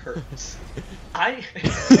neck hurts. I.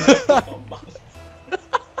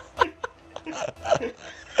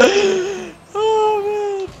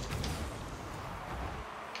 Oh, man.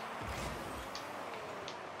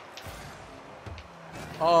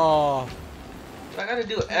 Oh. I gotta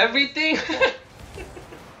do everything?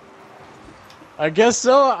 I guess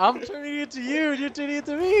so. I'm turning it to you, and you're turning it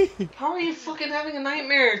to me. How are you fucking having a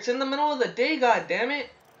nightmare? It's in the middle of the day, god damn it.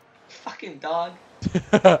 Fucking dog.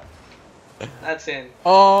 That's in.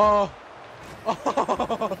 Oh.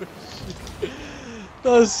 Oh, shit. That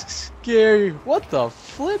was scary. What the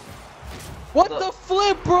flip? What Look. the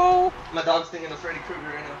flip, bro? My dog's thinking of Freddy Krueger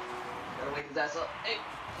right now. Gotta wake his ass up. Hey.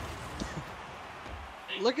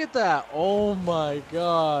 Look at that. Oh my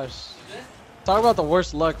gosh. You good? Talk about the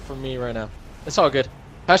worst luck for me right now. It's all good.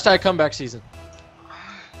 Hashtag comeback season.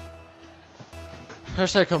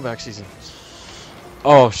 Hashtag comeback season.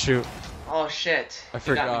 Oh, shoot. Oh shit. I You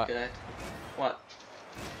forgot. got me good. What?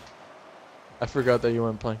 I forgot that you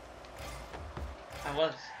weren't playing. I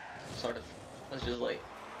was. Sort of. I was just late.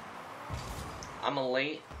 I'm a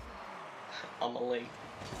late.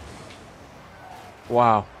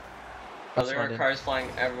 Wow. Oh, That's there not are in. cars flying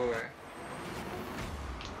everywhere.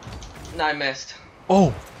 No, I missed.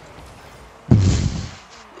 Oh.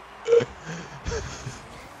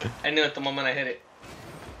 I knew it the moment I hit it.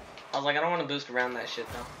 I was like, I don't want to boost around that shit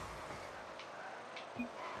though.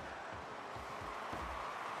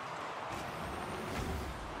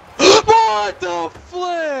 What the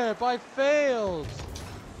flip? I failed.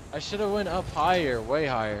 I should have went up higher, way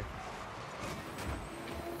higher.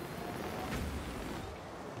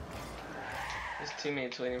 His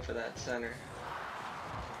teammates waiting for that center.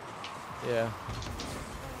 Yeah.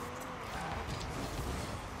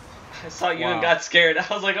 I saw you Wow. and got scared. I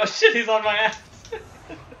was like, oh shit, he's on my ass.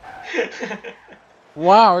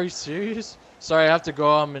 Wow, are you serious? Sorry, I have to go.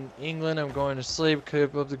 I'm in England. I'm going to sleep.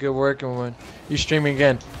 Keep up the good work. And when you streaming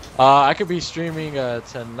again, I could be streaming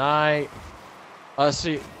tonight.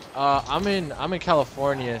 I'm in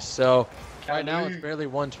California, so right now it's barely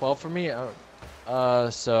 1:12 for me.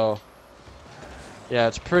 So yeah,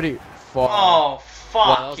 it's pretty far. Oh fuck,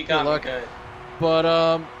 Wow, that was he good got luck. me good.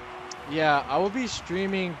 But yeah, I will be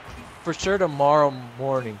streaming for sure tomorrow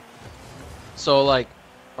morning. So like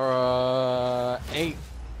 8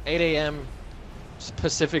 a.m.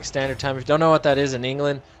 Pacific Standard Time. If you don't know what that is in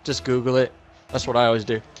England, just Google it. That's what I always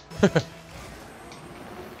do.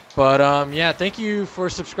 But yeah, thank you for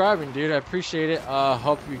subscribing, dude. I appreciate it.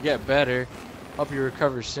 Hope you get better. Hope you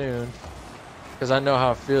recover soon. Because I know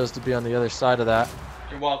how it feels to be on the other side of that.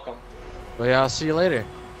 You're welcome. But yeah, I'll see you later.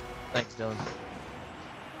 Thanks, Dylan.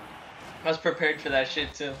 I was prepared for that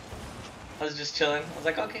shit too. I was just chilling. I was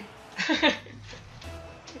like, okay.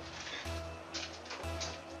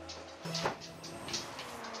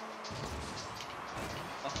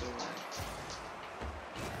 Fucking lie.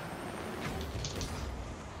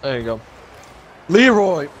 There you go.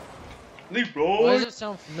 Leroy. Why does Leroy. it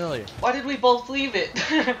sound familiar? Why did we both leave it?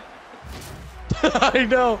 I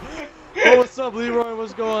know. Oh, what's up, Leroy?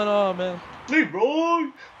 What's going on, man? Leroy.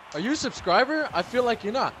 Are you a subscriber? I feel like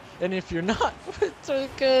you're not. And if you're not,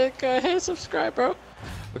 go ahead, subscribe, bro.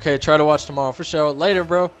 Okay, try to watch tomorrow for sure. Later,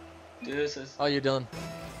 bro. Deuces. How you doing?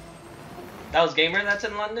 That was Gamer that's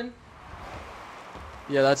in London?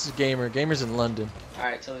 Yeah, that's Gamer. Gamer's in London.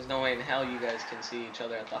 Alright, so there's no way in hell you guys can see each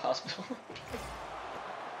other at the hospital.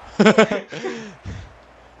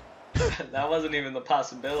 That wasn't even the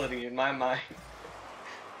possibility in my mind.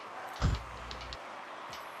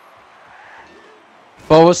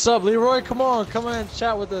 But what's up, Leroy? Come on and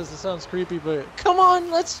chat with us. It sounds creepy, but come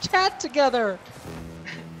on, let's chat together.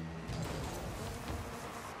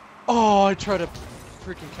 Oh, I try to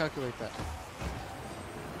freaking calculate that.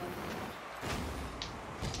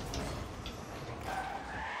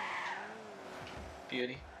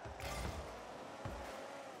 Beauty.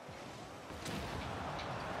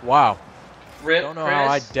 Wow. Rip, Don't know Chris. how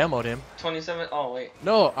I demoed him. 27. Oh, wait.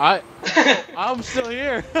 No, I'm still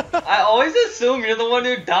here. I always assume you're the one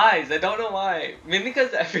who dies. I don't know why. Maybe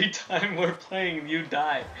because every time we're playing, you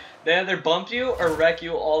die. They either bump you or wreck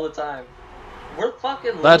you all the time. We're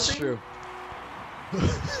fucking losing. That's true.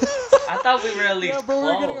 I thought we were at least Yeah, bro,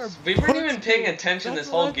 we're getting our close. We weren't even butts paying beat. attention That's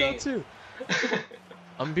this what whole I game. thought too.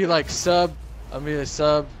 I'm gonna be like sub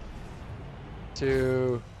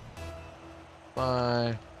to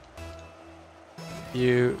my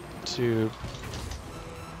YouTube.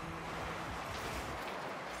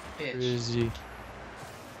 Bitch. Rizzy.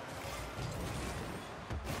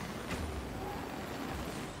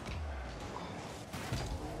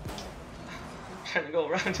 Trying to go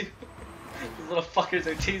around you. These little fuckers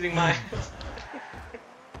are teasing my ass.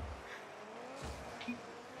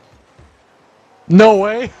 No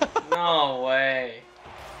way. No way.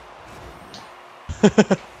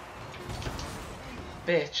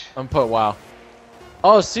 Bitch. I'm put wow.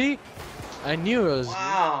 Oh, see? I knew it was.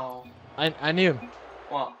 Wow. I knew.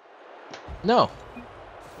 What? No.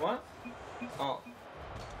 What? Oh.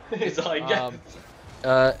 It's all I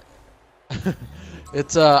get.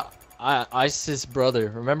 It's Isis brother.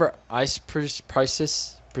 Remember Ice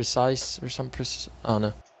Precise or something? I don't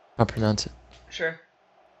know how to pronounce it. Sure.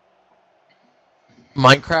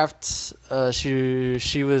 Minecraft.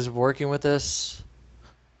 She was working with us.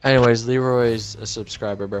 Anyways, Leroy's a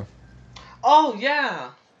subscriber, bro. Oh yeah.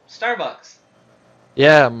 Starbucks.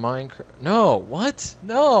 Yeah, Minecraft. No, what?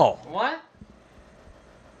 No. What?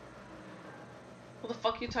 What the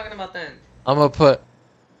fuck are you talking about then? I'm gonna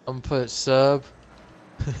put sub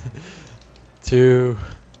to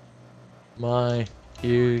my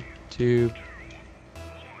YouTube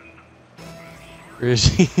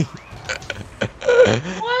regime.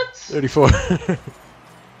 What? 34.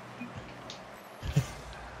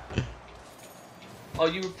 Oh,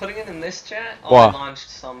 you were putting it in this chat? Oh, What? I launched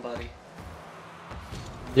somebody.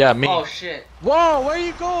 Yeah, me. Oh shit. Whoa, where are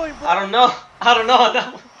you going, bro? I don't know. I don't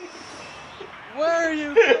know. Where are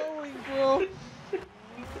you going, bro?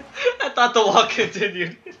 I thought the walk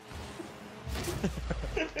continued.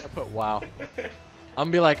 I put wow. I'm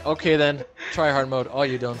gonna be like, okay then, try hard mode. Oh,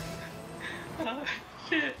 you done? Oh,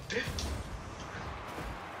 shit.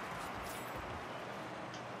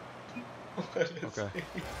 Okay.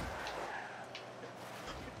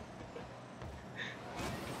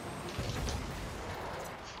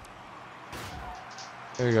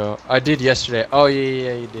 There you go. I did yesterday. Oh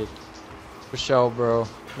yeah, you did. Michelle, bro.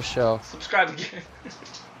 Michelle. Subscribe again.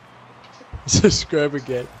 Subscribe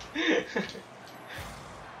again.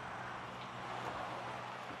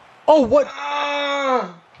 Oh, what?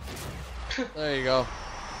 Ah! There you go.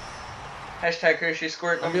 Hashtag Hershey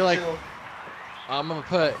Squirt I'll number be like- 2. I'm gonna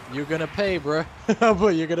put, you're gonna pay, bro. I'll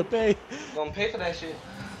put, you're gonna pay. Gonna pay for that shit.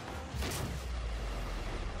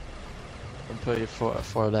 I'm put you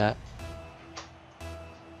for that.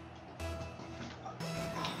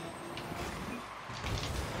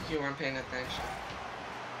 You weren't paying attention.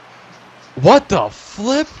 What the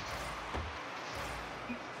flip?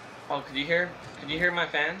 Oh, could you hear? Could you hear my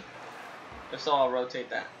fan? If so, I'll rotate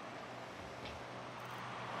that.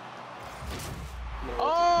 No,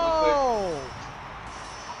 Oh!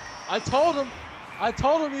 I told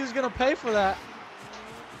him he was gonna pay for that.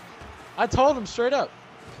 I told him straight up.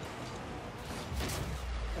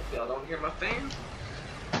 If y'all don't hear my fan.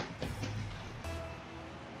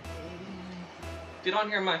 If you don't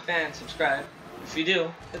hear my fan, subscribe. If you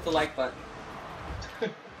do, hit the like button.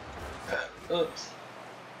 Oops.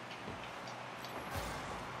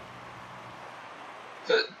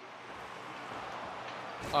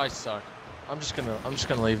 I suck. I'm just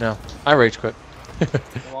gonna leave now. I rage quit.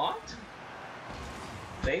 What?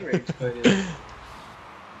 They rage quitted.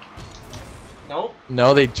 Nope.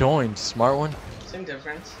 No, they joined. Smart one. Same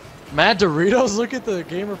difference. Mad Doritos, look at the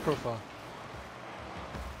gamer profile.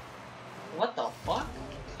 What the fuck?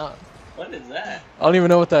 Uh, What is that? I don't even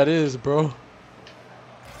know what that is, bro.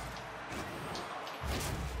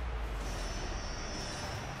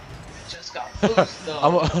 Just got boost though.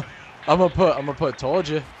 I'm gonna put told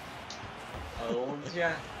you. Oh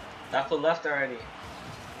yeah. That foot left already.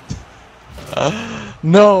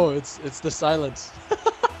 No, it's the silence.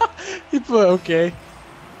 He put okay.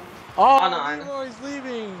 Oh, Oh, no, I know. Leroy's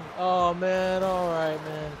leaving. Oh man, all right,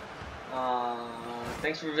 man.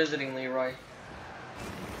 Thanks for visiting, Leroy.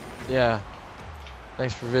 Yeah.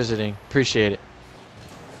 Thanks for visiting. Appreciate it.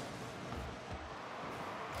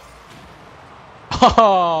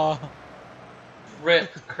 Oh,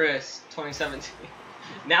 Rip Chris 2017.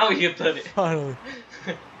 Now you put it. finally.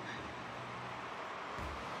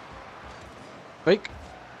 Fake.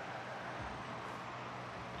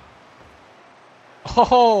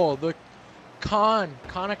 Oh, the Khan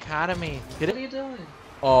Academy. Hit What it. are you doing?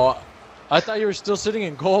 Oh, I thought you were still sitting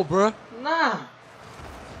in goal, bruh. Nah.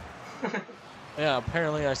 Yeah,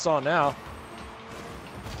 apparently I saw now.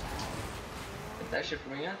 Get that shit for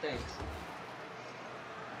me, yeah, thanks.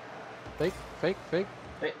 Fake, fake, fake,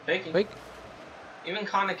 Faking. fake. Even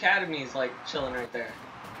Khan Academy is like chilling right there.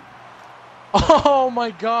 Oh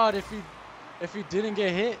my God! If he didn't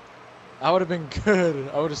get hit, I would have been good.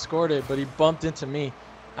 I would have scored it, but he bumped into me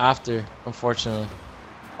after, unfortunately.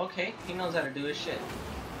 Okay, he knows how to do his shit.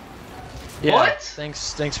 Yeah. What?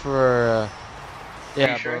 Thanks for.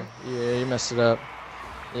 Yeah, sure? bro. Yeah, you messed it up.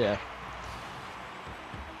 Yeah.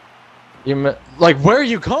 Like, where are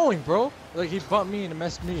you going, bro? Like, he bumped me and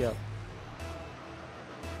messed me up.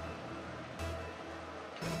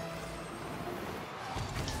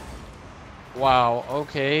 Wow.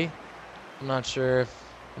 Okay. I'm not sure if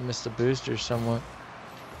I missed a boost or somewhat.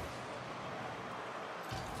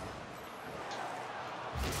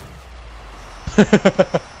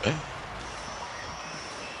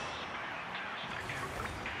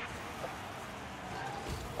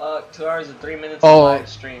 2 hours and 3 minutes Oh. of live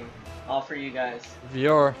stream. All for you guys.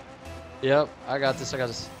 Viewer. Yep, I got this. I got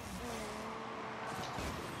this.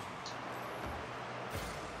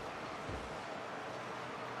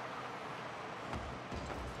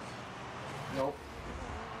 Nope.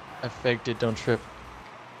 I faked it. Don't trip.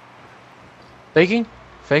 Faking?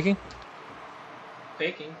 Faking?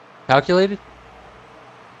 Faking. Calculated?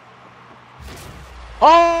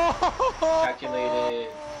 Oh! Calculated.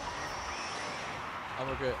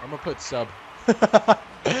 I'm gonna put sub.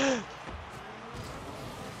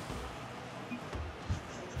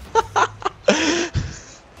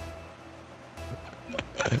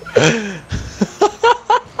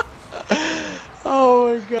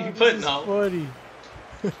 Oh my God! You put this is no. funny.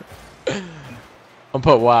 I'm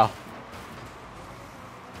put wow.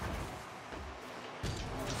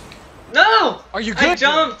 No! Are you I good?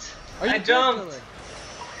 jumped! Are you I good, jumped! Dylan?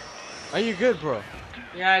 Are you good, bro?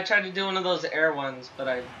 Yeah, I tried to do one of those air ones, but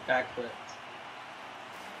I backflipped.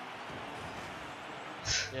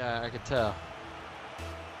 Yeah, I could tell.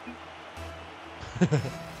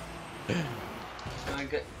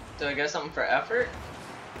 Do I get something for effort?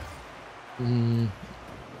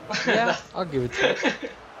 Yeah, I'll give it to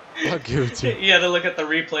you. I'll give it to you. You had to look at the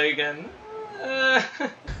replay again.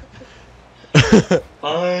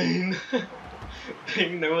 Fine.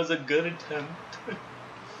 There was a good attempt.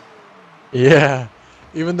 Yeah.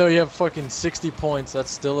 Even though you have fucking 60 points,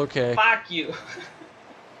 that's still okay. Fuck you.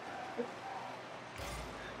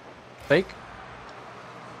 Fake?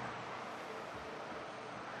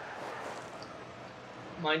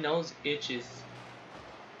 My nose itches.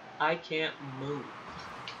 I can't move.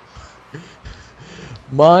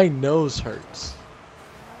 My nose hurts.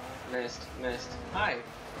 Missed. Hi.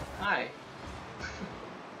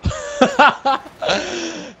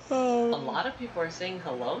 Oh. A lot of people are saying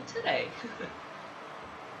hello today.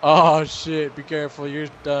 Oh shit, be careful, you're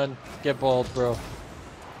done. Get balled, bro.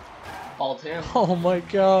 Balled him. Oh my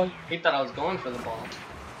God. He thought I was going for the ball.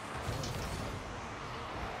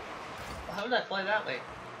 How did I fly that way?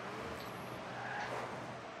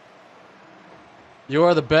 You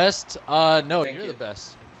are the best? No, Thank you're you. the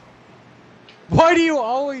best. Why do you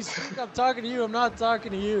always think I'm talking to you? I'm not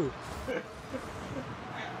talking to you.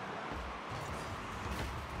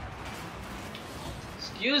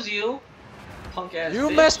 Excuse you, punk ass. You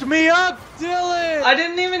bitch. messed me up, Dylan! I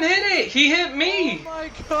didn't even hit it. He hit me. Oh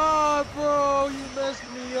my God, bro, you messed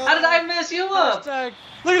me up. How did I mess you up? Hashtag-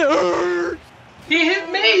 Look at it. He hit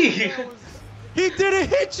me. He didn't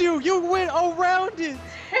hit you. You went around it.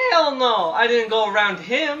 Hell Hell no! I didn't go around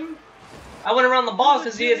him. I went around the ball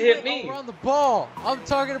because he had hit me. Around the ball. I'm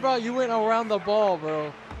talking about you went around the ball,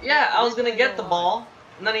 bro. Yeah, I was gonna get the ball,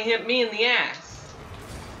 and then he hit me in the ass.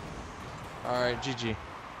 All right, GG.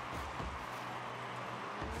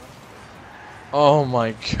 Oh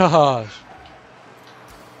my gosh.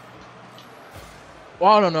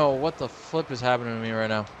 Well, I don't know what the flip is happening to me right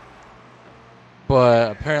now.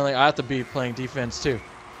 But apparently I have to be playing defense too.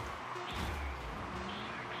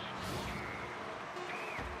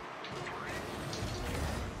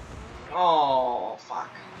 Oh, fuck.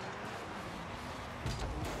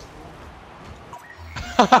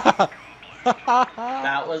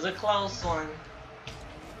 That was a close one.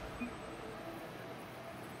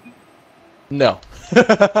 No.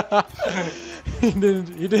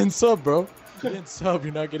 You didn't sub, bro. You didn't sub,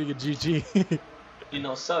 you're not getting a GG. You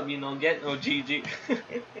know sub, you know get no GG.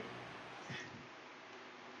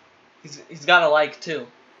 He's got a like too.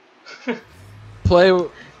 Play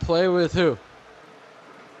with who?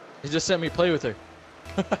 He just sent me play with her.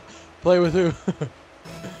 Play with who?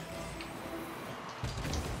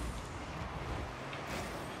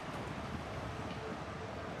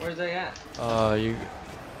 Where's they at?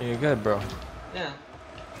 You're good, bro. Yeah.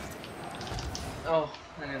 Oh,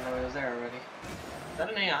 I didn't know he was there already. Is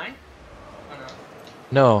that an AI? Oh no.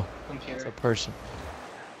 No, Computer. it's a person.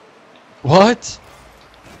 What?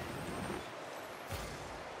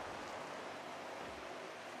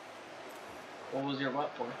 What was your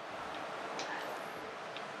what for?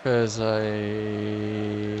 Cause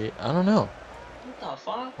I don't know. What the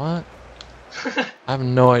fuck? What? I have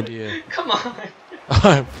no idea. Come on.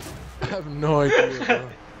 I have no idea, bro.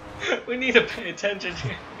 We need to pay attention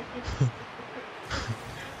here.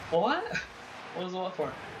 What? What was the what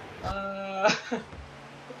for?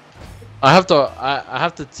 I have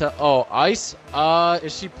to tell. Oh, Ice.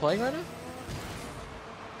 Is she playing right now?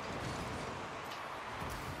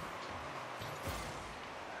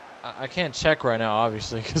 I can't check right now,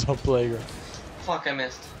 obviously, because I'm playing. Fuck, I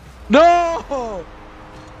missed. No!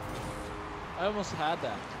 I almost had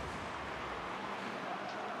that.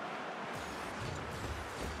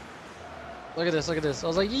 Look at this, look at this. I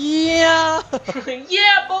was like, yeah!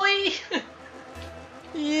 Yeah, boy!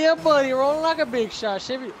 Yeah, buddy, roll like a big shot.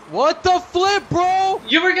 Chevy. What the flip, bro?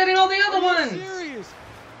 You were getting all the other Are you ones! serious?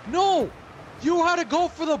 No! You had to go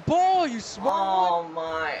for the ball, you smart Oh one.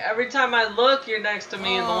 my. Every time I look, you're next to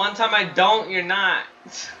me, and the one time I don't, you're not.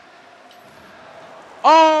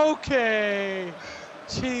 Okay.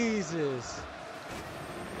 Jesus.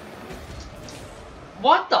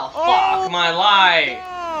 What the fuck, Oh my life?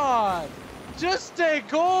 God. Just stay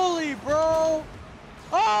goalie, bro.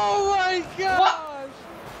 Oh my gosh.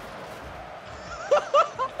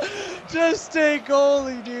 Just stay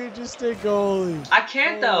goalie, dude. Just stay goalie. I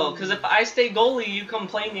can't though, because if I stay goalie, you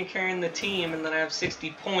complain you're carrying the team, and then I have 60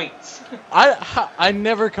 points. I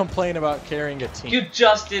never complain about carrying a team. You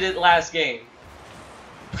just did it last game.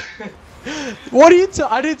 What are you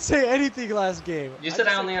I didn't say anything last game. You said I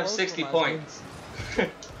just only have close 60 from last game. points.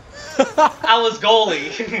 I was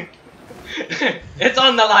goalie. It's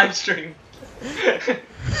on the live stream.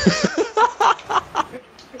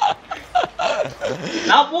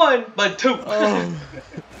 Not one, but two. Oh.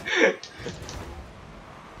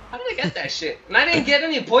 How did I get that shit? And I didn't get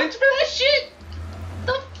any points for that shit?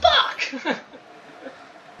 The fuck?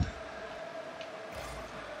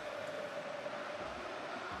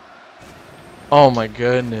 Oh my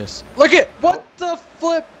goodness. Look at what the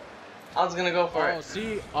flip. I was gonna go for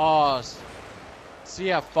Oh, it.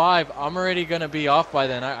 see at 5, I'm already gonna be off by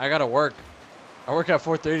then. I gotta work. I work at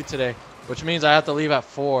 4:30 today, which means I have to leave at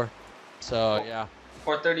 4. So yeah,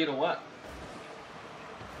 4:30 to what?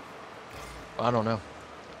 I don't know.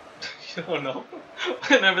 You don't know.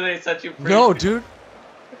 Whenever they set you free. No, dude.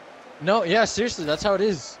 No, yeah, seriously, that's how it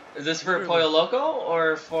is. Is this for Pollo Loco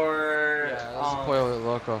or for? Yeah, that's Pollo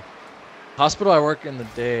Loco. Hospital, I work in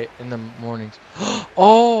the mornings.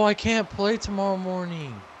 Oh, I can't play tomorrow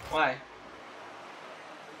morning. Why?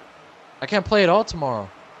 I can't play at all tomorrow.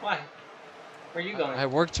 Why? Where are you going? I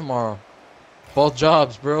work tomorrow. Both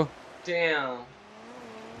jobs, bro. Damn.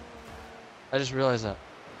 I just realized that.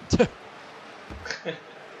 You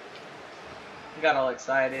got all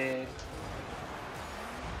excited.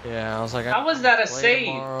 Yeah, I was like, How was that a play save?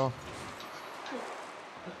 tomorrow.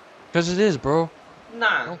 Because it is, bro.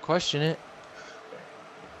 Nah. Don't question it.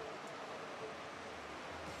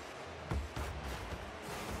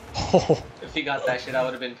 Oh. If he got that shit, I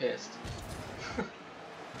would have been pissed.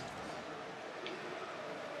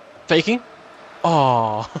 Faking?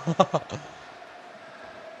 Oh.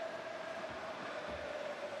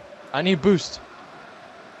 I need boost.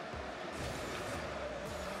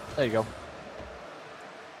 There you go.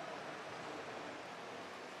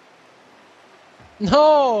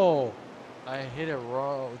 No! I hit it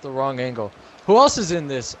wrong with the wrong angle. Who else is in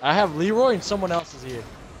this? I have Leroy and someone else is here.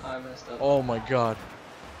 I messed up. Oh my god.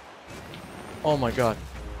 Oh my god.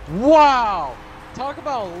 Wow! Talk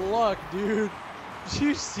about luck, dude. Did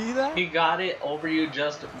you see that? He got it over you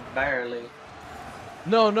just barely.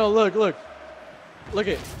 No, look. Look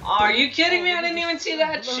it. Are you kidding me? I didn't even see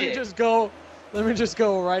that Let me shit. just go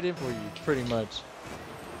right in for you, pretty much.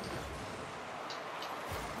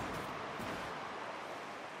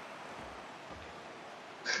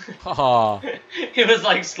 Haha. He was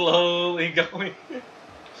like slowly going.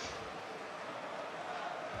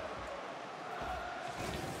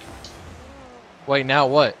 Wait, now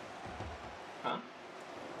what? Huh?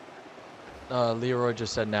 Leroy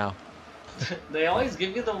just said now. They always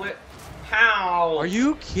give you the whip. How? Are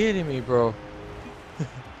you kidding me, bro?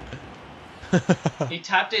 He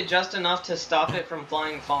tapped it just enough to stop it from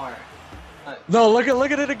flying far. No, look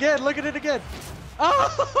at it again. Look at it again.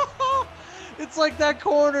 Oh! It's like that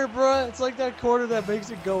corner, bro. It's like that corner that makes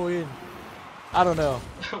it go in. I don't know.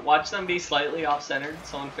 Watch them be slightly off-centered.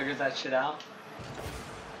 Someone figures that shit out.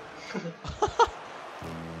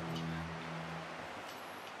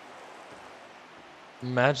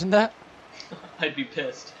 Imagine that. I'd be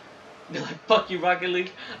pissed. Be like, fuck you, Rocket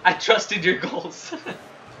League. I trusted your goals.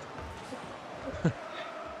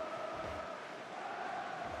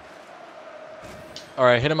 All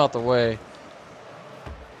right, hit him out the way.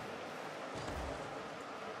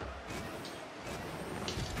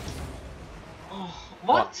 Oh,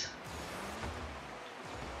 what?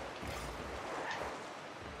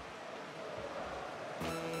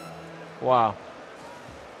 Wow.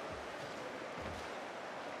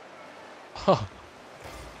 Huh.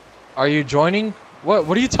 Are you joining? What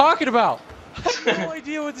are you talking about? I have no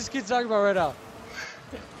idea what this kid's talking about right now.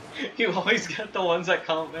 You always get the ones that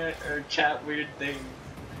comment or chat weird things.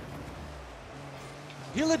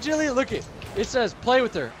 He legitimately, look it. It says play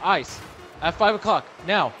with her, ice, at 5 o'clock.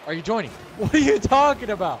 Now, are you joining? What are you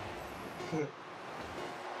talking about?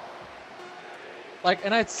 Like,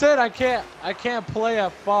 and I said I can't play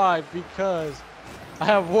at 5 because I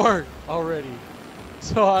have work already.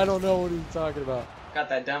 So I don't know what he's talking about. Got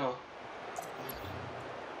that demo.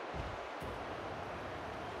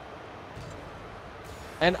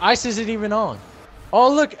 And ice isn't even on.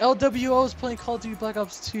 Oh look, LWO is playing Call of Duty Black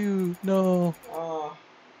Ops 2. No. Oh.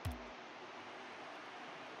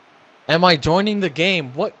 Am I joining the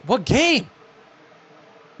game? What game?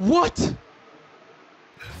 What?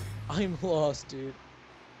 I'm lost, dude.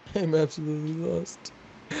 I'm absolutely lost.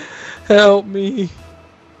 Help me.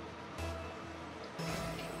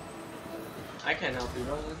 I can't help you,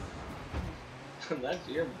 brother. That's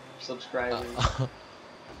your subscribers.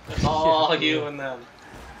 That's all you and them.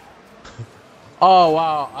 Oh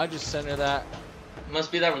wow, I just sent her that.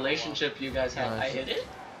 Must be that relationship you guys have. I hit it?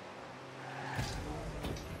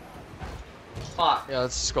 Fuck. Yeah,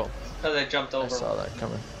 let's just go. Because I jumped I over. saw that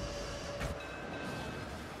coming.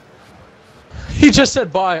 He just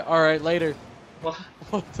said bye. All right, later. What?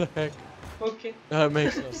 What the heck? Okay. That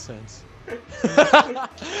makes no sense.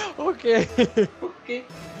 Okay. Okay.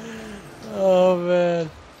 Oh man.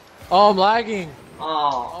 Oh, I'm lagging.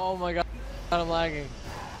 Oh. Oh my god, I'm lagging.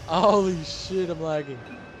 Holy shit, I'm lagging.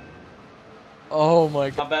 Oh my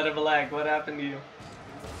How god, bad of a lag? What happened to you?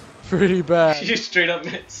 pretty bad. You straight up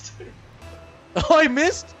missed. Oh, I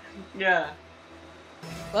missed? Yeah.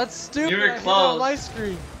 That's stupid. You were I hit it close. on my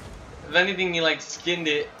screen. If anything, you like skinned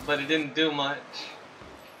it, but it didn't do much.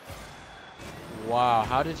 Wow,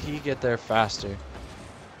 how did he get there faster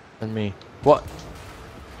than me? What?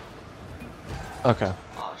 Okay.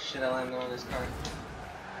 Oh shit, I landed on this car.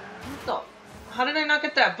 What the? How did I not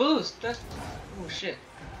get that boost? That's... Oh shit.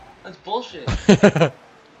 That's bullshit.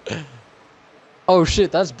 Oh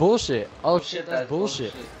shit, that's bullshit. Oh, Oh shit, that's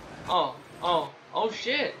bullshit. Oh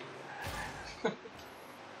shit.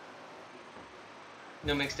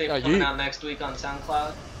 New mixtape Yeah, coming you- out next week on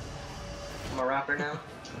SoundCloud. I'm a rapper now.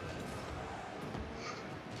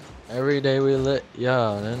 Every day we lit,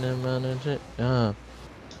 yeah. Yeah.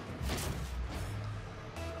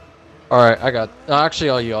 All right, I got. Actually,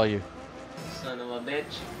 all you. Son of a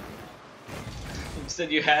bitch. You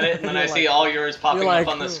said you had it, and then I You're see like- all yours popping you're up like,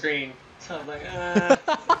 on the "Cool." screen. So I was like,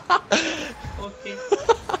 okay.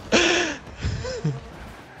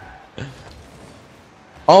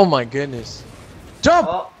 Oh my goodness. Jump,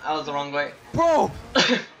 Oh, that was the wrong way. bro.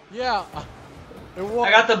 Yeah. It won't.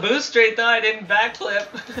 I got the boost straight though, I didn't backflip.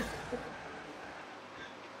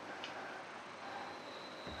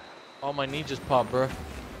 Oh, my knee just popped, bro.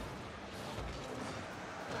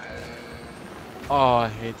 Oh, I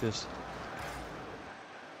hate this.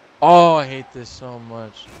 Oh, I hate this so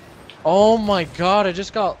much. Oh my god, I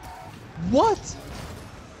just got... What?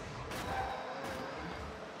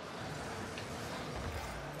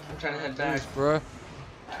 I'm trying to head back. Jeez, bro.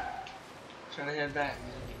 Trying to head back.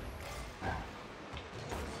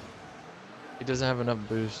 He doesn't have enough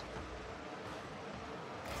boost.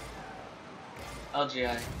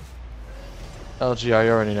 LGI. LGI,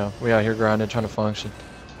 you already know. We out here grinding, trying to function.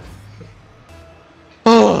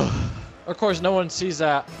 Of course, no one sees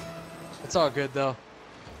that. It's all good, though.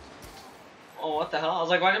 Oh, what the hell? I was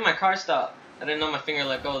like, why did my car stop? I didn't know my finger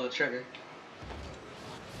let go of the trigger.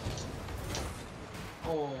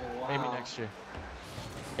 Oh, wow. Maybe next year.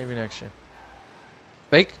 Maybe next year.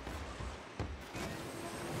 Fake?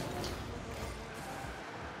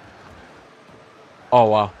 Oh,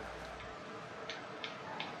 wow.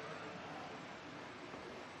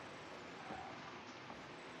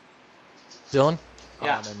 Dylan?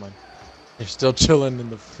 Yeah. Oh, never mind. You're still chilling in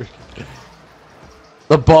the freaking...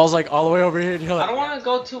 The ball's like all the way over here and you're like... I don't want to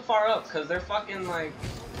go too far up because they're fucking like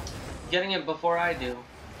getting it before I do.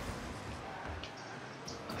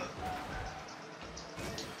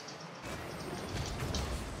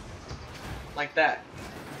 Like that.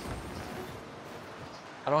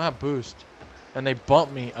 I don't have boost. And they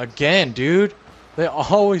bump me again, dude. They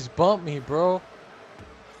always bump me, bro.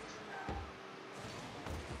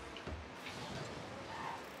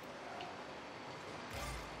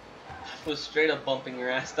 I was straight up bumping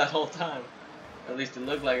your ass that whole time. At least it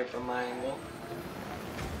looked like it from my angle.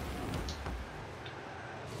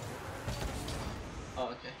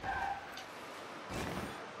 Oh, okay.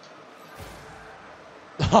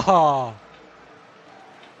 Haha.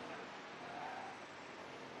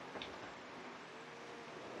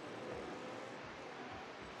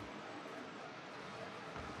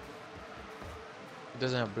 It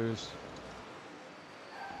doesn't have boost.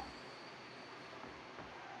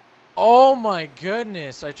 Oh my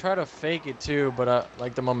goodness! I tried to fake it too, but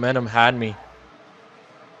like the momentum had me.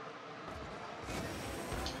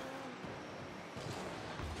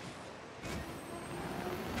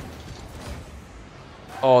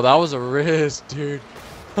 Oh, that was a wrist, dude.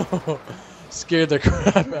 Scared the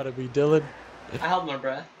crap out of me, Dylan. I held my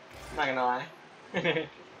breath. Not gonna lie.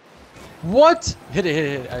 What? Hit it, hit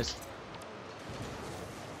it, hit it.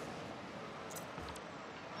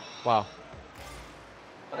 Wow.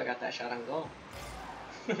 But I got that shot on goal.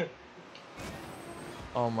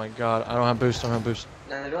 Oh my god. I don't have boost, I don't have boost.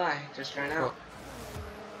 Neither do I. Just trying out.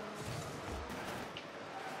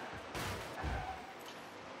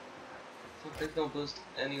 There's no boost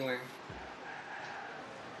anywhere.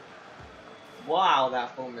 Wow,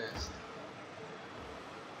 that full missed.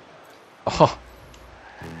 Oh.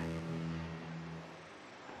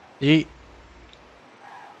 Yeet.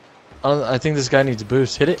 I think this guy needs a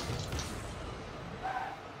boost. Hit it.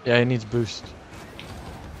 Yeah, he needs boost.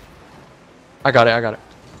 I got it, I got it.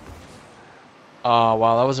 Oh,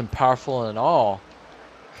 wow, that wasn't powerful at all.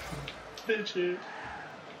 Did you?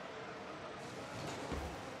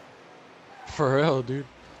 For real, dude.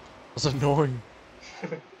 That's annoying.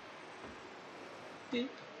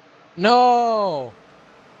 No!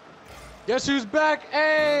 Guess who's back?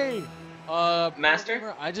 Hey!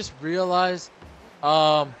 Master? I just realized,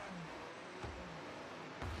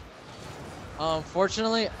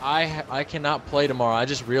 unfortunately, I cannot play tomorrow. I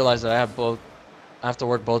just realized that I have to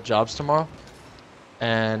work both jobs tomorrow,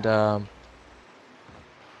 and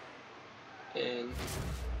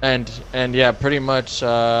yeah, pretty much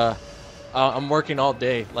I'm working all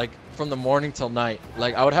day, like from the morning till night.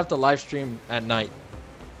 Like I would have to live stream at night,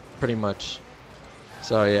 pretty much.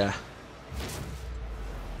 So yeah.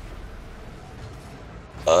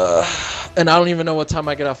 And I don't even know what time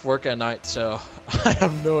I get off work at night, so I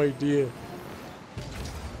have no idea.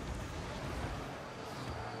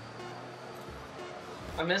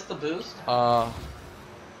 I missed the boost. I'm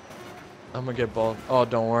gonna get both. Oh,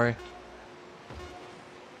 don't worry.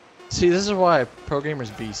 See, this is why Pro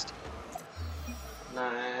Gamer's beast.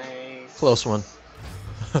 Nice. Close one.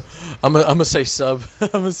 I'm gonna say sub. I'm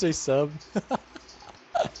gonna say sub.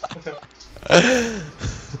 I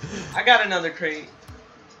got another crate.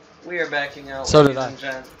 We are backing out. So did ladies I. and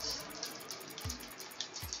gents.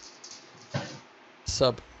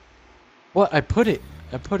 Sub. What? I put it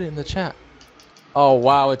in the chat. Oh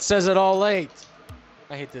wow, it says it all late.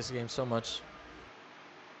 I hate this game so much.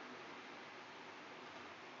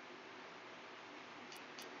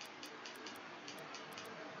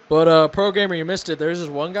 But Pro Gamer, you missed it. There's this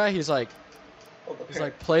one guy, he's like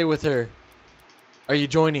play with her. Are you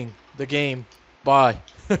joining the game? Bye.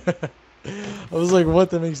 I was like, what?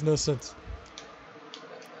 That makes no sense.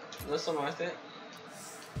 This one worth it?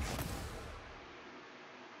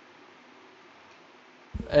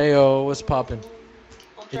 Ayo, what's poppin'?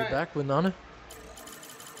 I'll Get try. it back with Nana?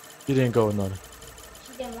 You didn't go with Nana.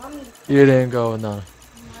 She didn't want me to. You didn't go with Nana.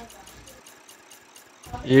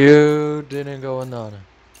 You didn't go with Nana.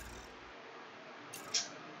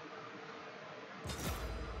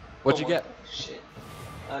 What'd you Oh, get? Shit.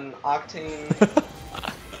 An octane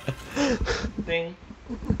thing.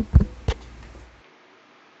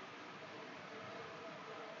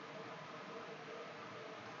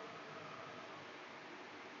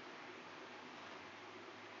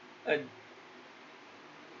 A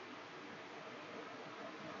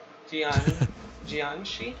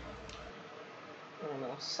Gianchi? I don't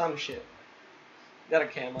know, some shit. Got a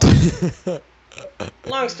camo.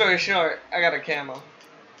 Long story short, I got a camo.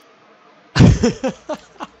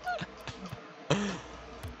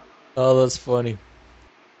 Oh, that's funny.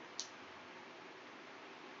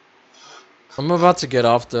 I'm about to get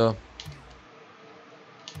off though.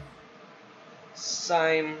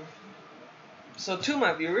 Sign. So to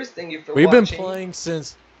my viewers, thank you for We've been watching. playing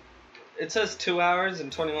since It says 2 hours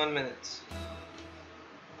and 21 minutes.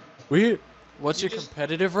 What's You your just-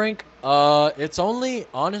 competitive rank? It's only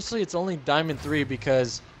honestly, it's only Diamond 3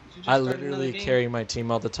 because Did you just I start another literally game? carry my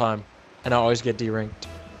team all the time, and I always get D-ranked.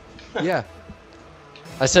 Yeah.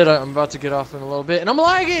 I said I'm about to get off in a little bit, and I'm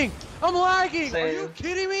lagging! I'm lagging! Are you Same.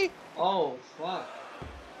 kidding me? Oh, fuck.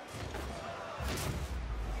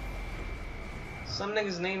 Some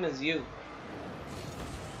nigga's name is you.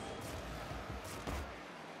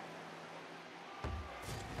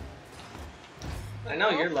 I know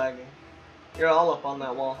you're lagging. You're all up on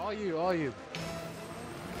that wall. All you.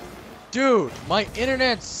 Dude, my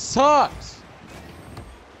internet sucks!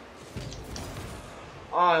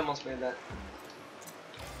 Oh, I almost made that.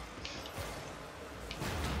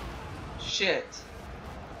 Shit.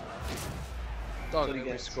 Dog, what he we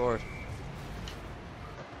gets. scored.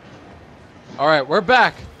 Alright, we're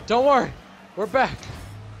back! Don't worry! We're back!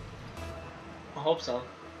 I hope so.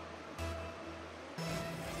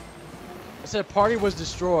 I said party was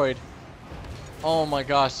destroyed. Oh my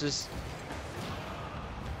gosh, this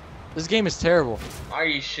game is terrible. Are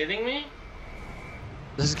you shitting me?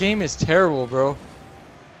 This game is terrible, bro.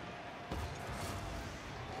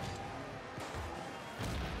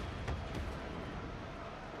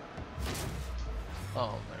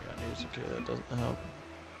 Oh my god, music here, that doesn't help.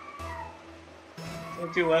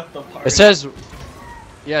 If you left the party. It says,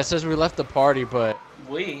 yeah, it says we left the party, but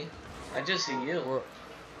We? I just see you. we're...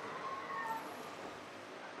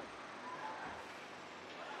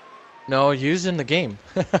 No, using the game.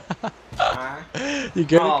 Huh? You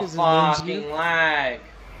get it Oh, 'cause his name's fucking you? lag.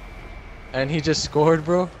 And he just scored,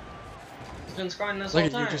 bro. He's been scoring this Look whole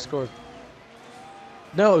at time. you just scored.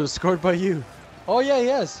 No, it was scored by you. Oh yeah,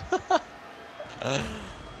 yes.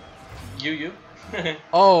 You.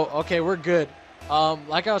 Oh, okay, we're good.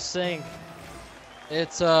 Like I was saying,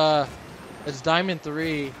 it's Diamond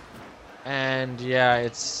 3, and yeah,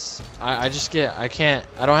 it's I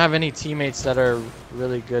don't have any teammates that are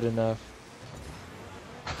really good enough.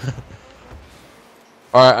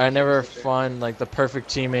 Or I never find like the perfect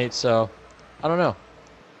teammate, so I don't know.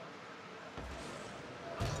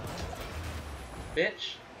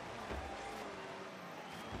 Bitch.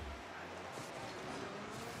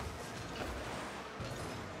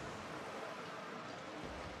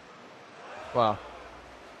 Wow.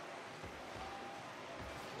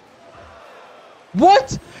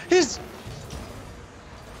 What?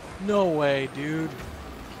 No way, dude.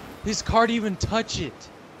 His card even touch it.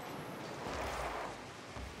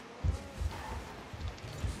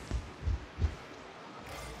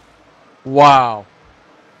 Wow.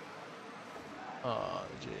 Oh,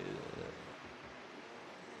 Jesus.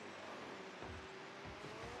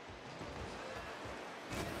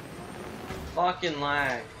 Fucking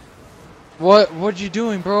lag. What you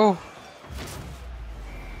doing, bro?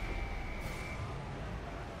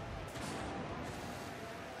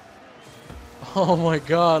 Oh my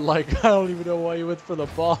god, like I don't even know why you went for the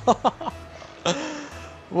ball.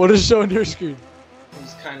 What is showing your screen? I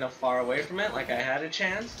was kind of far away from it, like I had a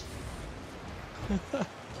chance.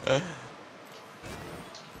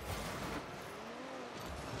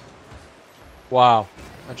 Wow.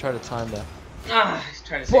 I tried to time that. Ah, he's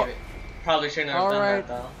trying to What? save it. Probably shouldn't have done Alright.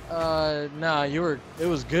 that though. Nah, it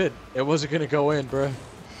was good. It wasn't gonna go in, bro.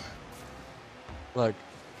 Look.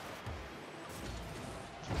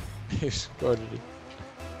 He scored it.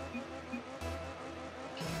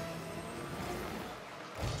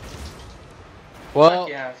 Well, Fuck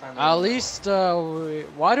yeah, I found at it. least,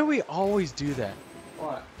 why do we always do that?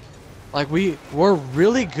 What? Like, we're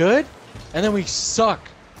really good, and then we suck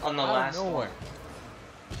On the out last of nowhere.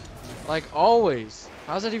 one. Like, always.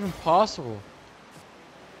 How's that even possible?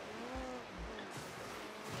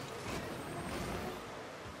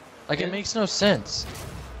 Like, Yeah. it makes no sense.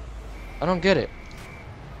 I don't get it.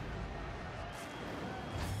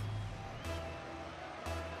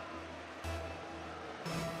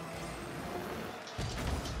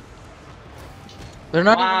 They're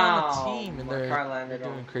not even on Wow, the team, and my they're car landed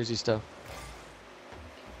doing on. crazy stuff.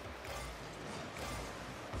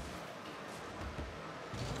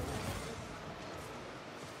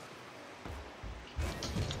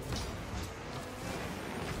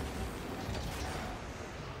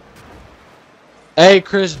 Hey,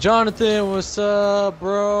 Chris Jonathan, what's up,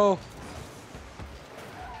 bro?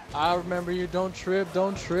 I remember you. Don't trip,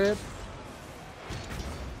 don't trip.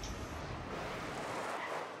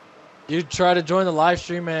 You try to join the live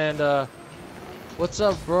stream, and what's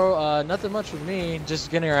up, bro? Nothing much with me.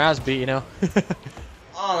 Just getting our ass beat, you know.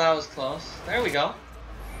 Oh, that was close. There we go.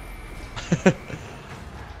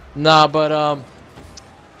 Nah, but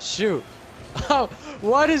shoot.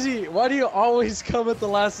 Why do you always come at the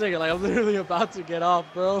last second? Like, I'm literally about to get off,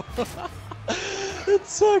 bro. It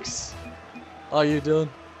sucks. Oh, you doing?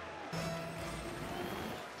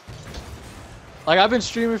 Like, I've been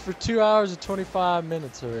streaming for 2 hours and 25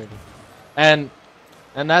 minutes already. And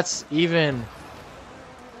that's even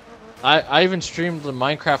I even streamed the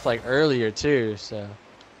Minecraft like earlier too, so.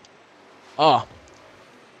 Oh.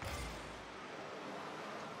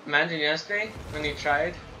 Imagine yesterday when you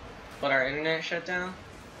tried, but our internet shut down.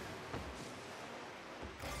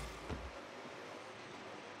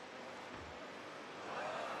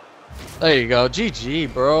 There you go.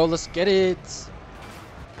 GG, bro. Let's get it.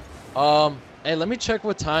 Hey, let me check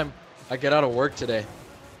what time I get out of work today.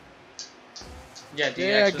 Yeah, do you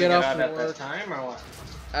Yeah, actually get get off out from at that work. time or what?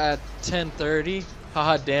 At 10:30.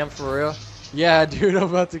 Haha, damn, for real. Yeah, dude, I'm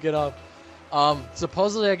about to get off.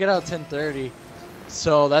 Supposedly I get out 10:30.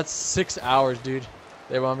 So that's 6 hours, dude.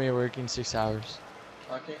 They want me working 6 hours.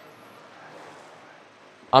 Okay.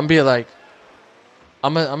 I'm gonna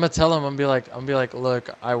tell them, I'm be like, look,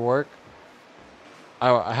 I work.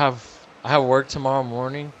 I have work tomorrow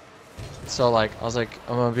morning. So like, I was like,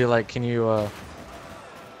 I'm gonna be like, can you,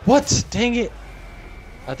 what? Dang it.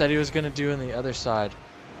 I thought he was gonna do on the other side.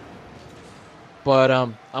 But,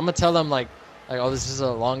 I'm gonna tell them like, oh, this is the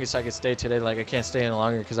longest I could stay today. Like, I can't stay any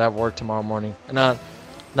longer because I have work tomorrow morning. And now I'm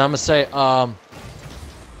gonna say, I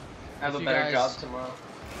have a you better job guys- tomorrow.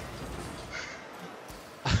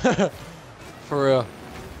 for real.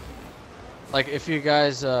 Like, if you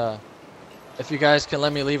guys can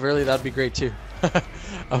let me leave early, that'd be great too.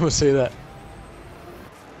 I'm gonna say that.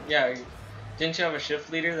 Yeah, didn't you have a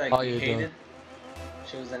shift leader that Oh, you you don't. hated?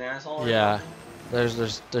 She was an asshole. Or Yeah,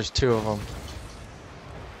 something? there's two of them.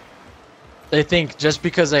 They think just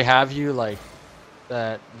because they have you, like,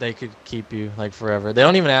 that they could keep you like forever. They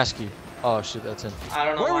don't even ask you. Oh shit, that's in. I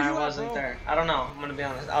don't know Where were why I you at, wasn't bro? there. I don't know. I'm gonna be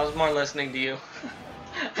honest. I was more listening to you.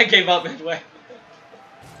 I gave up midway.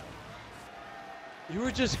 You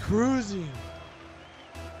were just cruising.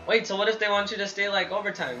 Wait, so what if they want you to stay like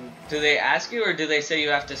overtime? Do they ask you or do they say you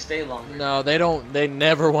have to stay longer? No, they don't. They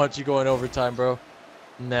never want you going overtime, bro.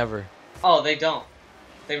 Never. Oh, they don't.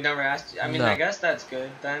 They've never asked you. I mean, No. I guess that's good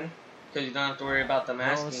then, because you don't have to worry about them No,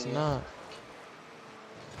 asking it's you. not.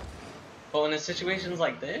 But when in situations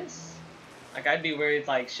like this, like I'd be worried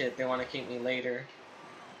like shit. They want to keep me later.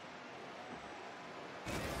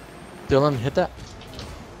 Dylan, hit that.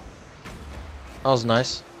 That was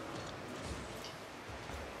nice.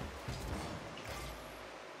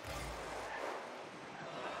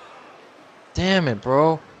 Damn it,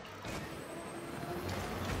 bro.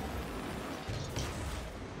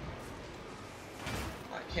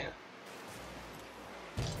 I can't.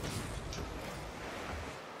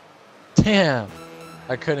 Damn.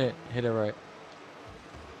 I couldn't hit it right.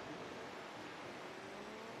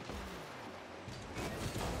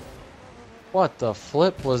 What the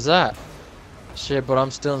flip was that? Shit, but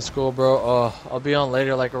I'm still in school, bro. Oh, I'll be on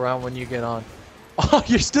later, like around when you get on. Oh,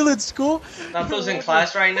 you're still in school? Napo's in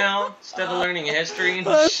class right now, instead of learning history and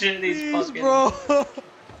That's shit. He's jeez, fucking. bro.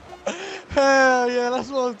 Hell yeah, that's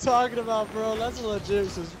what I'm talking about, bro. That's a legit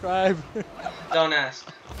subscribe. Don't ask.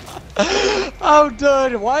 I'm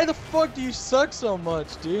done. Why the fuck do you suck so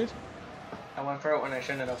much, dude? I went for it when I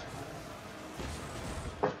shouldn't have.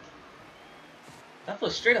 Napo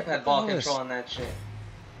straight up had ball Oh, control on that shit.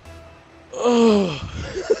 Oh,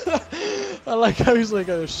 I like how he's like,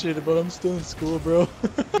 oh shit, but I'm still in school, bro.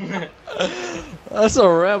 That's a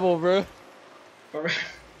rebel, bro.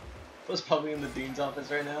 Was probably in the dean's office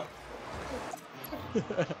right now.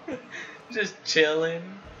 Just chilling.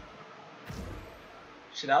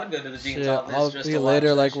 Shit, I would go to the dean's Shit, office I'll just be to later,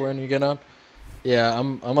 watch that like shit. when you get on. Yeah,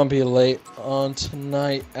 I'm gonna be late on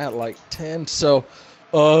tonight at like 10. So,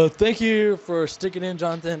 Thank you for sticking in,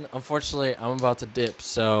 Jonathan. Unfortunately, I'm about to dip,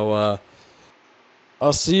 so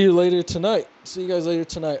I'll see you later tonight. See you guys later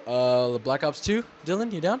tonight. The Black Ops 2,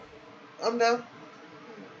 Dylan, you down? I'm down.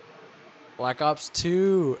 Black Ops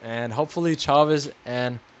 2, and hopefully Chavez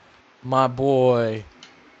and my boy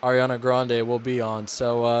Ariana Grande will be on.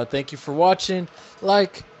 So thank you for watching.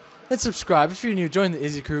 Like and subscribe. If you're new, join the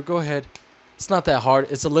Izzy crew. Go ahead. It's not that hard.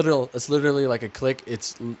 It's literally like a click.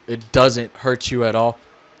 It doesn't hurt you at all.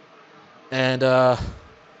 And I'll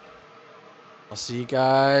see you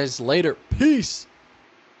guys later. Peace.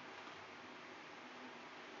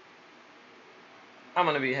 I'm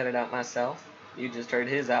gonna be headed out myself. You just heard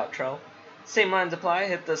his outro. Same lines apply.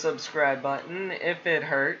 Hit the subscribe button if it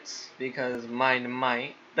hurts, because mine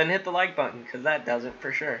might. Then hit the like button, because that doesn't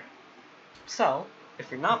for sure. So, if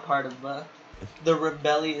you're not part of the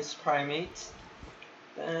rebellious primates,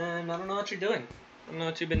 then I don't know what you're doing. I don't know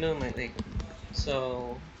what you've been doing lately.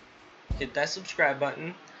 So, hit that subscribe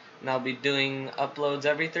button, and I'll be doing uploads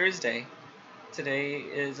every Thursday. Today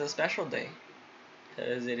is a special day,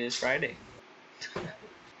 because it is Friday.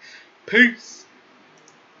 Peace!